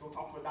go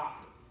talk to a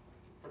doctor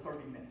for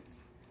 30 minutes.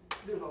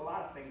 There's a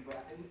lot of things,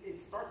 but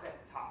it starts at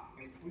the top.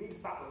 We need to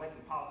stop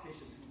electing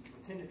politicians who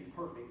pretend to be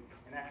perfect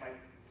and act like,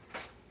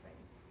 thanks.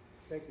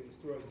 Thank you,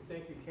 Mr. Rogers.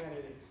 Thank you,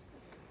 candidates.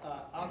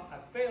 I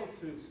failed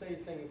to say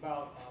anything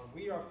about,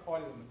 we are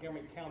part of the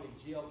Montgomery County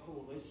Jail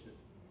Coalition.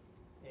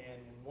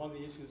 And one of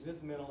the issues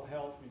is mental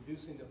health,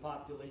 reducing the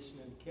population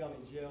in the county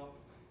jail.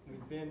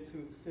 We've been to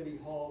the city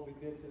hall,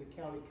 we've been to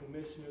the county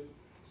commissioners.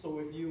 So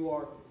if you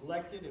are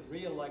elected and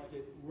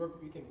re-elected,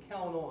 we can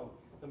count on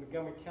the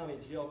Montgomery County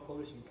Jail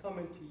Coalition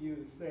coming to you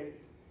to say,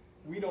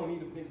 we don't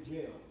need a big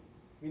jail.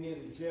 We need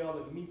a jail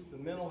that meets the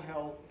mental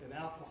health and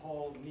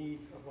alcohol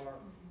needs of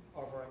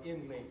our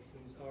inmates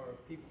and our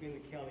people in the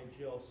county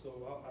jail.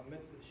 So I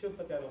should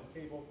put that on the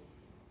table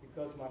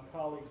because my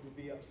colleagues would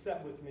be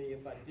upset with me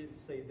if I didn't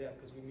say that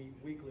because we meet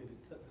weekly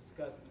to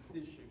discuss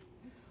this issue.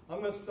 I'm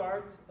going to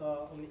start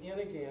on the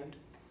end again.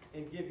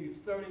 and give you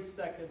 30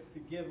 seconds to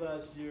give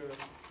us your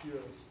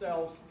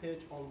sales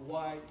pitch on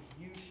why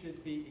you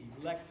should be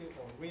elected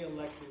or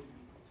re-elected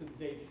to the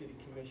Dayton City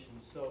Commission.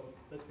 So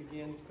let's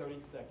begin, 30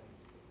 seconds.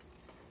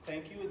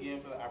 Thank you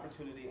again for the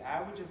opportunity.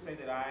 I would just say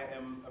that I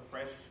am a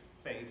fresh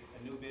face,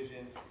 a new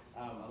vision.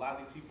 A lot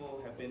of these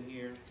people have been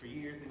here for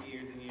years and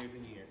years and years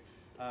and years.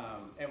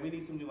 And we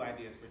need some new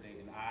ideas for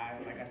Dayton.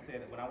 Like I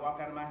said, when I walk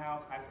out of my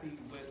house, I see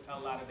what a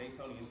lot of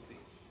Daytonians see: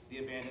 the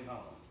abandoned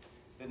homes,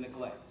 the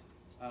neglect.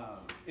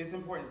 It's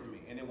important to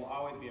me, and it will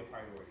always be a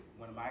priority.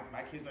 When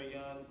my kids are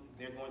young,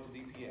 they're going to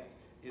DPS.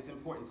 It's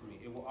important to me.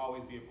 It will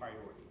always be a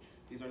priority.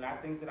 These are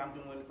not things that I'm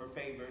doing for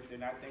favors. They're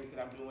not things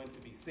that I'm doing to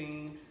be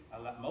seen.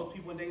 Most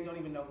people in Dayton don't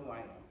even know who I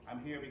am.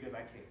 I'm here because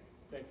I care.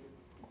 Thank you.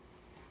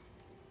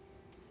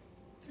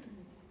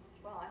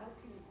 Well, I hope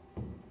you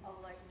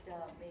elect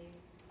me,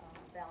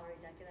 Valerie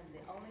Duncan. I'm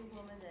the only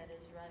woman that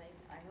is running.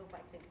 I hope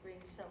I can bring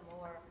some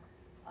more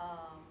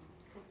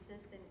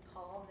consistent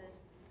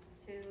calmness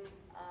to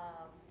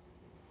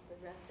the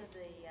rest of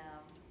the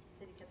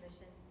City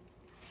Commission.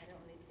 I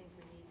don't really think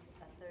we need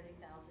 $30,000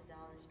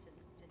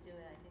 to do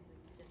it. I think we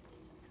just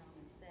need some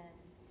common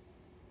sense.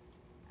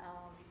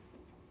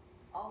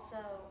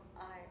 Also,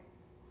 I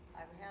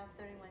have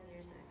 31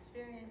 years of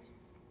experience.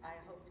 I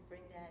hope to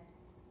bring that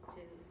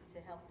to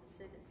help the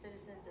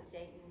citizens of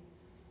Dayton,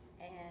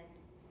 and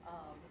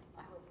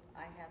I hope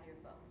I have your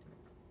vote.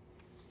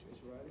 Mr.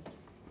 Esrati?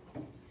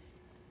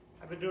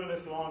 I've been doing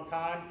this a long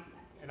time,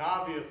 and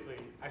obviously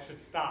I should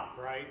stop,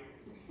 right?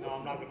 No,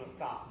 I'm not going to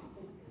stop.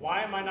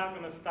 Why am I not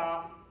going to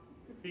stop?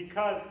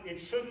 Because it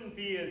shouldn't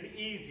be as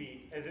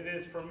easy as it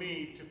is for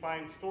me to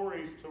find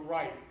stories to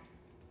write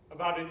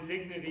about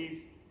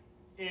indignities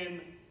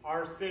in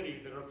our city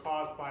that are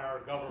caused by our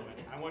government.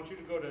 I want you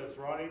to go to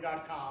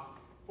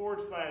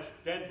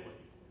Esrati.com/deadly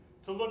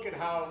to look at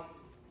how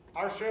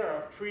our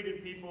sheriff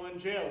treated people in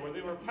jail, where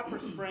they were pepper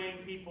spraying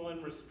people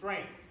in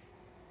restraints.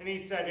 And he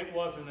said it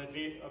wasn't a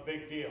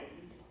big deal.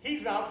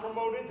 He's now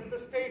promoted to the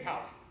State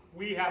House.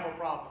 We have a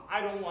problem.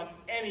 I don't want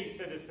any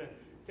citizen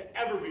to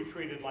ever be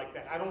treated like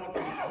that. I don't want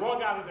them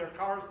drug out of their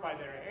cars by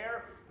their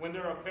hair when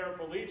they're a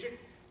paraplegic.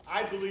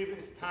 I believe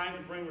it's time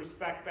to bring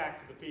respect back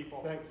to the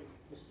people. Thank you.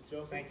 Mr.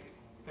 Joseph? Thank you.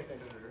 Thanks,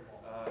 Senator.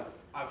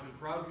 I've been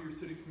proud to be your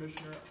city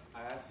commissioner.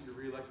 I ask you to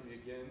re-elect me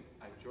again.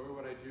 I enjoy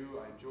what I do.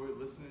 I enjoy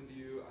listening to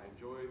you. I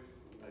enjoy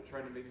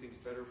trying to make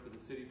things better for the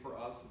city, for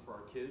us, and for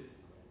our kids.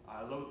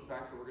 I love the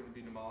fact that we're going to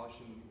be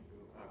demolishing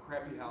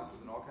crappy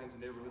houses in all kinds of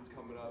neighborhoods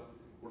coming up.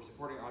 We're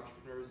supporting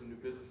entrepreneurs and new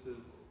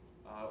businesses.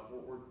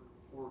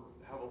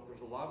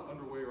 There's a lot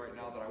underway right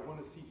now that I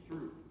want to see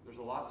through. There's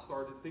a lot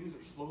started. Things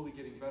are slowly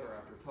getting better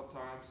after tough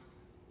times.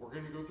 We're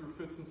going to go through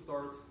fits and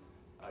starts.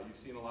 You've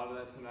seen a lot of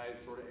that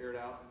tonight, sort of aired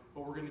out,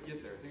 but we're going to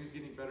get there. Things are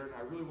getting better, and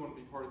I really want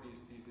to be part of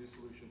these new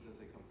solutions as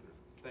they come through.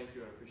 Thank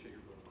you, and I appreciate your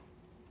vote.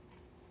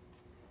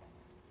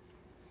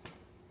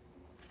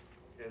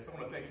 Yes, I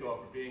want to thank you all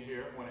for being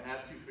here. I want to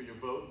ask you for your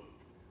vote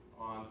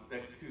on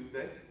next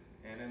Tuesday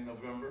and in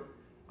November.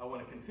 I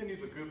want to continue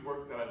the good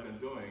work that I've been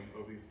doing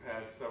over these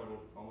past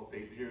almost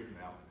 8 years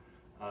now.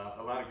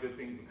 A lot of good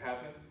things have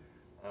happened.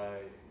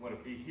 I want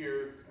to be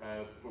here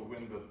for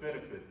when the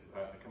benefits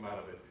come out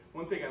of it.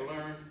 One thing I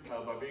learned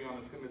by being on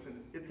this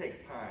commission, it takes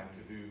time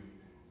to do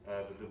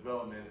the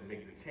development and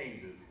make the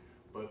changes,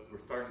 but we're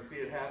starting to see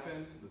it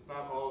happen. It's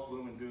not all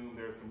gloom and doom.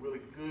 There are some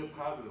really good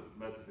positive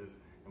messages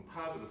and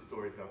positive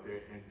stories out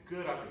there and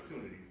good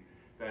opportunities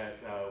that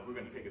we're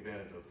going to take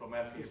advantage of. So I'm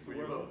asking you for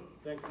your vote.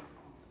 Thank you.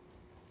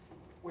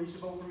 Well, you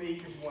should vote for me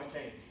because you want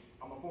change.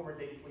 I'm a former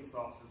Dayton police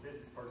officer,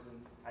 business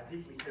person. I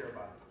deeply care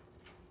about it.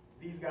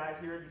 These guys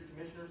here, these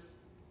commissioners,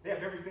 they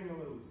have everything to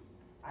lose.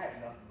 I have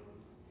nothing to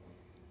lose.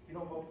 If you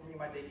don't vote for me,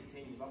 my day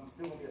continues. I'm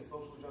still going to be a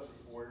social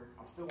justice warrior.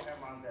 I'm still going to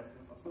have my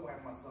investments. I'm still going to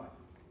have my son.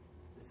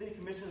 The city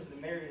commissioners and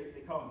the mayor,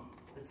 they come.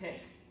 They're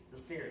tense. They're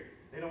scared.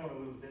 They don't want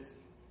to lose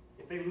this.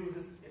 If they lose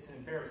this, it's an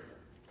embarrassment.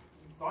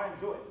 So I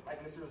enjoy it,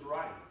 like Mr.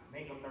 Esrati,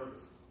 making them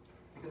nervous.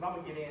 Because I'm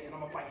going to get in and I'm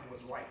going to fight for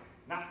what's right.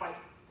 Not fight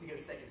to get a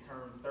second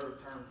term, third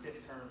term,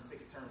 fifth term,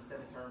 sixth term,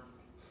 seventh term.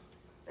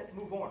 Let's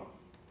move on.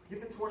 Give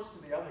the torch to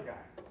the other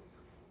guy.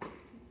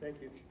 Thank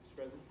you, Mr.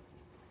 President.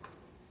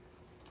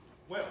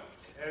 Well,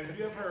 as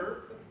you have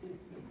heard,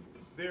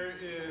 there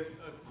is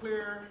a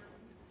clear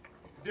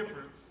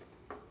difference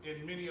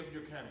in many of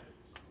your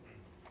candidates.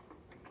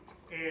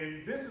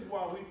 And this is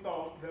why we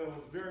thought that it was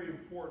very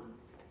important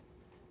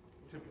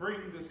to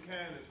bring this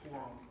candidates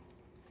forum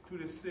to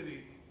the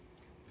city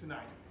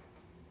tonight.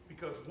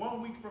 Because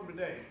 1 week from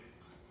today,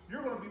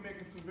 you're going to be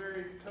making some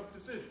very tough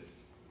decisions.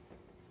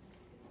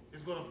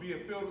 It's going to be a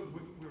field,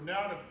 we're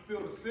now in a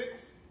field of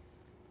 6.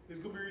 It's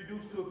going to be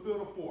reduced to a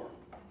field of 4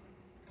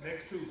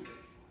 next Tuesday.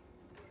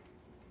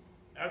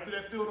 After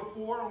that field of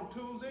 4 on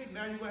Tuesday,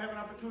 now you're going to have an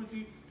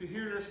opportunity to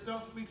hear their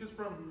stump speeches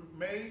from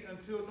May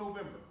until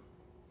November.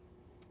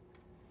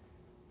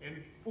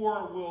 And those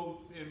 4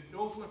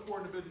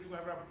 individuals, you're going to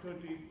have an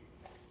opportunity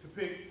to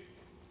pick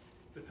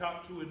the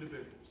top 2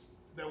 individuals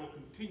that will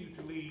continue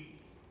to lead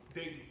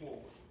Dayton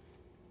forward.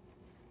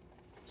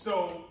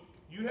 So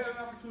you had an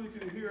opportunity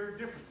to hear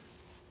differences.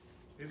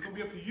 It's going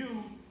to be up to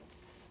you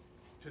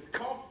to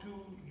talk to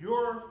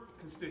your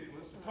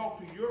constituents, to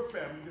talk to your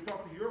family, to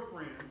talk to your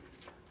friends,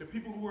 the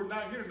people who are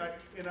not here tonight.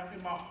 And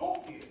my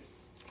hope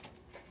is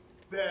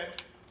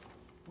that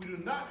we do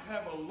not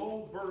have a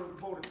low voter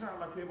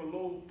turnout like we have a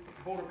low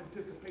voter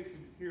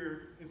participation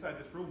here inside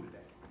this room today.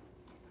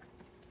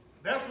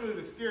 That's really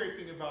the scary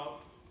thing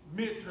about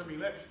midterm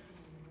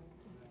elections,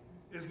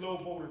 is low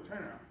voter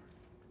turnout.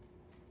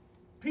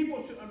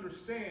 People should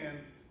understand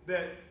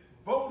that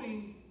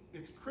voting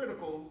is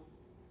critical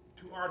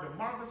to our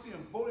democracy,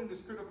 and voting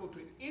is critical to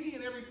any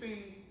and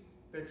everything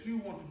that you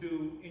want to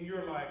do in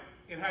your life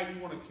and how you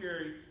want to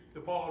carry the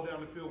ball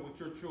down the field with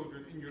your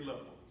children and your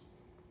loved ones.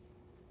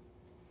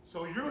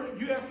 So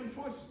you have some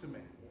choices to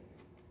make.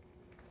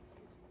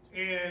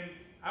 And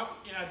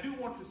I do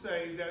want to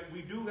say that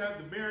we do have,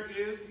 the mayor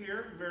is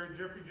here, Mayor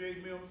Jeffrey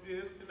J. Mills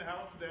is in the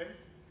house today,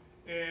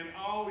 and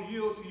I'll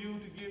yield to you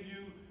to give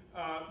you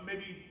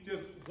maybe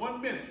just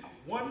 1 minute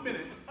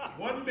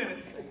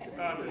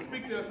to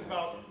speak to us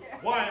about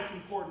why it's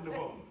important to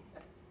vote.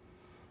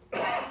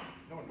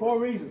 4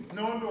 reasons.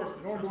 No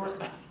endorsement. No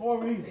endorsements. 4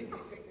 reasons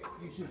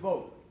you should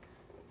vote.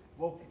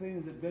 Vote for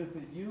things that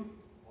benefit you,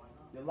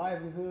 your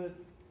livelihood,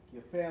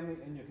 your family,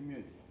 and your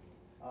community.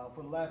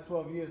 For the last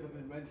 12 years, I've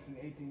been registering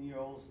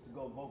 18-year-olds to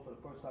go vote for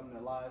the first time in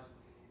their lives.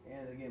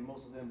 And again,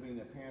 most of them bring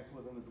their parents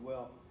with them as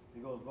well.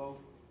 They go to vote,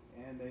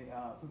 and they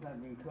sometimes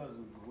bring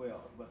cousins as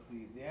well. But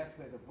the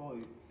aspect of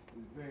voting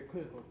is very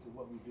critical to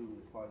what we do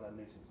as far as our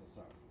nation is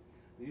concerned.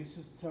 The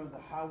issues in terms of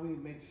how we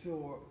make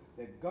sure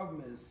that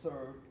government is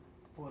served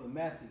for the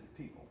masses of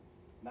people,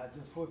 not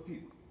just for a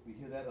few. We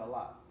hear that a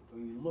lot.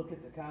 When you look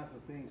at the kinds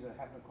of things that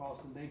happen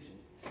across the nation,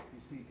 you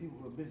see people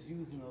who are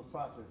misusing those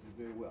processes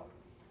very well.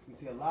 We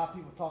see a lot of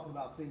people talking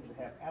about things that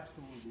have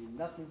absolutely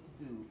nothing to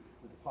do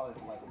with the quality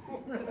of life of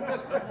people.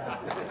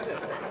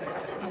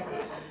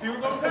 He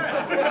was on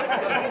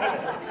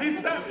time. He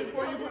stopped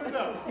before you put it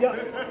up.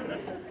 Yep.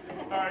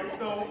 All right,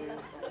 so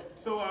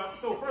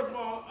first of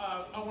all,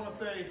 I want to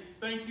say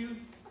thank you,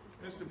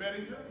 Mr.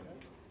 Bedinger.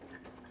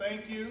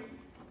 Thank you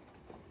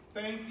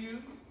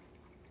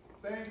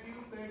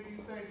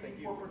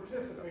for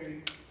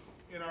participating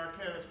in our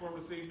candidates forum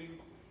this evening.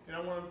 And I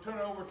want to turn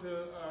it over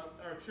to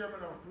our chairman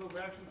of our Political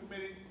Action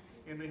Committee,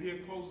 and then he'll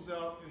close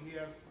out, and he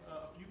has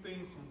a few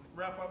things, some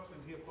wrap-ups,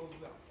 and he'll close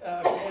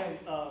out. Again,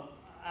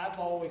 I've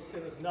always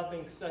said there's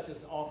nothing such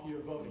as off-year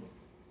voting.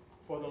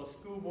 For those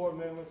school board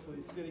members, for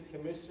the city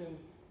commission,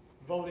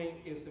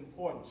 voting is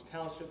important.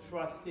 Township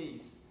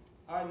trustees.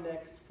 Our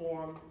next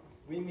forum,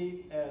 we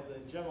meet as a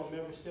general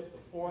membership the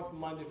 4th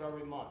Monday of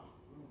every month.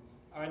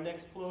 Our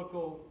next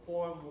political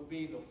forum will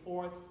be the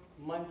 4th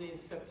Monday in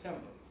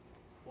September.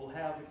 We'll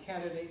have the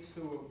candidates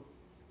who will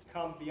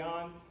come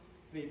beyond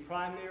the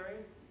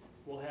primary.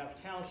 We'll have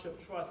township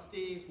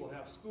trustees. We'll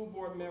have school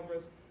board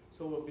members.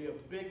 So it'll be a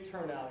big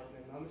turnout,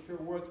 and I'm not sure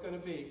where it's going to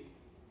be.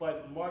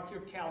 But mark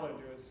your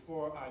calendars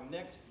for our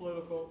next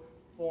political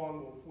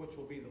forum, which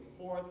will be the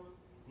 4th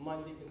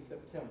Monday in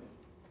September.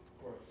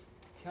 For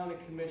county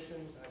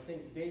commissions, I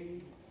think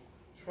Dayton,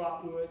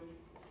 Trotwood,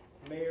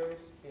 mayors,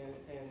 and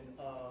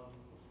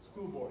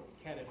school board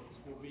candidates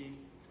will be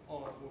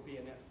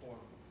in that forum.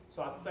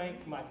 So I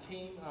thank my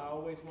team. I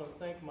always want to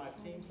thank my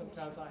team.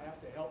 Sometimes I have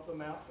to help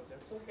them out, but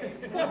that's okay.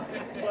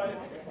 But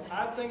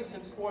I think it's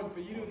important for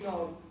you to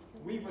know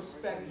we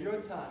respect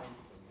your time,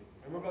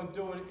 and we're going to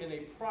do it in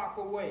a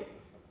proper way.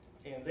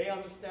 And they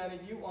understand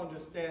it, you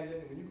understand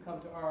it, and when you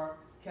come to our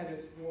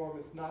candidates forum,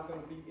 it's not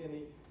going to be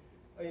any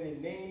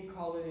name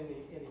calling,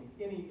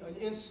 any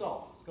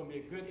insult. It's going to be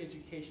a good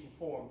education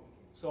forum.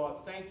 So I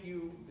thank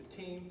you, the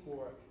team,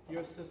 for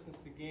your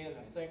assistance again.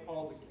 I thank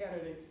all the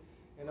candidates,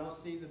 and I'll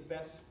see the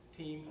best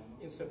team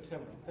in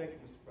September. Thank you,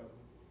 Mr.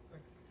 President.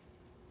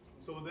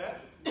 So with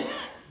that,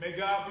 may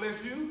God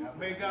bless you,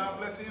 may God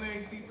bless the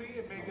NAACP,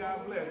 and may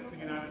God bless the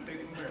United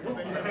States of America.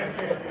 Thank you very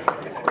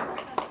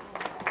much.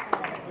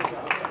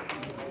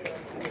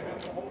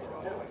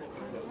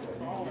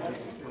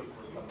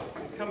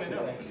 It's coming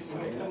up.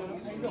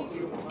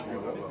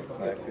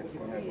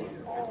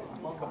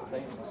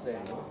 Things to say.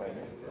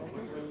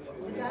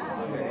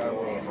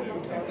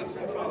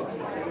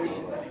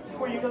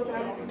 Before you go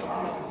down.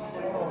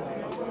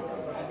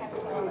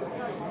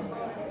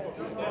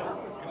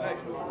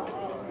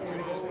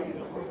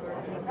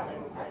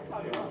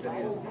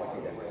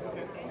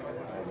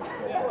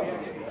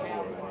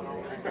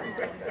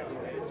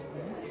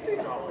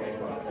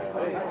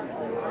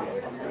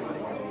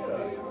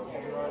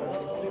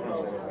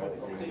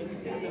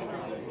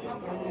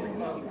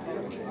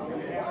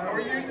 How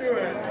are you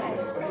doing?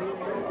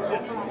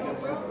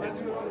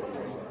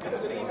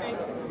 Good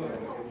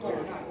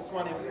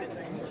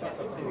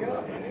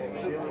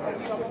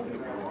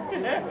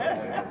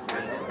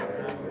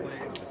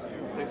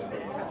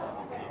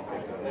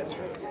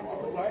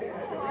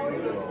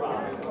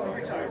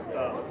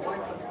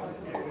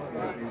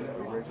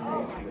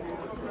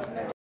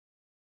evening.